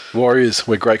online. Warriors,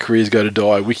 where great careers go to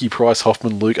die. Wiki Price,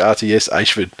 Hoffman, Luke, RTS,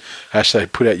 Ashford.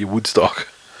 Hashtag put out your Woodstock.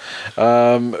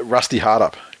 Rusty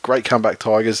Hardup. Great comeback,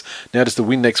 Tigers. Now just to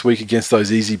win next week against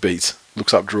those easy beats.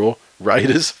 Looks up draw.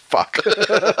 Raiders. Fuck.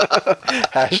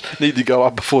 Need to go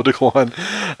up before decline.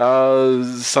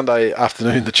 Sunday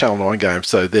afternoon, the Channel 9 game,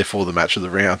 so therefore the match of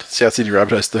the round. South Sydney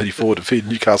Rabbitohs 34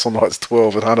 defeated Newcastle Knights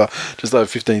 12 at Hunter. Just over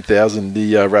 15,000.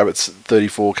 The Rabbits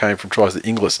 34 came from tries to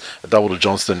Inglis, a double to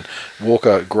Johnston,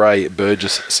 Walker, Gray,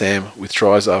 Burgess, Sam with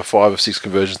tries. 5 of 6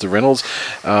 conversions to Reynolds.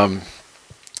 The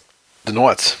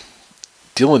Knights,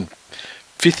 Dylan,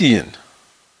 Fithian,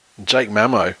 Jake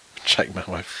Mamo,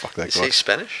 fuck that guy. Is he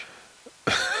Spanish?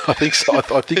 I think so.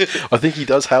 I think he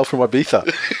does hail from Ibiza.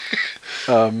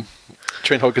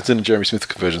 Trent Hodgkinson and Jeremy Smith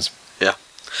conversions. Yeah.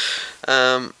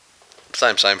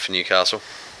 Same for Newcastle.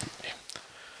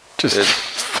 Just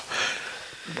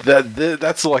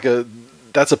that's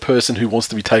a person who wants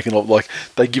to be taken off. Like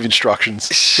they give instructions.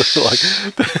 Just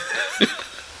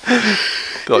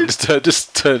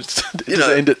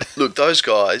end it. Look, those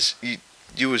guys,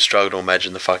 you would struggle to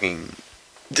imagine the fucking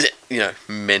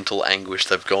mental anguish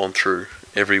they've gone through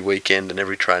every weekend and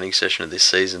every training session of this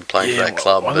season playing for that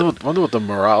club. I wonder what the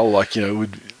morale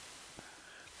would.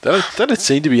 They don't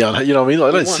seem to be they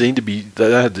don't seem to be. They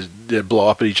don't have to blow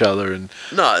up at each other and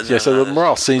so the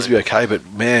morale seems to be okay. But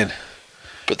man,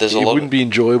 there's it wouldn't be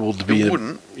enjoyable to be. It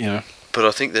wouldn't. But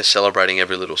I think they're celebrating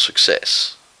every little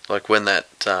success. Like when that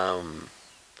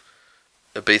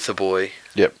Ibiza boy.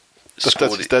 Yep.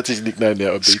 Scored That's his nickname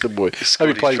now, Ibiza boy.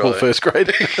 Maybe his played try. for first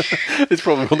grade. It's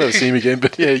probably we'll never see him again.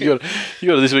 But yeah, you got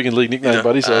a this weekend league nickname,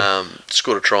 buddy. So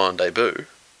scored a try on debut.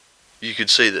 You could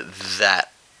see that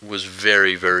was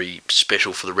very, very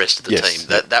special for the rest of the team.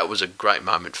 That was a great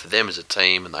moment for them as a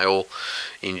team, and they all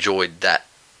enjoyed that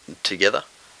together.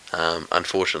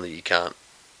 Unfortunately, you can't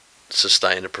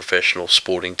sustain a professional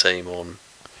sporting team on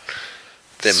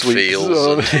them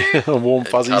fields and warm and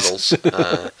fuzzies.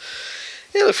 cuddles.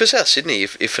 Yeah, look, for South Sydney,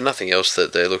 if for nothing else,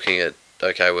 that they're looking at,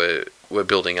 okay, we're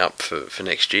building up for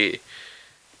next year.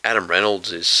 Adam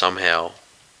Reynolds is somehow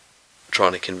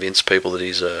trying to convince people that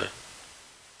he's a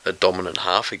dominant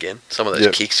half again. Some of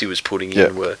those kicks he was putting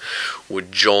in were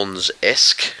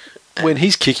Johns-esque. When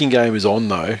his kicking game is on,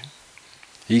 though,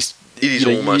 it is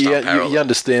almost unparalleled. You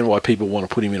understand why people want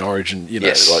to put him in Origin.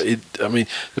 Yes. I mean,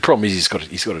 the problem is he's got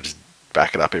to just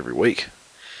back it up every week.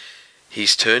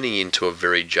 He's turning into a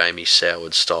very Jamie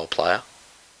Soward style player.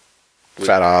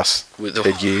 Fat ass. With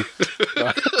headgear.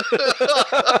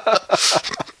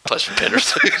 Plays for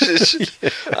Penrith.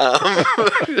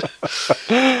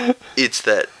 It's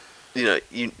that,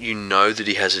 you know that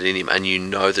he has it in him, and you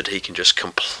know that he can just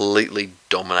completely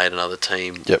dominate another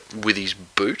team with his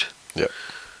boot. Yep.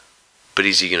 But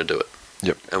is he going to do it?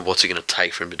 Yep. And what's it going to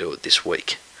take for him to do it this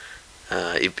week?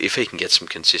 If he can get some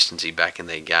consistency back in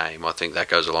their game, I think that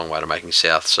goes a long way to making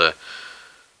Souths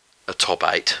a top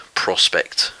 8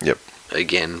 prospect. Yep.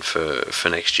 Again for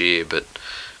next year, but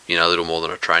a little more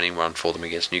than a training run for them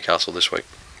against Newcastle this week.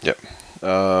 Yep.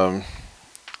 Ben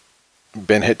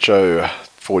Hetcho,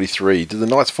 43. Did the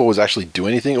Knights forwards actually do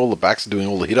anything? All the backs are doing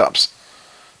all the hit-ups.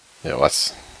 Yeah, well,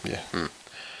 that's... Yeah.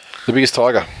 The biggest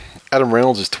tiger. Adam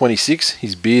Reynolds is 26.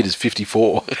 His beard is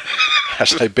 54.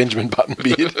 Hashtag Benjamin Button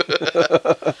beard.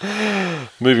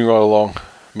 Moving right along.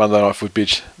 Monday Night Foot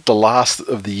Bitch. The last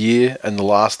of the year and the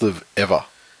last of ever.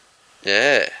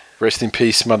 Yeah. Rest in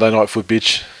peace, Monday Night Foot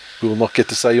Bitch. We will not get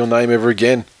to say your name ever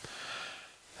again.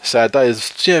 Sad day.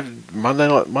 Monday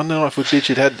Night Foot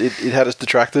Bitch. It had its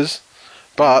detractors,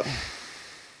 but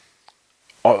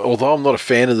although I'm not a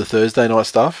fan of the Thursday night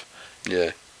stuff,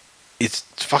 it's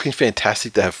fucking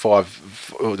fantastic to have 4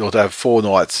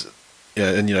 nights,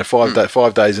 and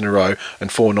 5 days in a row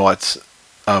and 4 nights,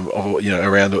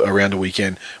 around a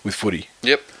weekend with footy.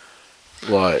 Yep.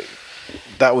 Like.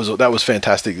 That was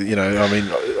fantastic. I mean,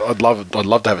 I'd love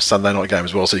to have a Sunday night game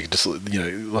as well, so you could just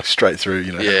like straight through.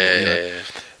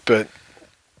 But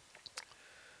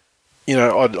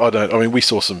I don't. I mean, we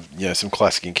saw some some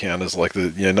classic encounters like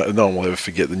no one will ever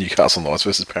forget the Newcastle Knights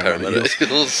versus Parramatta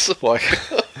Eels. Like,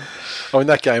 I mean,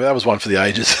 that game, that was one for the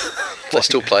ages. They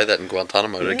still play that in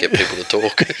Guantanamo to get people to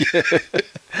talk.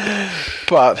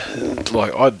 But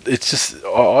I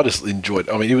just enjoyed.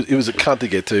 I mean, it was a cunt to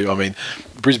get to. I mean,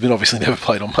 Brisbane obviously never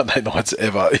played on Monday nights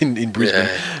ever in Brisbane,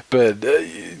 but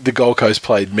the Gold Coast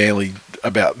played Manly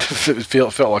about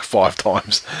felt like 5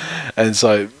 times, and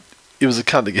so it was a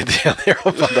cunt to get down there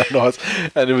on Monday nights.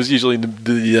 And it was usually in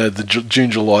the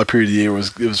June July period of the year.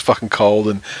 It was fucking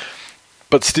cold,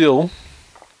 but still.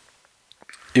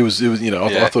 It was I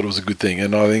thought it was a good thing,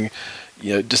 and I think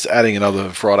just adding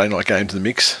another Friday night game to the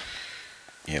mix,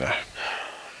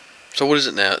 So what is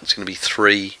it now? It's going to be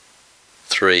 3-3-2.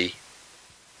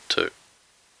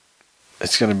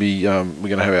 It's going to be we're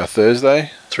going to have our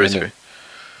Thursday 3-3,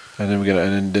 and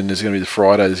then there's going to be the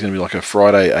Friday. There's going to be like a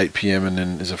Friday 8 p.m. and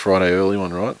then there's a Friday early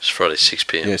one, right? It's Friday 6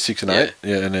 p.m. Yeah, 6 and 8.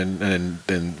 Yeah, and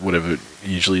then whatever it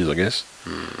usually is, I guess.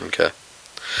 Okay.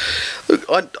 Look,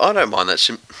 I don't mind that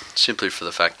simply for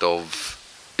the fact of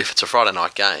if it's a Friday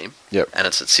night game and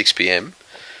it's at 6 p.m,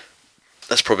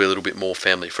 that's probably a little bit more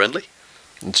family friendly.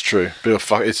 It's true, but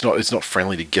it's not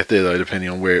friendly to get there though, depending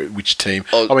on which team.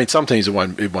 I mean, some teams it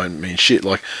won't mean shit.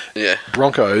 Like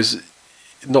Broncos,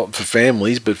 not for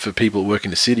families, but for people who work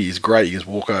in the city, is great. You just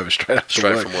walk over straight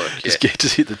from work. Just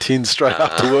hit the tins straight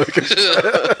after work and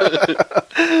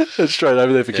straight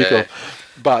over there for kickoff.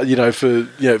 But for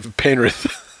Penrith.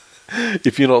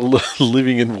 If you're not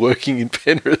living and working in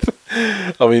Penrith,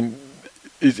 I mean,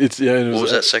 it's what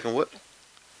was that second word?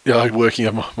 Yeah, working.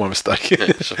 My mistake.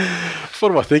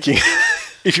 What am I thinking?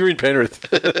 If you're in Penrith,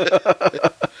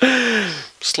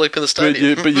 sleep in the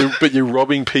stadium. But you're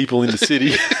robbing people in the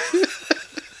city.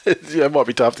 It might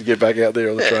be tough to get back out there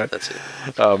on the train. That's it.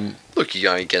 Look, you're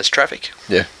going against traffic.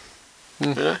 Yeah.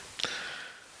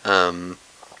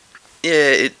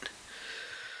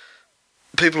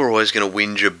 People are always going to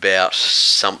whinge about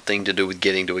something to do with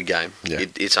getting to a game. Yeah.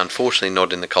 It's unfortunately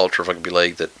not in the culture of rugby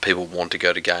league that people want to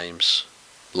go to games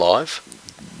live.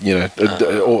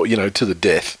 Or to the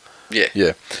death. Yeah.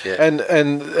 Yeah. Yeah. And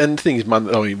the thing is,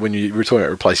 when you were talking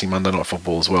about replacing Monday Night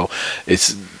Football as well,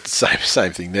 it's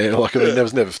same thing there. Like, I mean, there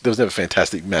was never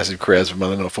fantastic, massive crowds for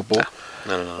Monday Night Football.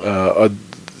 No.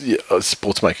 A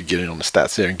sports maker get in on the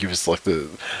stats there and give us like the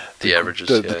averages,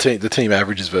 the team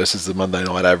averages versus the Monday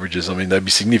night averages. I mean, they'd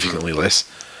be significantly less.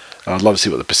 I'd love to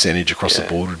see what the percentage across the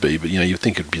board would be, but you'd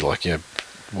think it'd be like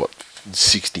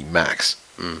 60 max,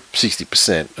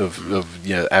 60%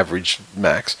 of average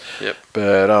max. Yep.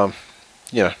 But I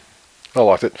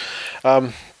liked it.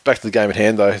 Back to the game at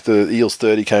hand, though. The Eels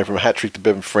 30 came from a hat-trick to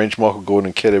Bevan French. Michael Gordon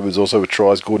and Ked Edwards also with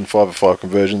tries. Gordon 5 of 5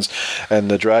 conversions.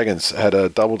 And the Dragons had a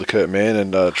double to Kurt Mann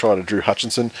and a try to Drew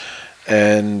Hutchinson.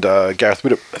 And Gareth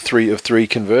Widdop, 3 of 3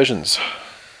 conversions.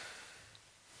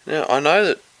 Now, I know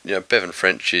that Bevan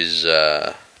French is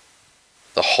the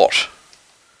hot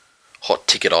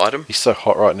ticket item. He's so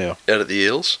hot right now. Out of the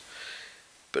Eels.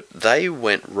 But they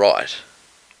went right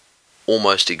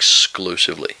almost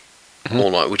exclusively.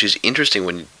 All night, which is interesting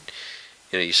when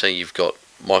you're saying you've got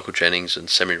Michael Jennings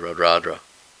and Semi Radradra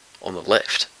on the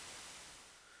left,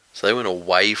 so they went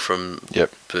away from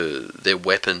their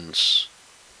weapons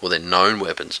or their known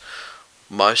weapons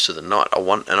most of the night. I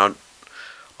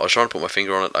was trying to put my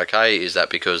finger on it. Okay, is that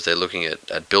because they're looking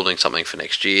at building something for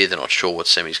next year? They're not sure what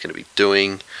Semi's going to be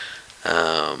doing,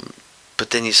 but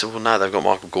then you said, well, no, they've got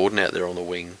Michael Gordon out there on the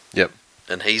wing,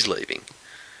 and he's leaving.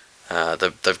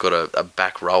 They've got a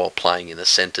back rower playing in the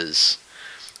centres,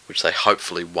 which they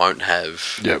hopefully won't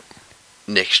have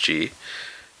next year.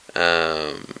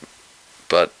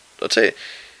 But I'll tell you,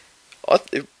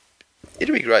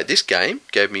 it'd be great. This game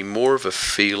gave me more of a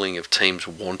feeling of teams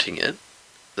wanting it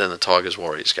than the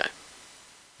Tigers-Warriors game.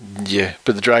 Yeah,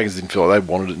 but the Dragons didn't feel like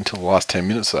they wanted it until the last 10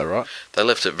 minutes, though, right? They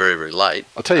left it very, very late.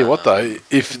 I'll tell you what, though,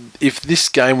 if this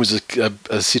game was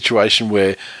a situation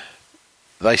where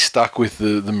they stuck with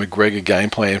the McGregor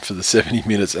game plan for the 70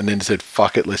 minutes and then said,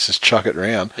 fuck it, let's just chuck it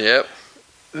round. Yep.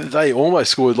 They almost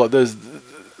scored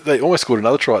they almost scored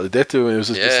another try at the death to, and it was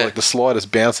just like the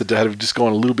slightest bounce that had just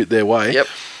gone a little bit their way. Yep.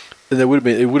 And it would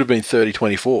have been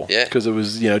 30-24. Yeah. Because it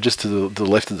was, just to the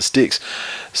left of the sticks.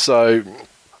 So,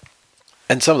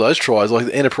 and some of those tries, like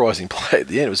the enterprising play at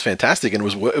the end, it was fantastic, and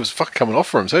it was fucking coming off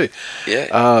for them too.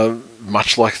 Yeah.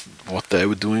 Much like what they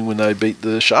were doing when they beat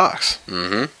the Sharks.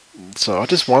 Mm-hmm. So I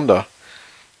just wonder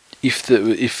if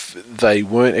they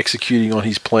weren't executing on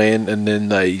his plan and then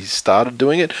they started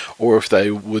doing it, or if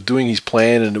they were doing his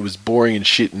plan and it was boring and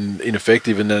shit and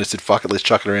ineffective, and then they said, fuck it, let's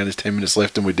chuck it around, there's 10 minutes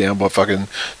left and we're down by fucking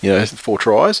 4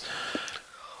 tries.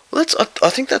 Well, I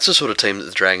think that's the sort of team that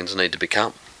the Dragons need to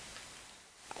become.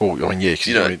 Well, I mean, yeah.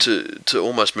 To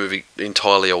almost move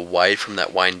entirely away from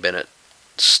that Wayne Bennett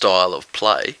style of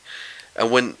play. And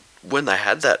when they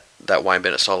had that Wayne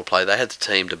Bennett style of play, they had the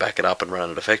team to back it up and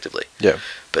run it effectively. Yeah.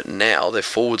 But now their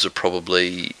forwards are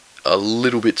probably a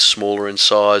little bit smaller in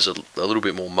size, a little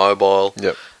bit more mobile.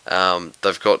 Yep.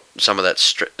 They've got some of that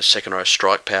second row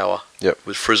strike power. Yep.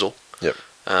 With Frizzle. Yep.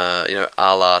 A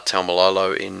la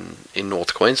Taumalolo in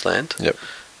North Queensland. Yep.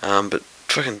 But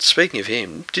fucking speaking of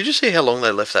him, did you see how long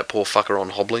they left that poor fucker on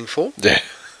hobbling for? Yeah.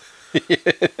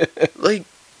 Like,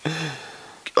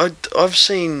 I've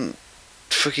seen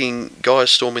fucking guys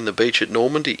storming the beach at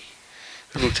Normandy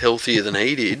who looked healthier than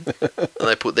he did, and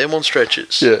they put them on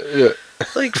stretchers. Yeah.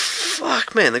 Like,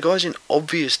 fuck, man, the guy's in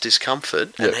obvious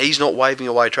discomfort, and he's not waving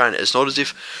away trainers. It's not as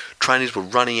if trainers were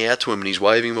running out to him and he's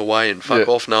waving him away and fuck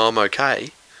off, no, I'm okay.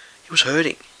 He was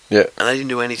hurting. Yeah. And they didn't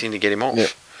do anything to get him off. Yeah.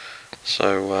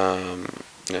 So,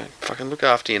 fucking look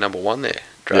after your number one there,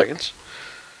 Dragons.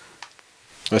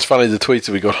 It's funny, the tweets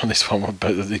that we got on this one were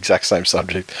the exact same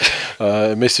subject.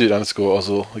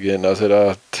 Mesut_Ozil, again, I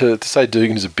said, to say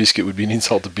Dugan is a biscuit would be an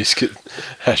insult to biscuit.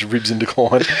 Has ribs in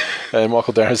decline. And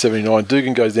Michael Darren 79,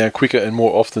 Dugan goes down quicker and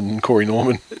more often than Corey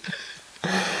Norman.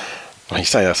 Well, he's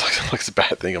saying that's like it's a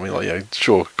bad thing. I mean,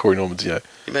 sure, Corey Norman's,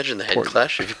 Imagine the head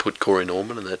clash if you put Corey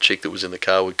Norman and that chick that was in the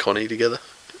car with Connie together.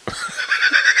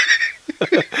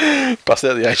 Bust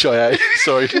out the HIA.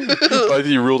 Sorry, both of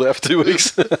you ruled out for 2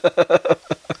 weeks.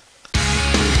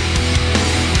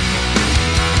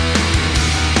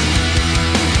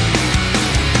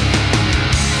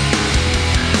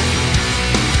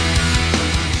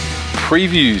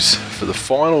 Previews for the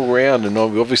final round, and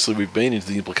obviously we've been into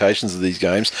the implications of these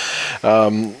games.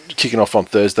 Kicking off on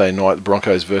Thursday night, the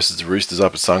Broncos versus the Roosters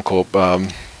up at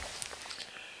Suncorp.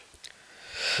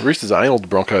 The Roosters angled the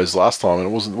Broncos last time, and it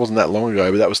wasn't that long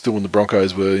ago, but that was still when the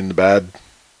Broncos were in the bad.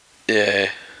 Yeah,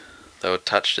 they were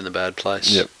touched in the bad place.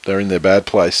 Yep, they're in their bad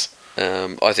place.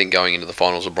 I think going into the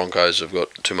finals, the Broncos have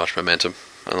got too much momentum,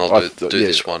 and they'll do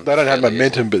this one. They don't have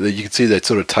momentum, but you can see they're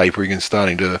sort of tapering and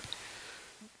starting to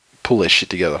pull their shit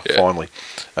together finally,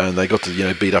 and they got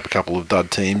to beat up a couple of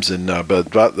dud teams, and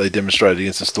but they demonstrated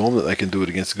against the Storm that they can do it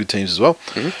against the good teams as well,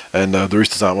 and the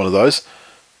Roosters aren't one of those.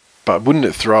 But wouldn't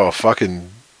it throw a fucking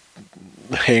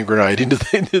hand grenade into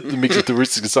the mix if the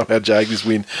Roosters can somehow jag this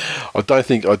win? I don't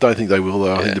think they will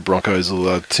though. I think the Broncos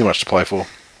will too much to play for.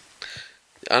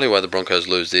 The only way the Broncos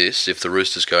lose this if the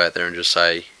Roosters go out there and just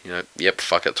say, yep,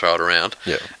 fuck it, throw it around.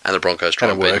 Yeah. And the Broncos try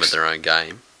and beat them at their own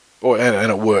game.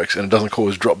 And it works, and it doesn't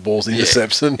cause drop balls,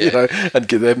 intercepts, and and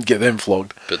get them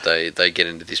flogged. But they get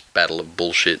into this battle of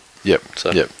bullshit. Yep.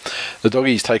 The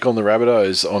Doggies take on the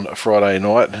Rabbitohs on Friday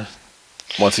night.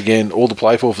 Once again, all to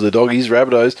play for the Doggies.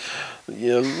 Rabbitohs,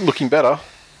 looking better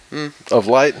of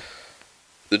late.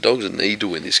 The Dogs need to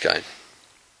win this game.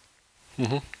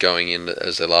 Going in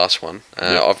as their last one.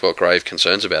 I've got grave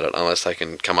concerns about it unless they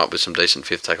can come up with some decent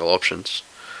fifth tackle options.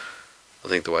 I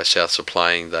think the way Souths are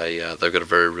playing, they've got a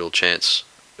very real chance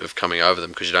of coming over them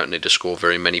because you don't need to score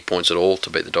very many points at all to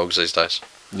beat the Dogs these days.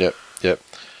 Yep. You're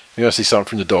going to see something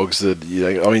from the Dogs that,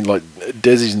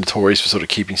 Desi's notorious for sort of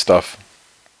keeping stuff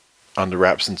under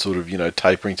wraps and sort of,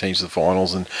 tapering teams to the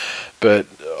finals. But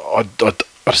I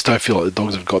just don't feel like the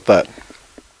Dogs have got that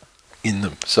in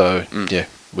them. So,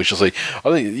 we shall see.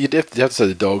 I think you'd have to say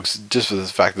the Dogs, just for the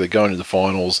fact that they're going to the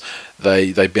finals,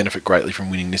 they benefit greatly from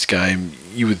winning this game.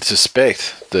 You would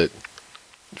suspect that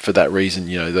for that reason,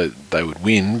 they would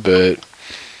win, but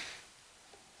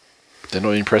they're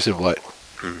not impressive late.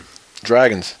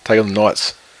 Dragons take on the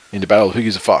Knights into battle. Who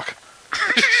gives a fuck?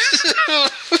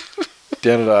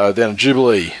 down at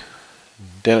Jubilee,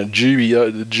 down at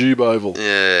the Jube Oval.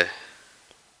 Yeah.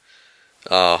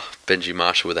 Oh, Benji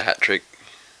Marshall with a hat trick.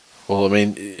 Well, I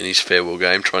mean, in his farewell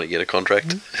game, trying to get a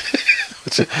contract.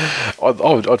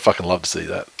 I'd fucking love to see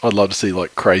that. I'd love to see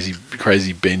crazy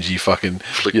Benji fucking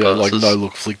flick passes. No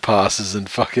look flick passes and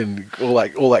fucking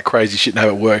all that crazy shit and have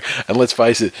it work. And let's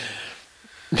face it,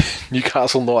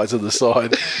 Newcastle Knights at the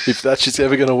side. If that shit's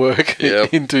ever going to work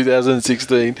in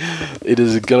 2016, it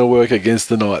is going to work against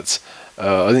the Knights.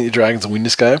 I think the Dragons will win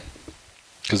this game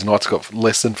because the Knights got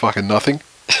less than fucking nothing.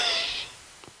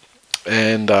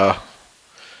 And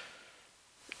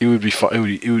it would be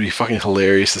fucking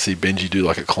hilarious to see Benji do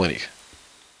a clinic.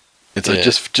 And so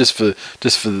just for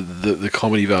the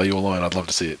comedy value alone, I'd love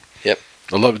to see it. Yep.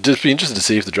 Just be interested to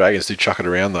see if the Dragons do chuck it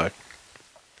around though,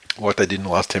 like they did in the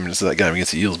last 10 minutes of that game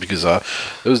against the Eels, because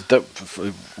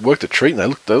it worked a treat and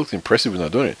they looked impressive when they were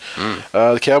doing it.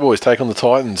 The Cowboys take on the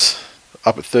Titans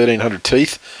up at 1300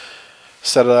 Teeth.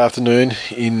 Saturday afternoon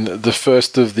in the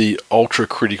first of the ultra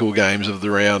critical games of the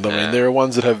round. I mean, there are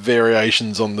ones that have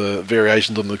variations on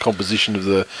the composition of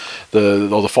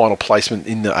the final placement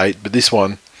in the 8, but this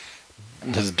one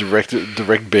has a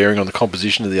direct bearing on the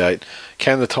composition of the 8.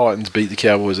 Can the Titans beat the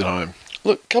Cowboys at home?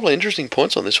 Look, a couple of interesting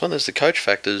points on this one. There's the coach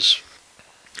factors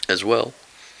as well.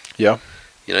 Yeah.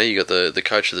 You got the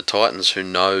coach of the Titans who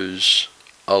knows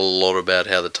a lot about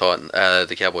how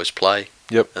the Cowboys play.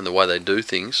 Yep. And the way they do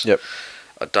things. Yep.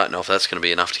 I don't know if that's going to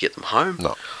be enough to get them home.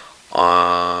 No.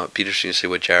 It'd be interesting to see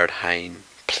where Jared Hayne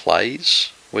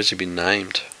plays. Where's he been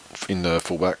named? In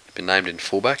fullback. Been named in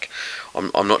fullback.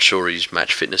 I'm not sure his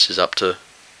match fitness is up to.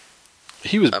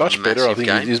 He was much better. I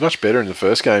think he was much better in the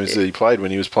first games that he played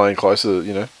when he was playing closer.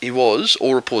 He was.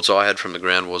 All reports I had from the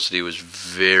ground was that he was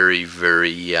very,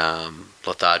 very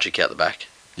lethargic out the back.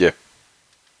 Yeah.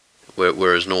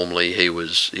 Whereas normally he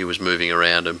was moving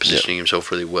around and positioning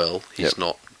himself really well. He's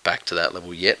not back to that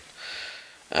level yet.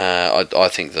 I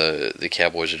think the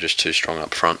Cowboys are just too strong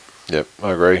up front. Yep,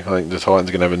 I agree. I think the Titans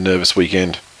are going to have a nervous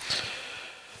weekend.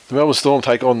 The Melbourne Storm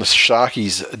take on the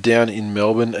Sharkies down in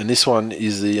Melbourne, and this one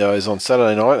is on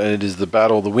Saturday night, and it is the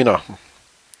battle. The winner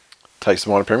takes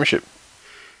the minor premiership.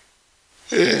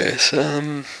 Yes.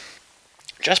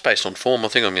 Just based on form, I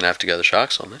think I'm going to have to go the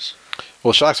Sharks on this.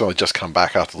 Well, the Sharks only just come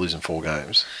back after losing 4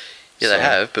 games. Yeah, they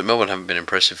have, but Melbourne haven't been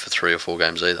impressive for 3 or 4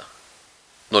 games either.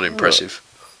 Not impressive.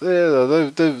 Yeah,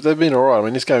 they've been all right. I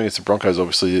mean, this game against the Broncos,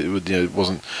 obviously, it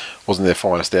wasn't their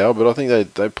finest hour, but I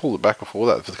think they pulled it back before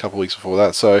that, for a couple of weeks before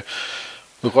that. So,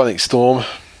 look, I think Storm,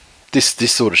 this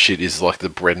sort of shit is like the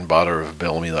bread and butter of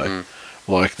Bellamy, though.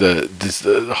 Like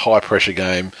the high pressure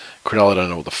game. Cronulla don't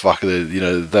know what the fuck they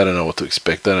don't know what to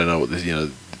expect. They don't know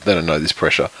they don't know this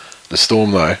pressure. The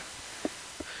Storm, though.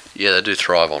 Yeah, they do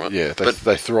thrive on it. Yeah,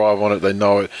 they thrive on it. They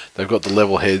know it. They've got the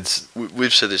level heads.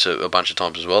 We've said this a bunch of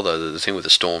times as well, though. The thing with the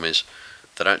Storm is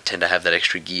they don't tend to have that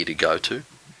extra gear to go to.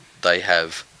 They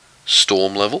have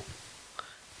Storm level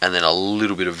and then a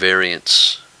little bit of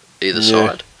variance either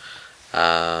side.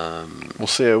 We'll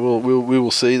see. We will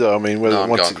see, though. I mean, whether I'm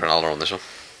going Cronulla on this one.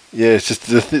 Yeah, it's just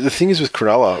the thing is with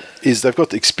Cronulla is they've got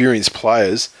the experienced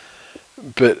players,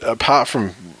 But apart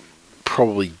from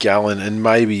probably Gallen and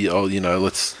maybe,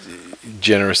 let's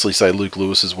generously say Luke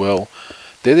Lewis as well,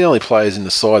 they're the only players in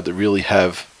the side that really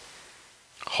have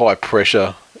high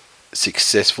pressure,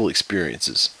 successful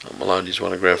experiences. Maloney's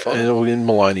won a grand final. And in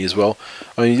Maloney as well.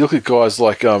 I mean, you look at guys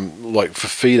like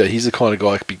Fafita, he's the kind of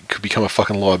guy that could become a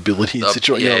fucking liability in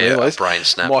situations. Yeah, you know what I mean? a brain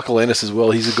snap. Michael Ennis as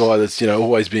well, he's a guy that's,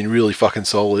 always been really fucking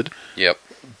solid. Yep.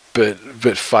 But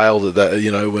failed at that,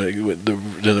 when it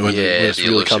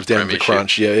really comes down to the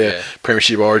crunch. Yeah.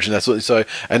 Premiership Origin, that's what. So,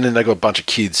 and then they got a bunch of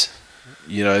kids,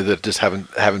 that just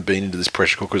haven't been into this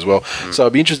pressure cooker as well. So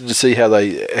I'd be interested to see how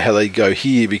they go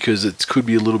here, because it could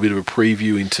be a little bit of a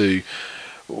preview into,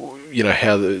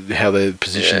 how they're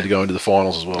positioned to go into the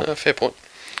finals as well. Fair point.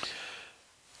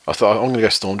 I thought I'm going to go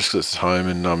Storm just because it's at home,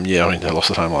 and I mean they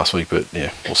lost at home last week, but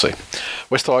yeah, we'll see.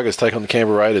 West Tigers take on the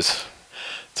Canberra Raiders.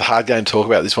 It's a hard game to talk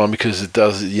about this one because it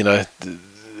does,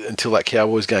 until that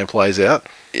Cowboys game plays out.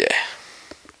 Yeah.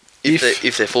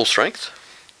 If they're full strength.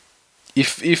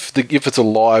 If it's a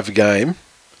live game,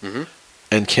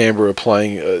 and Canberra are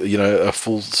playing, a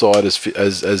full side as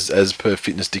per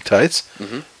fitness dictates,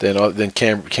 then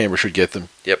Canberra should get them.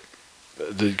 Yep.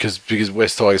 Because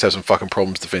West Tigers have some fucking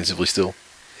problems defensively still.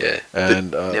 Yeah.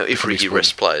 And now, if Ricky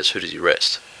rests players, who does he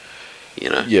rest?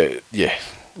 Yeah.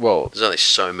 Well, there's only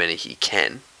so many he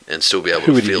can, and still be able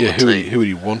to field the team. Who would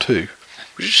he want to?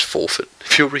 Would you just forfeit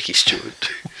if you're Ricky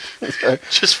Stewart?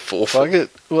 Just forfeit. Fuck it.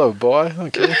 We'll have a buy. I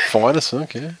don't care. Fine us. I don't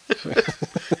care.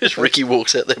 Just Ricky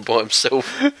walks out there by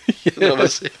himself.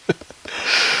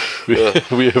 We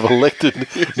have elected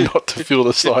not to field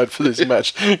a side for this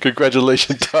match.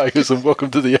 Congratulations, Tigers, and welcome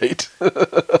to the 8.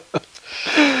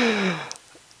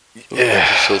 Yeah,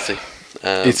 filthy.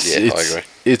 I agree.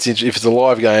 If it's a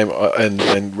live game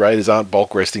and Raiders aren't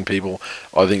bulk resting people,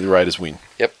 I think the Raiders win.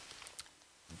 Yep.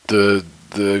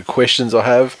 The questions I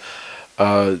have,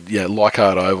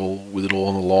 Leichhardt Oval with it all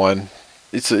on the line.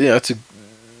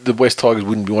 The West Tigers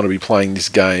wouldn't want to be playing this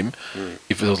game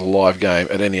if it was a live game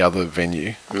at any other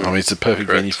venue. I mean, it's a perfect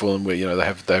venue for them where they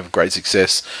have great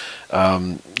success,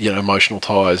 emotional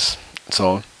ties and so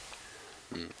on.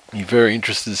 You're very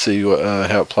interested to see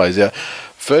how it plays out.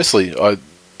 Firstly,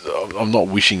 I'm not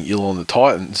wishing ill on the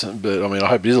Titans, but I mean I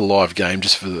hope it is a live game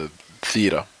just for the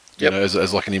theatre. Yep.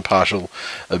 As like an impartial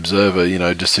observer,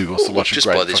 just who wants to watch a great.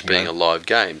 Just by this being game. a live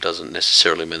game doesn't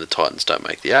necessarily mean the Titans don't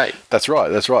make the 8. That's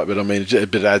right. But I mean,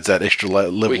 it adds that extra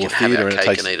level of theatre, and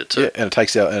it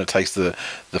takes the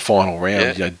final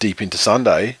round, deep into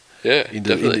Sunday. Yeah,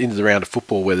 into the round of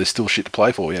football where there's still shit to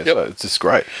play for. Yeah, so it's just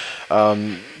great.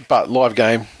 But live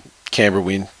game, Canberra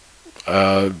win.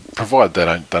 Provided they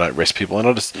don't rest people, and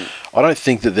I don't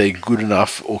think that they're good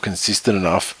enough or consistent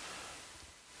enough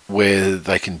where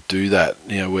they can do that.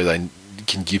 Where they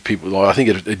can give people. I think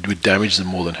it would damage them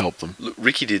more than help them. Look,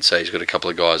 Ricky did say he's got a couple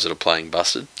of guys that are playing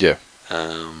busted. Yeah.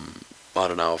 I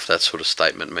don't know if that sort of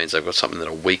statement means they've got something that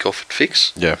a week off at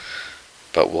fix. Yeah.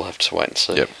 But we'll have to wait and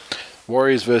see. Yep.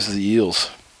 Warriors versus the Eels,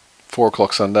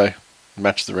 4:00 Sunday,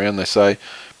 match of the round. They say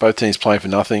both teams playing for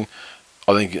nothing.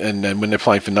 I think, and when they're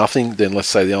playing for nothing, then let's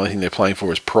say the only thing they're playing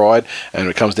for is pride, and when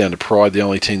it comes down to pride, the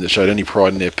only team that showed any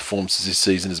pride in their performances this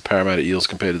season is the Parramatta Eels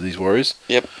compared to these Warriors.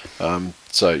 Yep.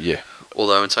 So, yeah.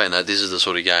 Although in saying that, this is the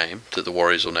sort of game that the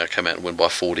Warriors will now come out and win by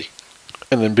 40.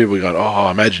 And then people are going, oh,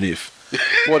 imagine if.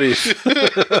 What if?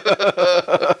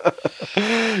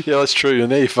 Yeah, that's true.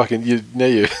 And now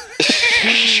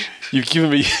you've given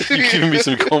me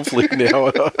some conflict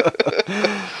now.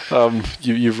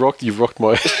 You've rocked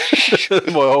my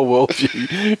my whole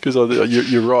worldview because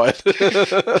you're right.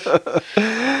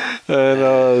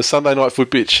 And Sunday night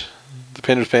foot pitch, the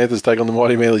Penrith Panthers take on the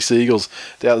mighty Manly Seagulls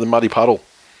down at the muddy puddle.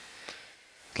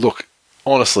 Look,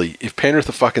 honestly, if Penrith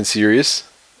are fucking serious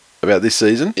about this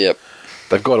season, yep,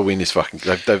 they've got to win this fucking.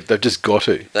 They've just got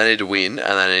to. They need to win,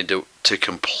 and they need to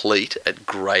complete at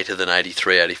greater than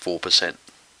 83-84%.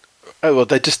 Oh well,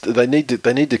 they need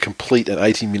to complete an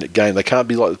 80-minute game. They can't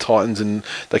be like the Titans, and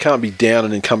they can't be down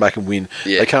and then come back and win.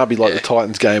 Yeah, they can't be like the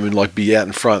Titans game and like be out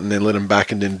in front and then let them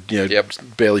back and then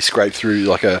barely scrape through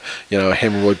like a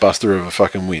hemorrhoid buster of a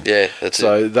fucking win. Yeah, that's it.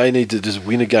 So they need to just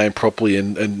win a game properly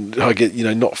and I get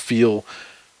not feel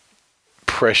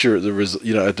pressure at the result.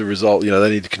 They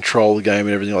need to control the game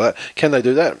and everything like that. Can they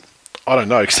do that? I don't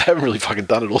know because they haven't really fucking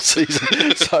done it all season.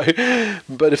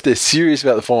 But if they're serious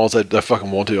about the finals, they fucking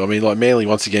want to. I mean, like Manly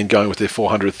once again going with their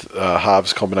 400th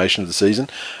halves combination of the season.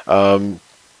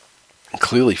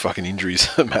 Clearly, fucking injuries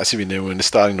are massive in there when they're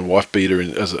starting to wife beater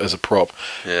as a prop.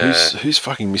 Yeah. Who's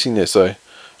fucking missing there? So,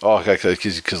 okay,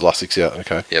 because Lussick's out.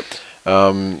 Okay. Yep.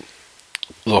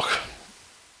 Look,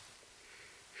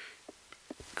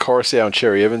 Coruscant and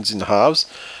Cherry Evans in the halves.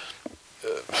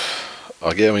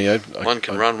 I mean, one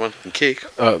can run, one can kick.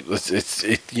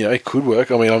 It could work.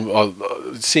 I mean,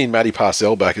 I'm seeing Matty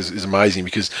Parcell back is amazing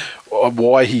because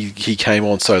why he came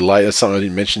on so late. That's something I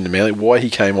didn't mention in Manly. Why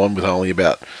he came on with only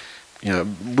about,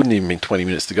 wouldn't even been 20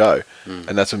 minutes to go,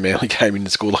 and that's when Manly came in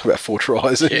and scored like about 4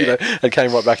 tries, and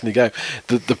came right back in the game.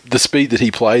 The speed that he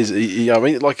plays,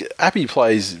 Appy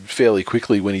plays fairly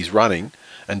quickly when he's running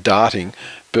and darting,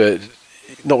 but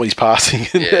not when he's passing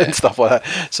and stuff like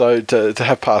that. So to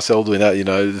have Parcell doing that,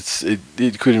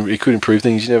 it could improve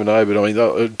things. You never know. But I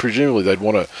mean, presumably they'd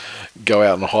want to go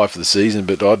out on a high for the season.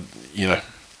 But I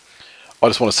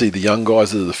just want to see the young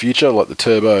guys of the future, like the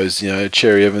Turbos,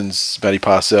 Cherry Evans, Matty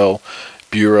Parcell,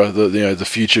 Bura, the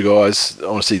future guys. I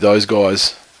want to see those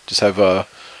guys just have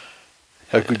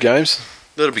good games.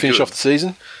 That'll be finish good. Off the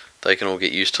season. They can all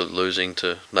get used to losing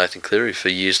to Nathan Cleary for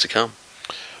years to come.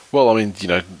 Well, I mean,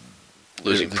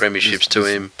 losing premierships to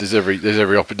him. There's every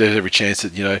chance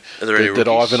that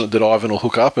that Ivan will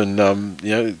hook up and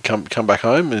come back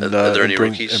home and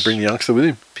bring the youngster with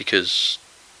him. Because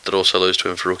they'd also lose to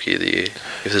him for Rookie of the Year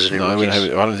if there's any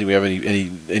rookies. I don't think we have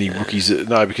any rookies.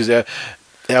 No, because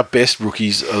our best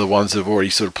rookies are the ones that have already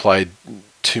sort of played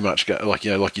too much, like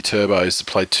your Turbos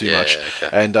played too much, okay.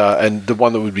 And the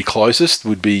one that would be closest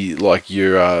would be like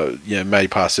your Matty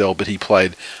Parcell, but he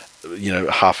played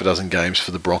half a dozen games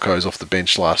for the Broncos off the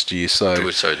bench last year, so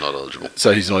he's not eligible.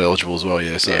 So he's not eligible as well, which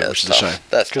is tough. a shame.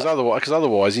 That's because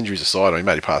otherwise, injuries aside, I mean,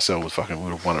 Matty Parcell would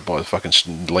have won it by the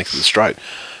fucking length of the straight.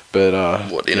 But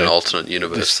an alternate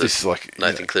universe this is like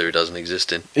Nathan Cleary doesn't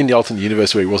exist in the alternate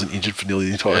universe where he wasn't injured for nearly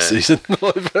the entire season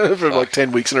for like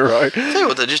 10 weeks in a row. Tell you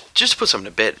what, though, just to put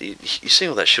something to bed, you see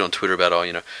all that shit on Twitter about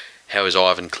how is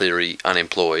Ivan Cleary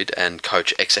unemployed and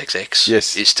Coach XXX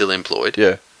is still employed.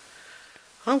 Yeah.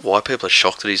 I don't know why people are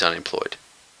shocked that he's unemployed.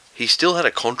 He still had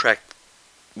a contract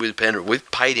with Penrith. We've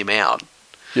paid him out.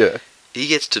 Yeah. He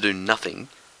gets to do nothing,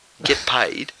 get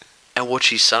paid, and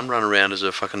watch his son run around as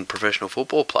a fucking professional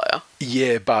football player.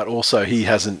 Yeah, but also he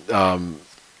hasn't,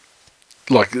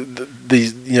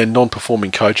 these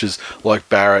non-performing coaches like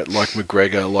Barrett, like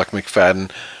McGregor, like McFadden,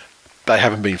 they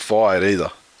haven't been fired either.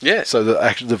 Yeah. So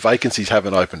the vacancies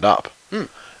haven't opened up.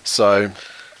 So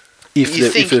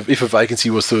if a vacancy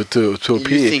was to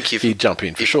appear, he'd jump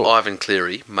in for sure. If Ivan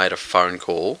Cleary made a phone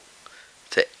call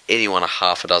to any one of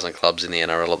half a dozen clubs in the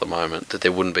NRL at the moment, that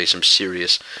there wouldn't be some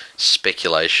serious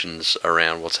speculations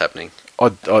around what's happening.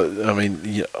 I mean,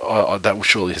 that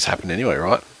surely has happened anyway,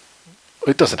 right?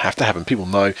 It doesn't have to happen. People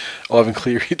know Ivan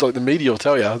Cleary. Like the media will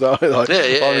tell you,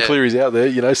 Ivan Cleary's out there,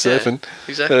 surfing. Yeah,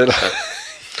 exactly.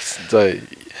 So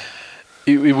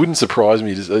it wouldn't surprise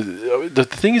me. The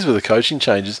thing is with the coaching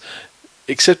changes,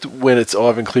 except when it's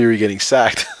Ivan Cleary getting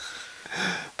sacked,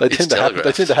 they tend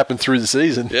to happen through the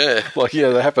season. Yeah,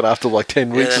 they happen after like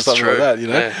 10 weeks or something like that.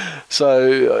 Yeah.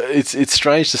 So it's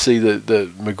strange to see that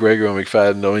McGregor and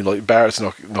McFadden. I mean, like Barrett's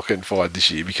not getting fired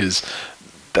this year because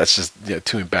that's just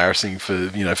too embarrassing for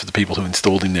for the people who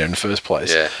installed him there in the first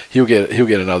place. Yeah, he'll get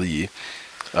another year,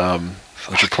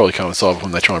 which will probably coincide with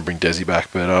when they try and bring Desi back.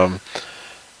 But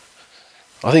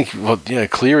I think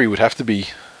Cleary would have to be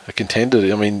a contender.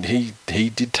 I mean, he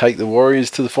did take the Warriors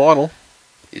to the final.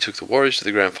 He took the Warriors to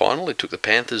the grand final. He took the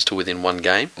Panthers to within one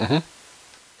game. Mm-hmm.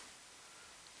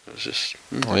 It was just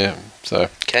So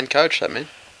can coach that man.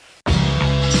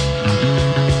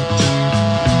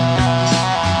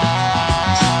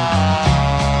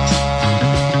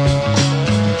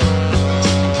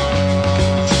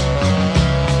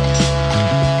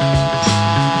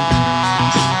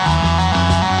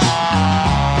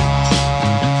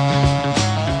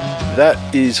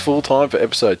 that is full time for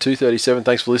episode 237.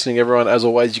 Thanks for listening, everyone. As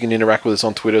always, you can interact with us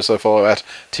on Twitter, so follow at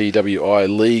TWiL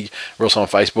League. We're also on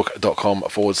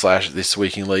Facebook.com/This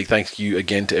Week in League. Thank you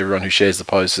again to everyone who shares the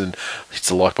posts and hits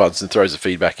the like buttons and throws the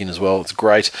feedback in as well. It's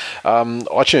great.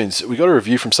 iTunes, we got a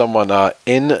review from someone,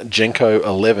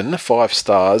 NGenko11, 5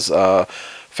 stars.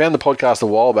 Found the podcast a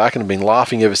while back and have been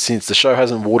laughing ever since. The show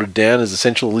hasn't watered down as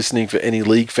essential listening for any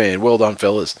league fan. Well done,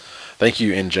 fellas. Thank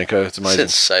you, Njenko. It's amazing.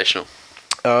 Sensational.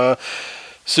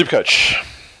 Supercoach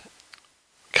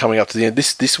coming up to the end.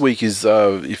 This week is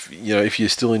if you're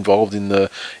still involved in the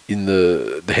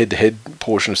head-to-head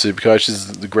portion of Supercoach, this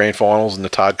is the grand finals and the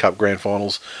Tard Cup grand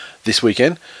finals this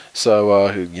weekend.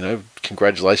 So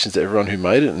congratulations to everyone who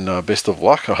made it, and best of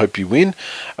luck. I hope you win.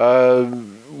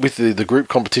 With the group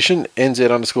competition,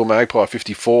 NZ_Magpie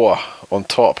 54 on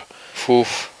top.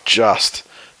 Oof. Just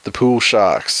the Pool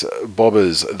Sharks,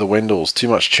 Bobbers, the Wendells, Too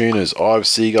Much Tuners, Ives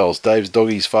Seagulls, Dave's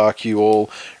Doggies, Far Q All,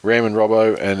 Ram and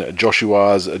Robbo, and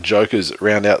Joshua's Jokers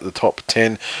round out the top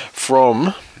 10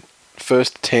 from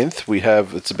first to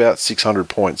 10th, it's about 600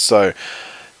 points. So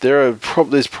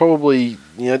there's probably,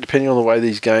 depending on the way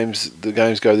the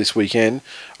games go this weekend,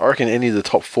 I reckon any of the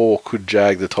top 4 could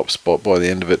jag the top spot by the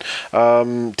end of it.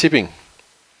 Tipping.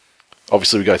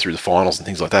 Obviously, we go through the finals and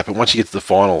things like that, but once you get to the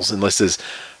finals, unless there's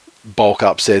bulk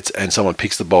upsets and someone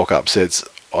picks the bulk upsets,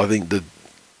 I think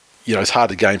it's hard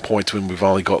to gain points when we've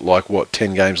only got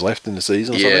 10 games left in the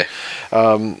season or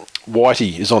something.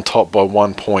 Whitey is on top by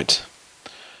 1 point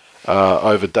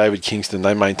over David Kingston.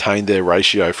 They maintained their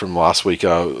ratio from last week.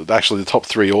 Actually, the top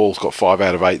 3 all got 5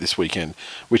 out of 8 this weekend,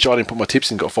 which I didn't put my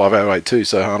tips in, got 5 out of 8 too,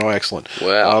 so aren't I excellent?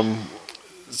 Wow.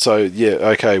 So, yeah,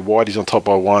 okay, Whitey's on top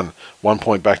by 1. 1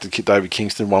 point back to David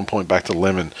Kingston, 1 point back to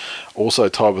Lemon. Also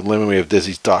tied with Lemon, we have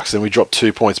Desi's Ducks. Then we dropped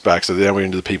 2 points back, so then we're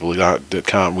into the people that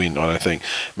can't win, I don't think.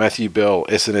 Matthew Bell,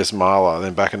 SNS Marla,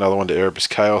 then back another one to Erebus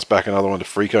Chaos, back another one to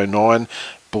Freako 9,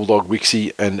 Bulldog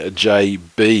Wixie, and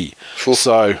JB. Cool.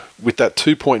 So, with that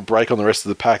 2 point break on the rest of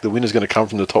the pack, the winner's going to come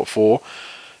from the top 4.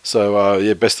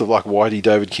 So, best of luck, Whitey,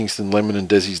 David Kingston, Lemon, and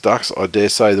Desi's Ducks. I dare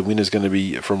say the winner's going to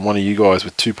be from one of you guys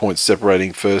with 2 points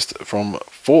separating first from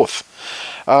fourth.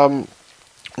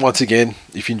 Once again,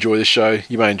 if you enjoy the show,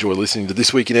 you may enjoy listening to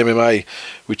This Week in MMA,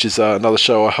 which is another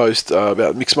show I host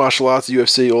about mixed martial arts,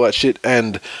 UFC, all that shit,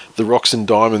 and the Rocks and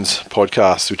Diamonds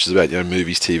podcast, which is about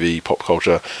movies, TV, pop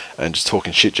culture, and just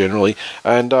talking shit generally.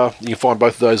 And you can find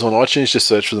both of those on iTunes. Just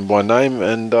search for them by name,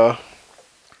 and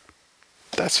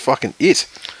that's fucking it.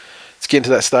 It's getting to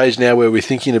that stage now where we're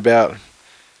thinking about,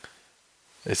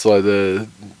 it's like the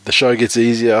show gets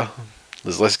easier,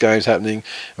 there's less games happening,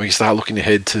 and we can start looking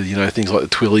ahead to things like the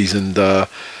TWiLies and the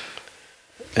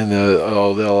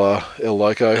El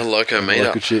Loco. El Loco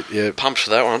meetup. Shit, yeah. Pumped for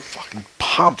that one. Fucking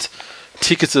pumped.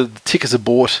 Tickets are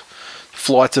bought.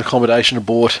 Flights and accommodation are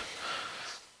bought.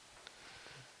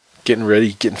 Getting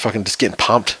ready, getting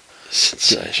pumped.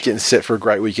 Sensation. Getting set for a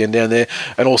great weekend down there.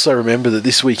 And also remember that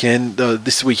this weekend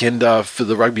for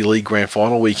the Rugby League Grand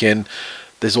Final weekend,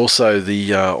 there's also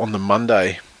the on the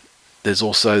Monday, there's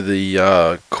also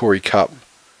the Corey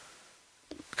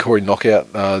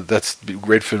Knockout. That's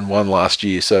Redfern won last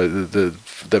year, so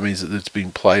that means that it's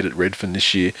been played at Redfern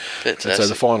this year. Fantastic. And so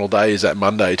the final day is that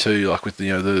Monday too, like with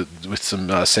with some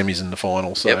semis in the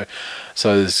final. So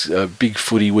so there's a big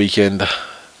footy weekend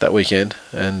that weekend,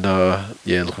 and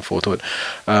looking forward to it.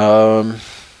 And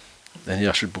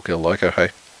I should book El Loco. Hey,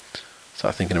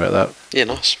 start thinking about that. Yeah,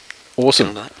 nice.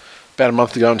 Awesome. About a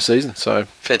month to go in the season, so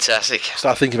fantastic.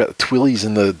 Start thinking about the TWiLies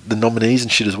and the nominees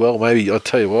and shit as well. Maybe I'll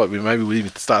tell you what. Maybe we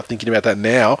even start thinking about that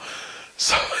now,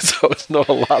 so it's not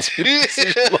a last minute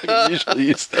decision like it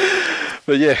usually is.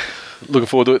 But yeah, looking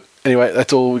forward to it. Anyway,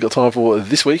 that's all we got time for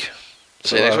this week.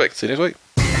 See you next week. See you next week.